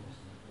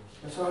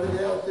 Men så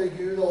det at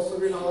Gud også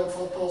vil ha en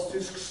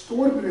fantastisk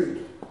stor brud.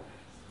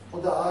 Og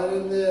det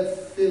en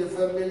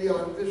 4-5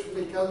 milliarder som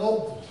ikke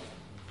nådd.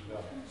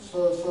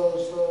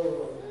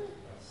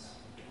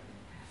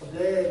 Og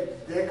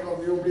det kan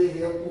vi jo bli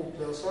helt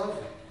motløse av.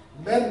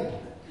 Men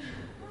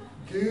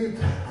Gud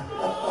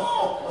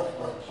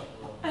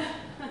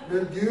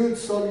Men Gud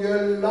som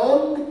gjør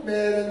langt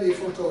mer enn vi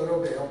forstår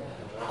å be om.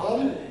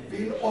 Han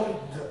vil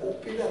ordne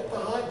opp i dette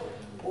her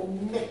på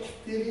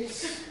mektig vis.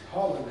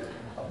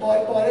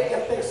 Bare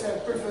ett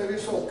eksempel før vi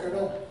solker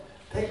noe.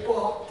 Tenk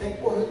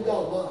på hun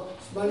dama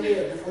som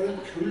leder for en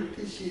kult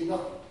i Kina.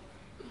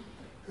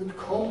 Hun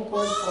kom på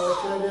en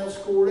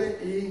farskjærlighetsskole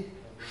i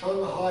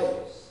Shanghai.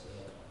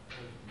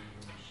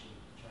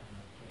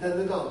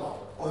 Denne dama.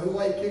 Og hun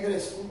var ikke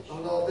kristen.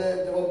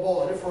 Det var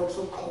bare folk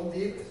som kom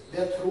dit.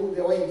 Det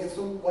var ingen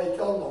som var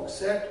ikke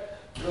annonsert.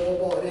 Det var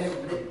bare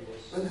hemmelig.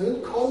 Men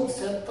hun kom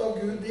sendt av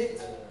Gud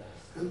dit.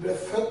 Hun ble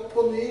født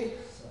på ny,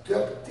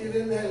 døpt i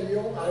Den hellige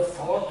ånd,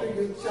 erfarte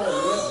Guds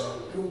kjærlighet,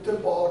 dro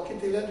tilbake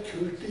til en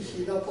kult i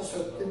Kina på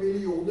 70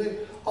 millioner,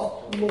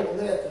 18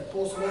 måneder etterpå,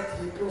 som var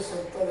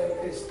 10% av den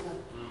kristne.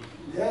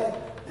 Det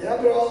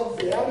bra,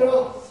 det bra.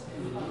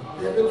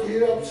 Det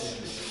betyr at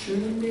 7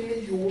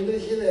 millioner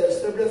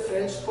kinesere ble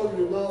frelst på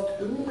grunn av at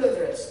hun ble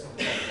frelst.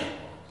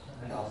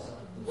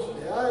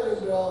 Ja, det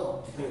bra.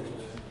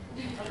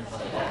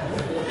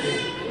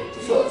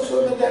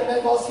 Men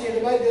hva sier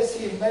det meg? Det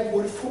sier meg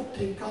hvor fort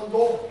ting kan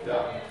gå.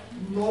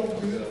 Når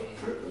Gud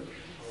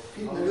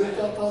finner ut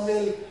at han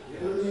vil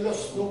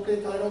løsne opp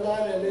litt her og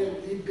der, eller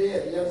de ber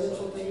gjennom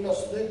så ting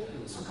løsner,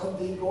 så kan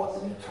de gå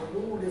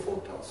utrolig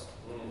fort, altså.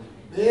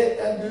 Mer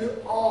enn du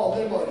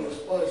aner, Marius,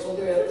 bare så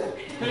du vet det.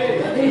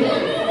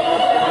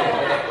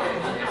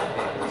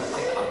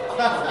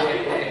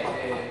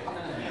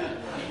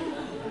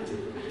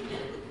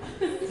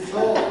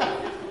 Så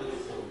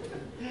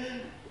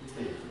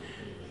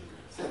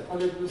sett på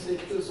litt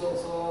musikk, så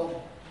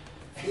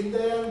finn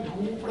deg en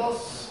god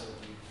plass.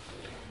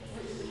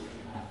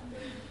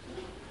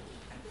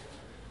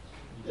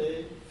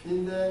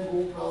 Finn deg en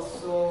god plass,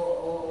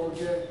 og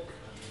det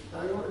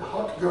jo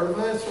hardt gulv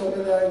her, så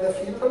det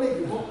fint å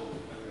ligge på.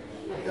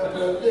 Jeg har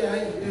prøvd det,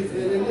 jeg.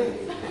 Ufrivillig.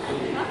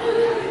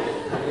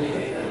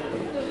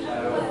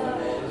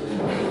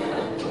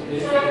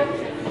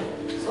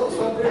 Så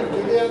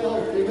bruker vi en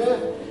halvtime,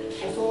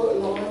 og så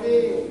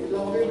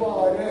lar vi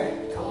bare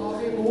ta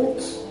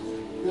imot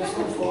det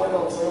som far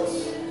har for oss.